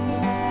dreams,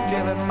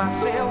 telling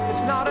myself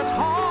it's not as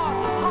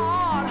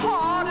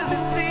hard as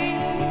it seems.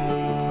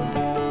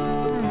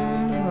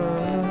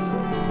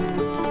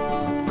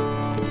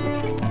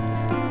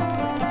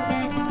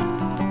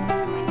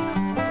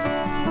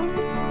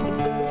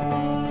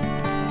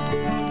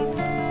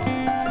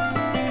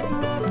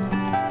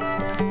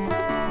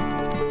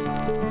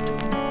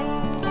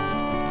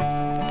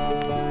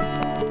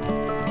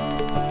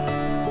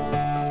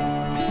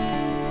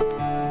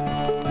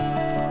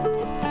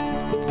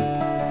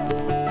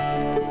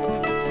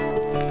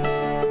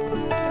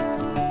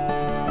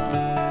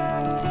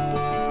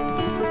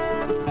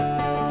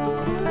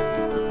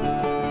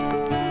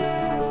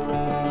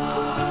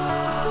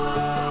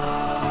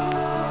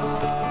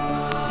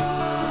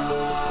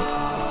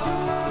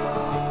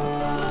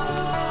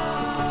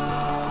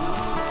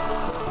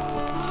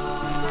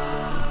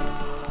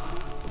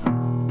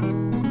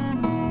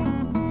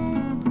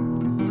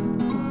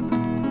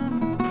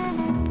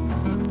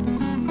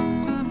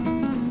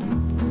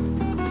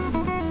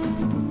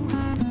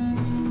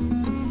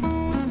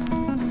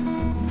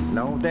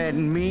 that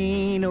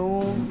mean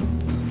old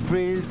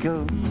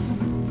Frisco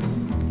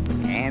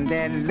and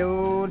that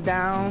low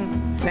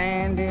down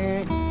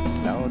Sandy.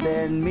 Lord,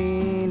 that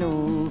mean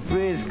old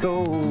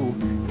Frisco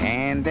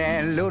and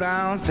that low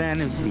down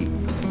Santa Fe.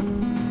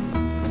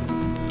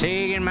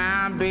 Taking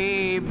my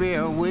baby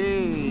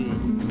away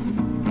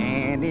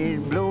and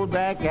it blowed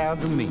back out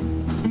to me.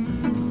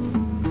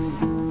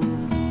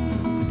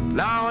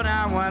 Lord,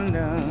 I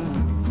wonder,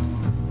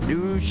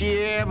 do she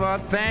ever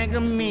think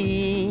of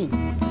me?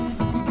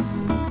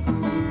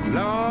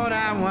 Lord,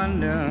 I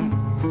wonder,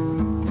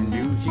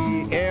 do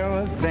she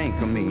ever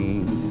think of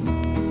me?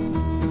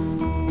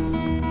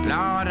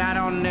 Lord, I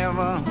don't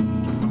never,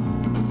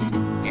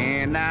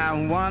 and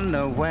I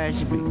wonder where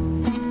she be.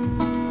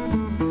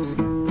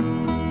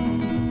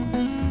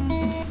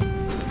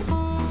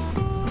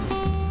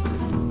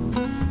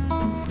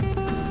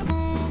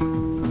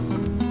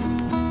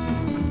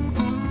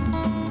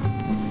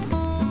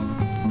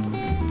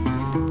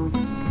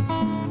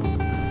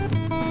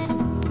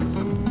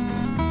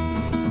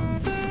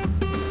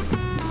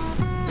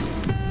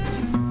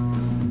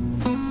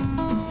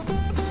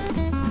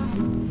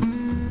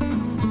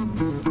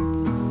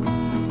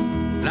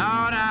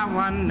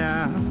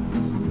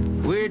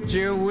 Which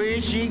way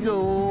she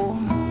go?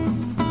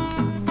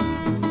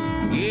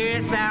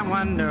 Yes, I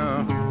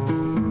wonder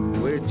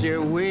which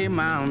way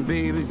my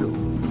baby go.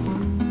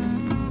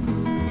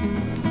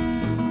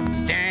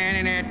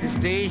 Standing at the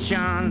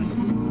station,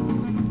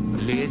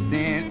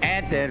 listening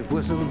at that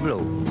whistle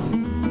blow.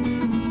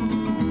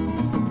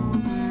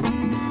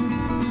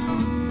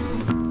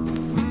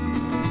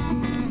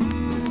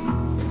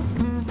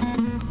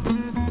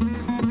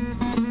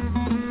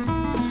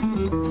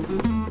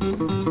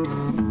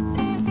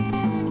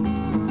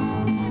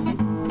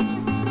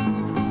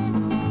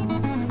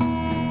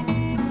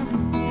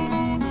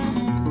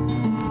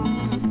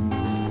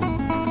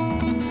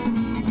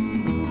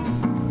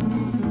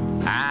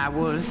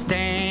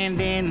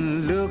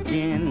 Standing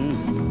looking,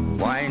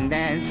 while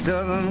that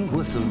southern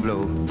whistle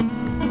blow.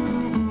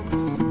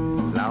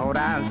 Lord,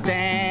 I was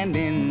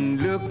standing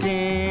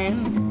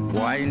looking,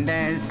 while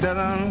that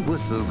southern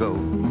whistle go.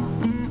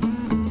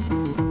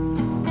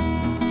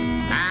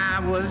 I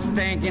was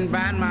thinking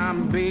about my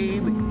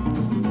baby,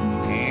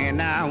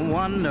 and I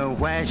wonder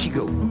where she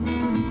go.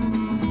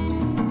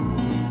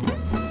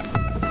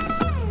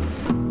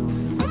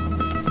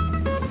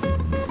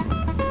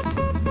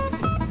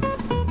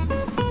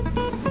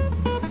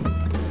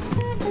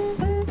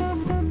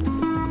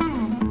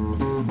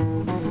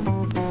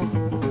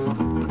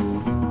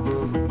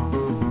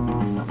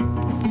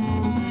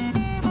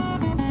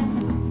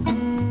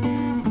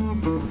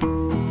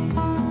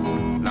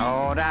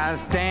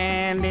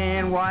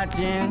 Standing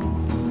watching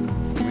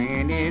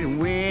when it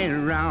went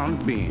around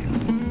the bend.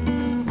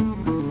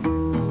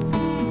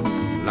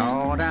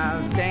 Lord, I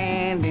was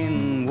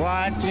standing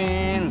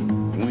watching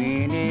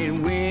when it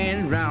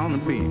went around the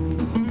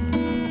bend.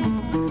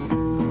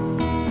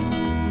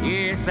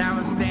 Yes, I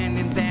was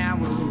standing there, I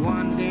was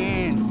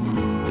wondering,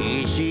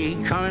 is she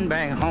coming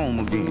back home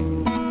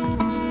again?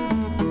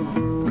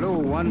 Blow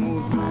one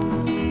more time.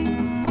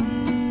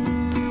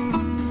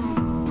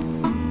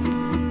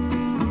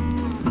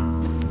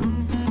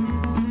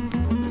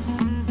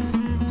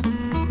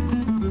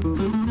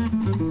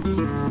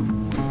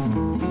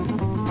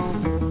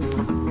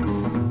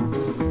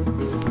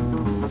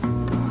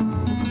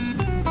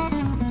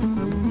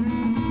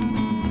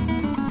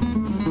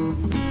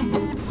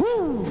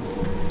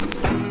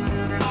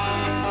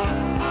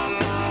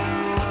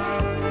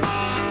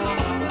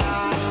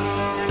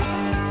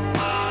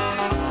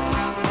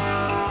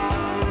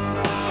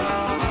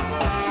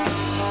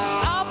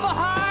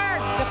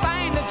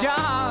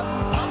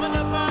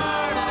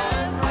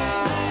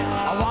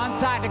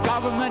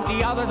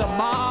 The other the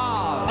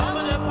mob.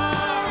 Coming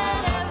apart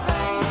at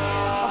every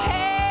nail. Oh,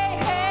 hey,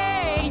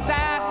 hey, ain't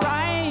that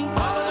right?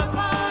 Coming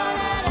apart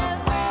at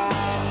every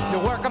nail. The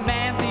working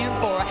man's in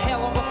for a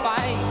hell of a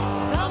fight.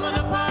 Coming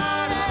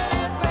apart at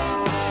every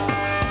nail.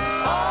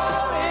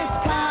 Oh, this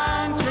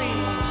country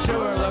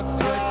sure looks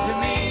good to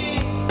me.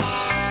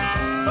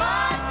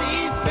 But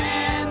these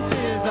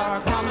fences are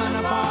coming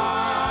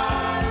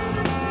apart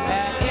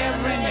at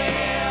every nail.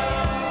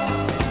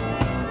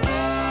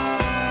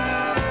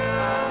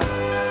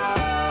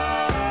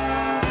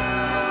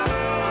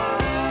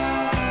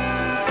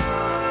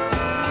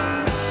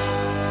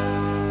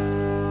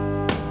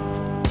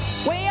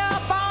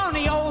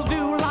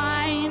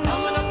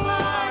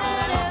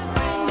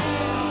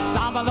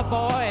 The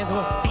boys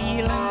were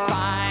feeling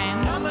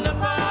fine. Coming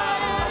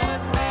apart at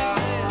every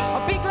nail. A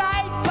big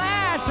light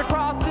flashed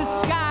across the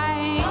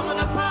sky. Coming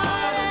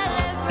apart at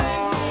every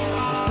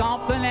nail.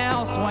 Something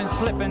else went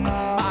slipping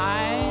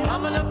by.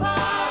 Coming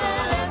apart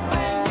at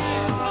every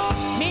nail.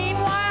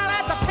 Meanwhile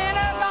at the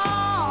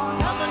Pentagon.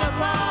 Coming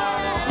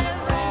apart at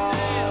every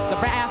nail. The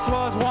brass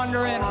was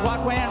wondering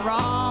what went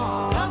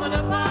wrong. Coming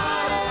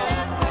apart at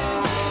every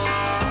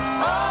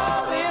nail.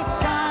 Oh, this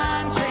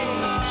country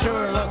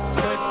sure looks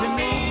good to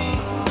me.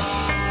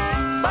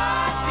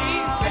 But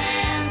these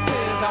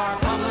fences are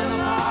coming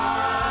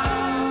apart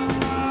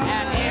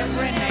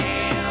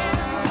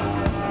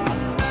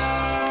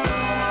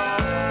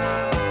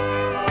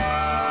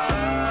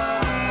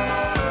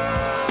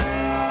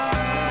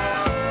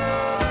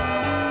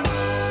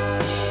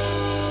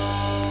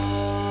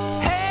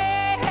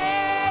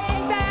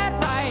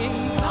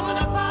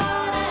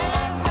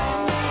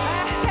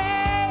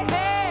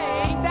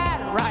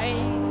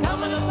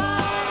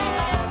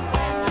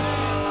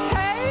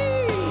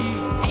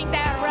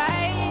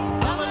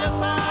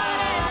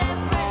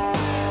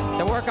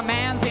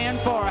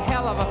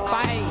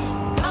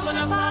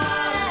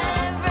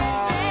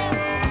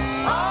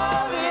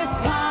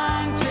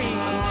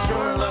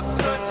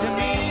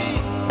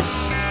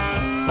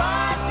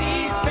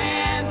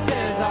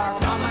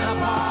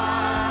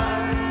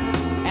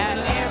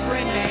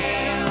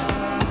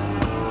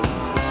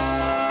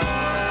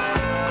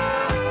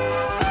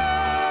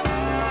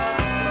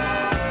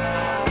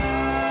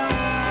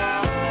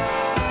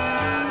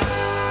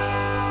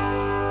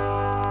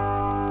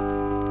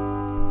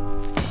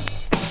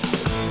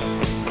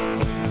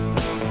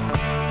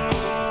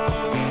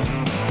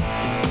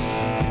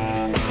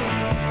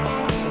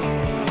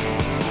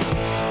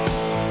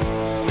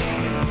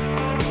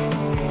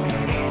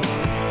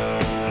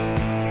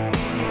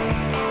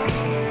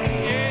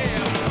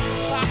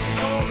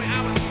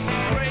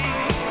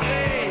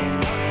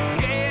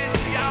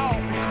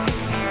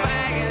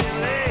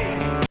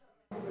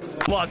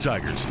Law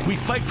Tigers, we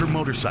fight for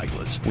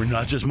motorcyclists. We're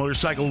not just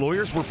motorcycle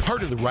lawyers, we're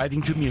part of the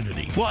riding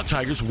community. Law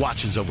Tigers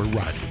watches over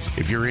riders.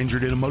 If you're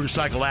injured in a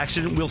motorcycle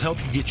accident, we'll help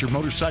you get your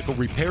motorcycle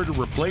repaired or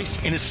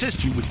replaced and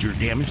assist you with your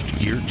damaged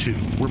gear too.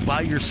 We're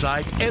by your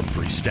side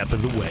every step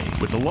of the way.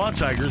 With the Law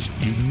Tigers,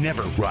 you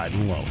never ride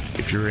alone.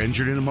 If you're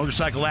injured in a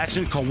motorcycle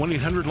accident, call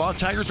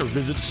 1-800-LAW-TIGERS or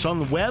visit us on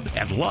the web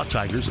at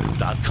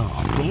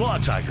lawtigers.com. The Law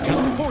Tigers,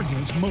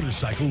 California's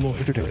motorcycle lawyer.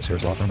 Victor Terrace,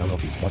 Harris Law Firm,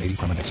 LLP, 180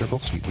 Promenade Circle,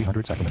 Suite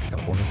 300, Sacramento,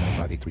 California,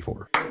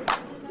 95834.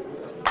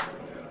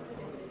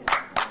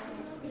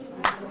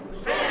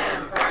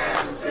 San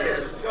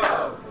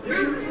Francisco,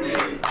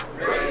 Mutiny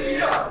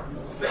Radio.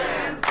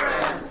 San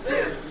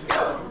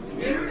Francisco,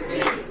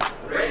 Mutiny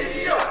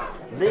Radio.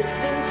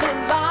 Listen to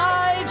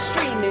live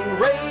streaming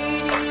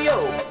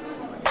radio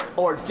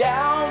or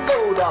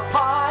download a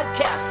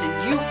podcast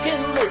and you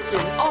can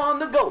listen on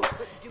the go.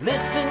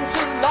 Listen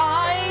to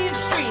live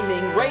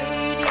streaming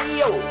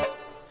radio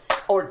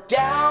or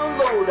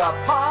download a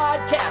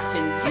podcast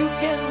and you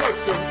can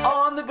listen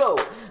on the go.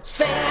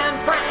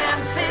 San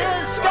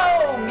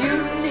Francisco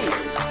Mutiny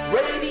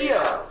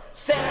Radio.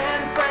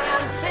 San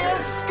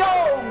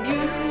Francisco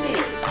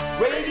Mutiny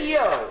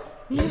Radio.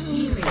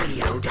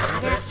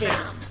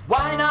 MutinyRadio.fm.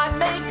 Why not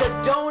make a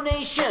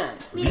donation?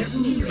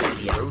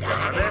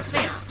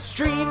 MutinyRadio.fm.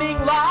 Streaming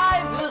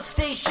live the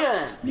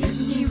station.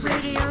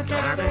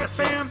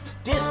 MutinyRadio.fm.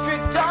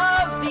 District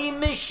of the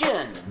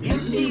Mission.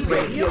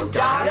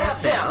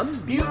 MutinyRadio.fm.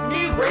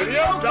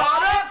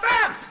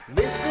 MutinyRadio.fm.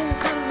 Listen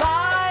to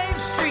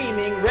live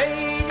streaming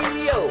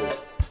radio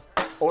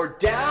or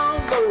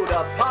download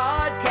a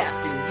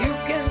podcast and you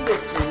can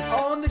listen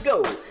on the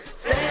go.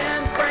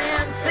 San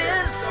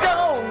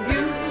Francisco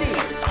Mutiny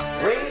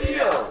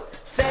Radio.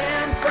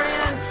 San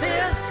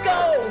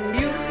Francisco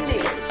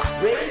Mutiny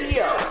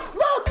Radio.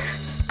 Look,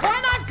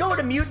 why not go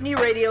to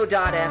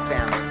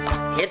MutinyRadio.fm?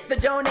 Hit the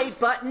donate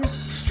button,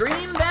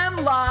 stream them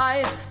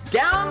live,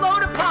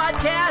 download a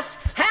podcast,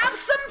 have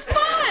some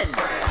fun!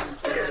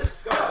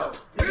 Francisco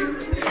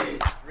Mutiny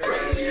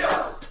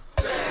Radio.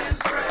 San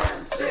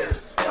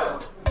Francisco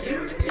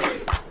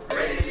Mutiny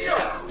Radio.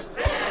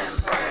 San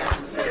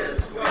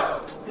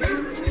Francisco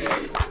Mutiny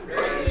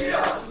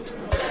Radio.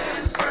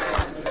 San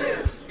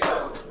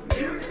Francisco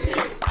Mutiny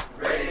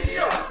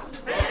Radio.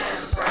 San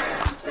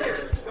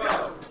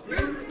Francisco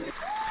Mutiny.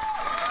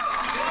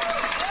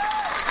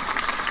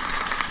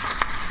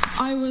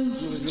 I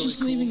was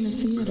just leaving the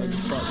theater.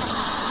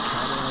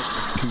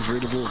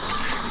 Convertible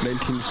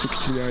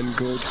 1969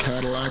 gold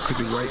Cadillac with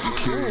the white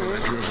interior. I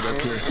drove it up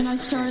here. And I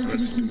started to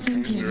do some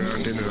thinking.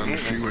 Around in it on the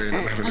freeway, and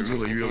I'm having a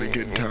really, really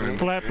good time.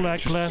 Flat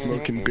black glasses.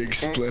 Smoking big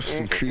spliffs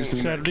and cruising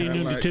Saturday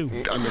noon to 2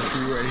 on the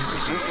freeway.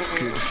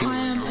 Good to see I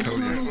am a you.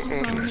 total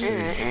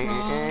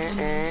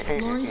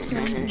fraud. Lori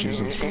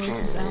Stone's voice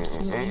is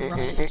absolutely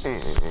right.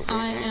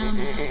 I am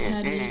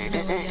petty,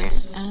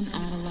 rebellious, and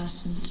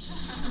adolescent.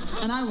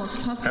 And I will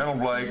cut the Hello,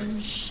 Blake.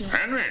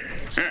 Henry.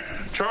 Yeah,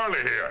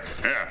 Charlie here.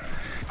 Yeah.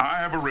 I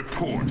have a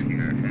report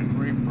here,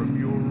 Henry, from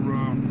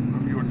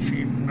your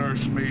chief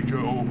nurse, Major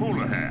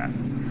O'Houlihan.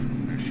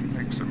 She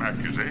makes some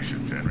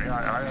accusations, Henry,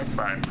 I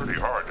find pretty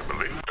hard to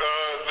believe.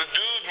 The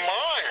dude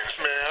minds,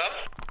 man.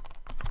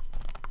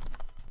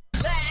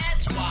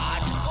 Let's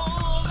watch a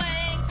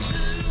full-length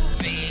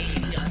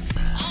movie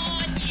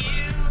on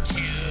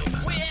YouTube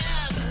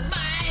with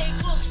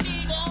Michael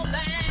Spiegelman.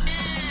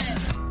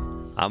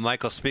 I'm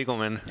Michael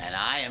Spiegelman. And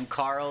I am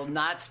Carl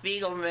Not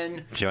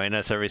Spiegelman. Join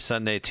us every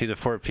Sunday, 2 to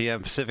 4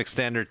 p.m. Pacific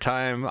Standard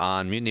Time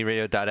on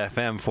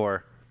MutinyRadio.fm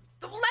for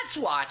Let's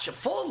watch a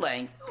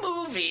full-length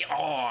movie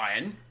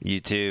on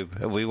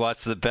YouTube. We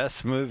watch the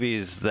best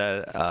movies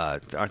that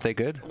aren't they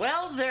good?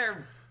 Well,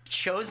 they're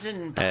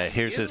chosen by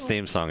Here's you. his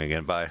theme song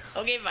again. Bye.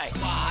 Okay, bye.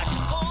 Watch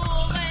a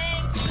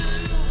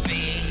full-length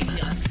movie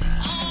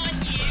on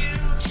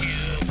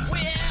YouTube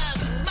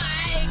with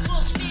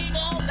Michael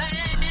Spiegelman.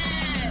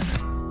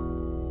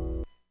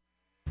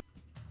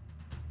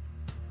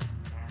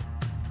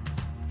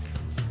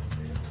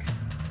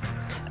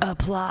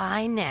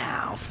 Apply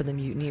now for the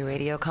Mutiny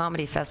Radio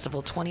Comedy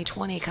Festival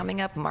 2020 coming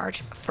up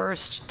March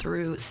 1st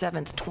through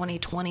 7th,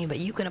 2020. But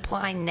you can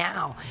apply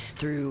now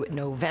through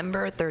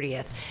November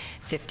 30th.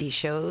 50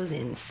 shows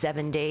in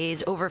 7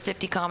 days, over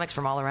 50 comics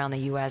from all around the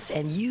U.S.,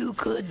 and you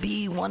could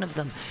be one of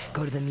them.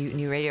 Go to the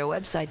Mutiny Radio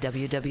website,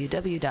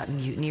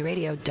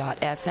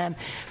 www.mutinyradio.fm.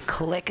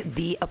 Click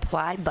the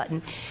apply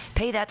button.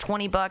 Pay that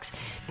 $20.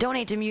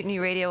 Donate to Mutiny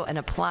Radio and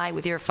apply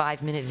with your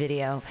 5-minute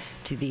video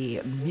to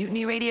the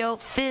Mutiny Radio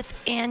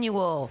 5th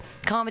Annual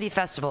Comedy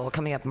Festival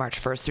coming up March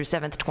 1st through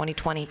 7th,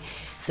 2020.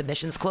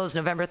 Submissions close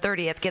November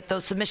 30th. Get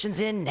those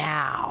submissions in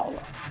now.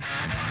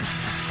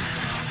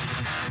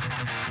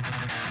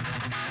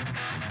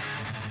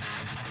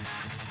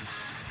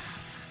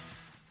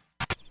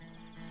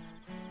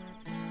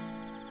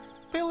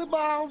 Billy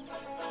Bob,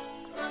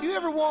 you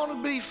ever want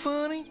to be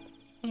funny?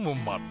 Well,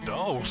 my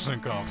dogs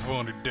think I'm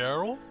funny,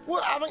 Daryl.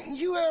 Well, I mean,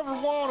 you ever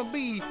want to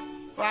be,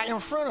 like, in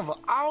front of an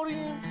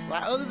audience?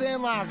 Like, other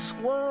than, like,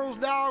 squirrels,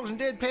 dogs, and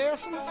dead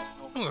peasants?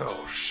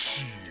 Well,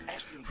 shit.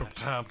 From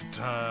time to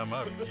time,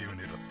 I've given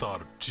it a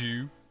thought or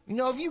two. You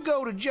know, if you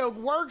go to Joke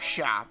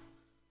Workshop,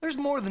 there's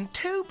more than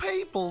 2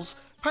 peoples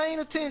paying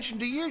attention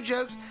to your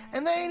jokes,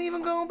 and they ain't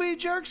even gonna be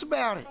jerks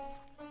about it.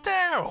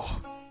 Daryl,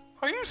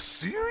 are you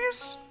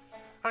serious?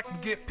 I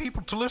can get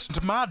people to listen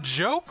to my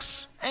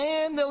jokes?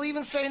 And they'll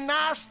even say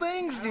nice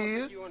things to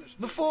you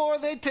before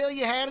they tell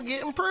you how to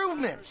get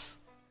improvements.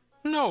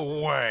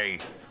 No way.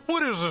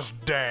 What is this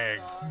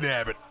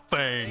dag-nabbit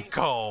thing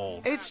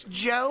called? It's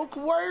Joke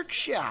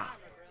Workshop.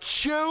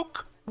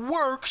 Joke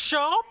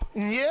Workshop?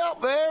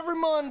 Yep, every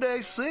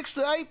Monday, 6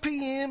 to 8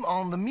 p.m.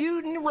 on the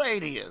Mutiny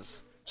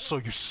Radios. So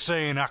you're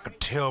saying I could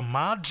tell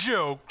my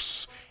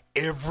jokes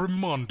every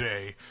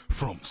Monday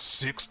from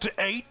 6 to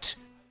 8?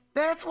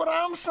 That's what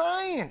I'm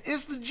saying.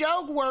 It's the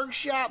Joke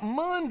Workshop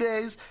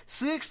Mondays,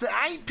 6 to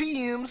 8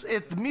 p.m.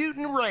 at the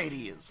Mutiny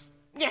Radios.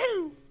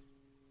 Yahoo!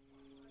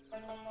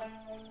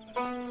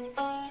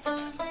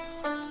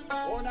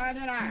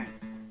 $4.99.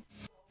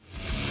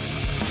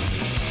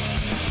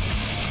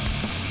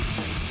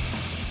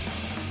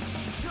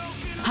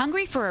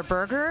 Hungry for a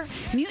burger?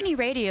 Mutiny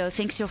Radio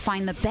thinks you'll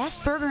find the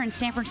best burger in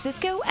San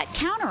Francisco at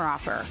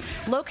Counteroffer,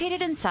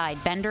 located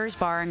inside Bender's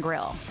Bar and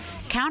Grill.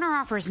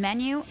 Counteroffer's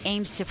menu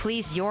aims to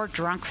please your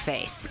drunk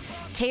face.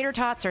 Tater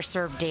tots are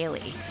served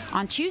daily.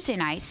 On Tuesday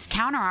nights,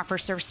 Counteroffer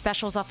serves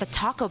specials off the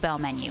Taco Bell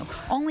menu,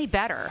 only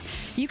better.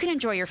 You can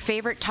enjoy your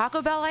favorite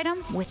Taco Bell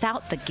item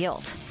without the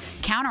guilt.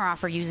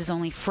 Counteroffer uses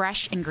only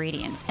fresh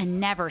ingredients and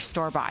never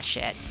store-bought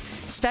shit.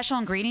 Special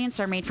ingredients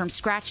are made from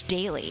scratch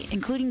daily,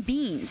 including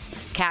beans,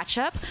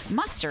 ketchup,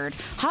 mustard,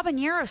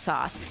 habanero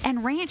sauce,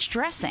 and ranch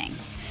dressing.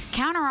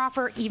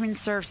 Counteroffer even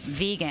serves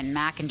vegan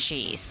mac and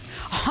cheese.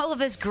 All of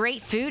this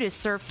great food is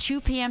served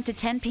 2 p.m. to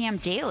 10 p.m.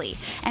 daily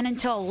and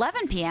until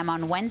 11 p.m.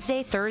 on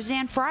Wednesday, Thursday,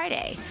 and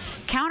Friday.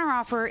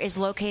 Counteroffer is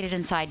located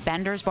inside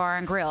Bender's Bar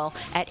and Grill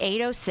at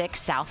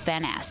 806 South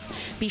Van Ness.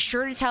 Be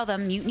sure to tell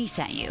them Mutiny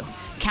sent you.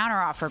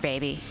 Counteroffer,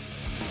 baby.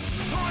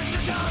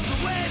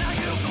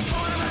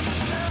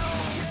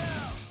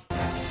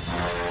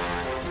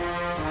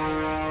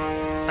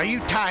 Are you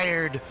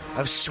tired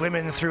of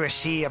swimming through a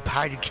sea of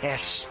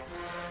podcasts?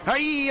 Are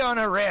ye on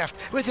a raft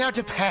without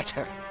a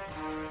paddle?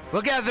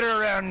 Well, gather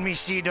around me,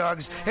 sea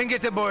dogs, and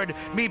get aboard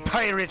me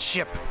pirate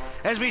ship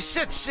as we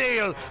set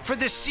sail for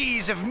the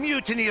seas of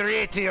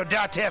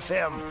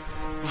MutinyRadio.fm.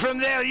 From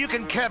there, you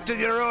can captain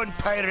your own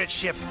pirate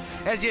ship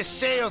as you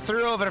sail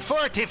through over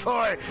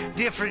 44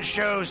 different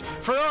shows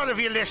for all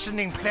of your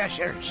listening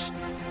pleasures.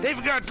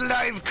 They've got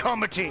live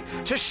comedy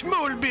to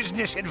small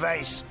business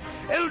advice,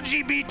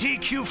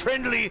 LGBTQ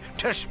friendly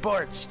to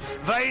sports,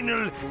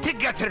 vinyl to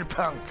gutter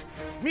punk.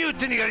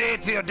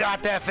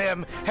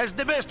 MutinyRadio.fm has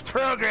the best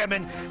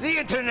programming the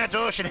internet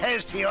ocean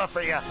has to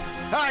offer you.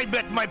 I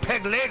bet my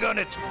peg leg on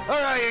it, or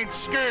I ain't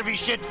scurvy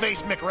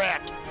shit-faced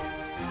McRat.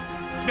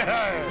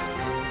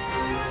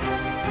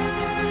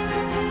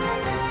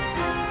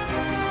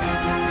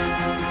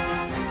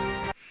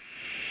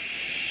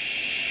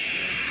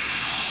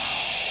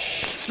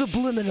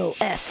 Subliminal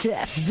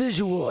SF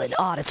visual and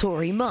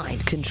auditory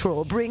mind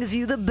control brings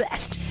you the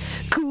best,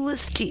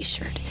 coolest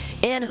t-shirt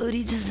and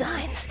hoodie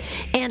designs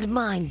and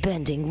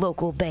mind-bending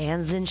local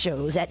bands and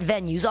shows at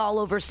venues all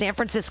over San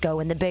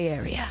Francisco and the Bay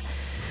Area.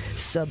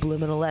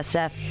 Subliminal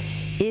SF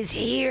is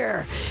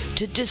here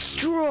to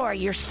destroy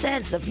your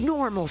sense of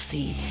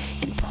normalcy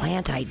and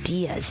plant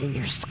ideas in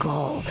your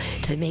skull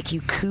to make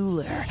you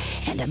cooler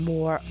and a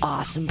more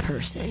awesome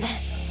person.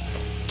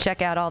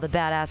 Check out all the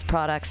badass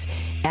products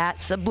at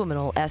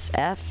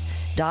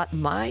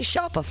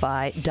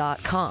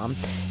subliminalsf.myshopify.com.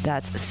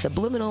 That's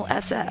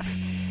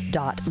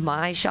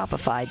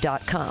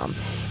subliminalsf.myshopify.com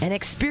and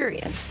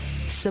experience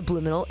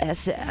Subliminal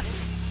SF.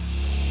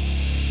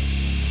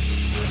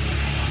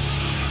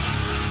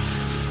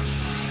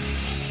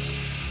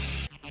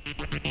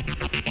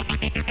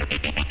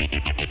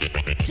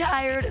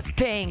 Tired of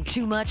paying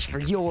too much for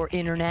your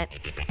internet?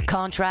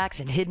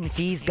 Contracts and hidden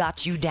fees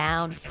got you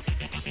down?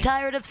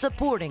 Tired of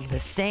supporting the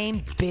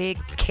same big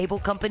cable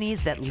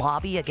companies that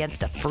lobby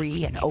against a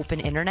free and open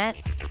internet?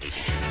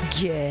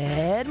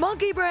 Get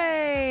Monkey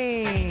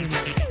Brains!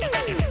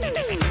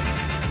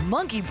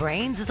 Monkey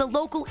Brains is a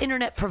local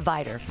internet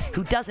provider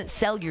who doesn't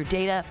sell your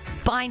data,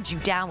 bind you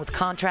down with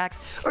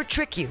contracts, or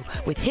trick you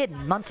with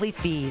hidden monthly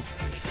fees.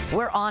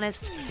 We're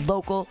honest,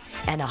 local,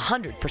 and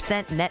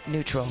 100% net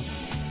neutral.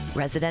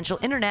 Residential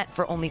internet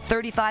for only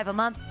 $35 a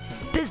month,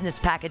 business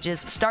packages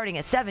starting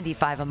at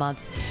 $75 a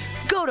month.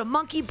 Go to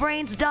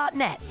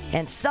monkeybrains.net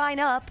and sign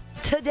up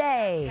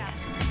today.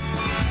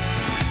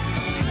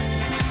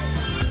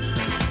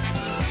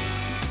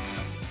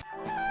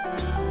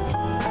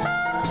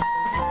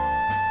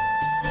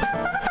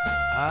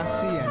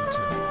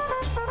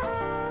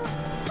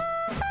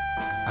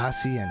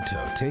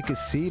 Asiento. Take a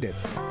seat at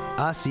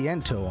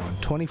Asiento on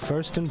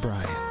 21st and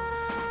Bryant.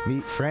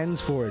 Meet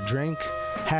friends for a drink.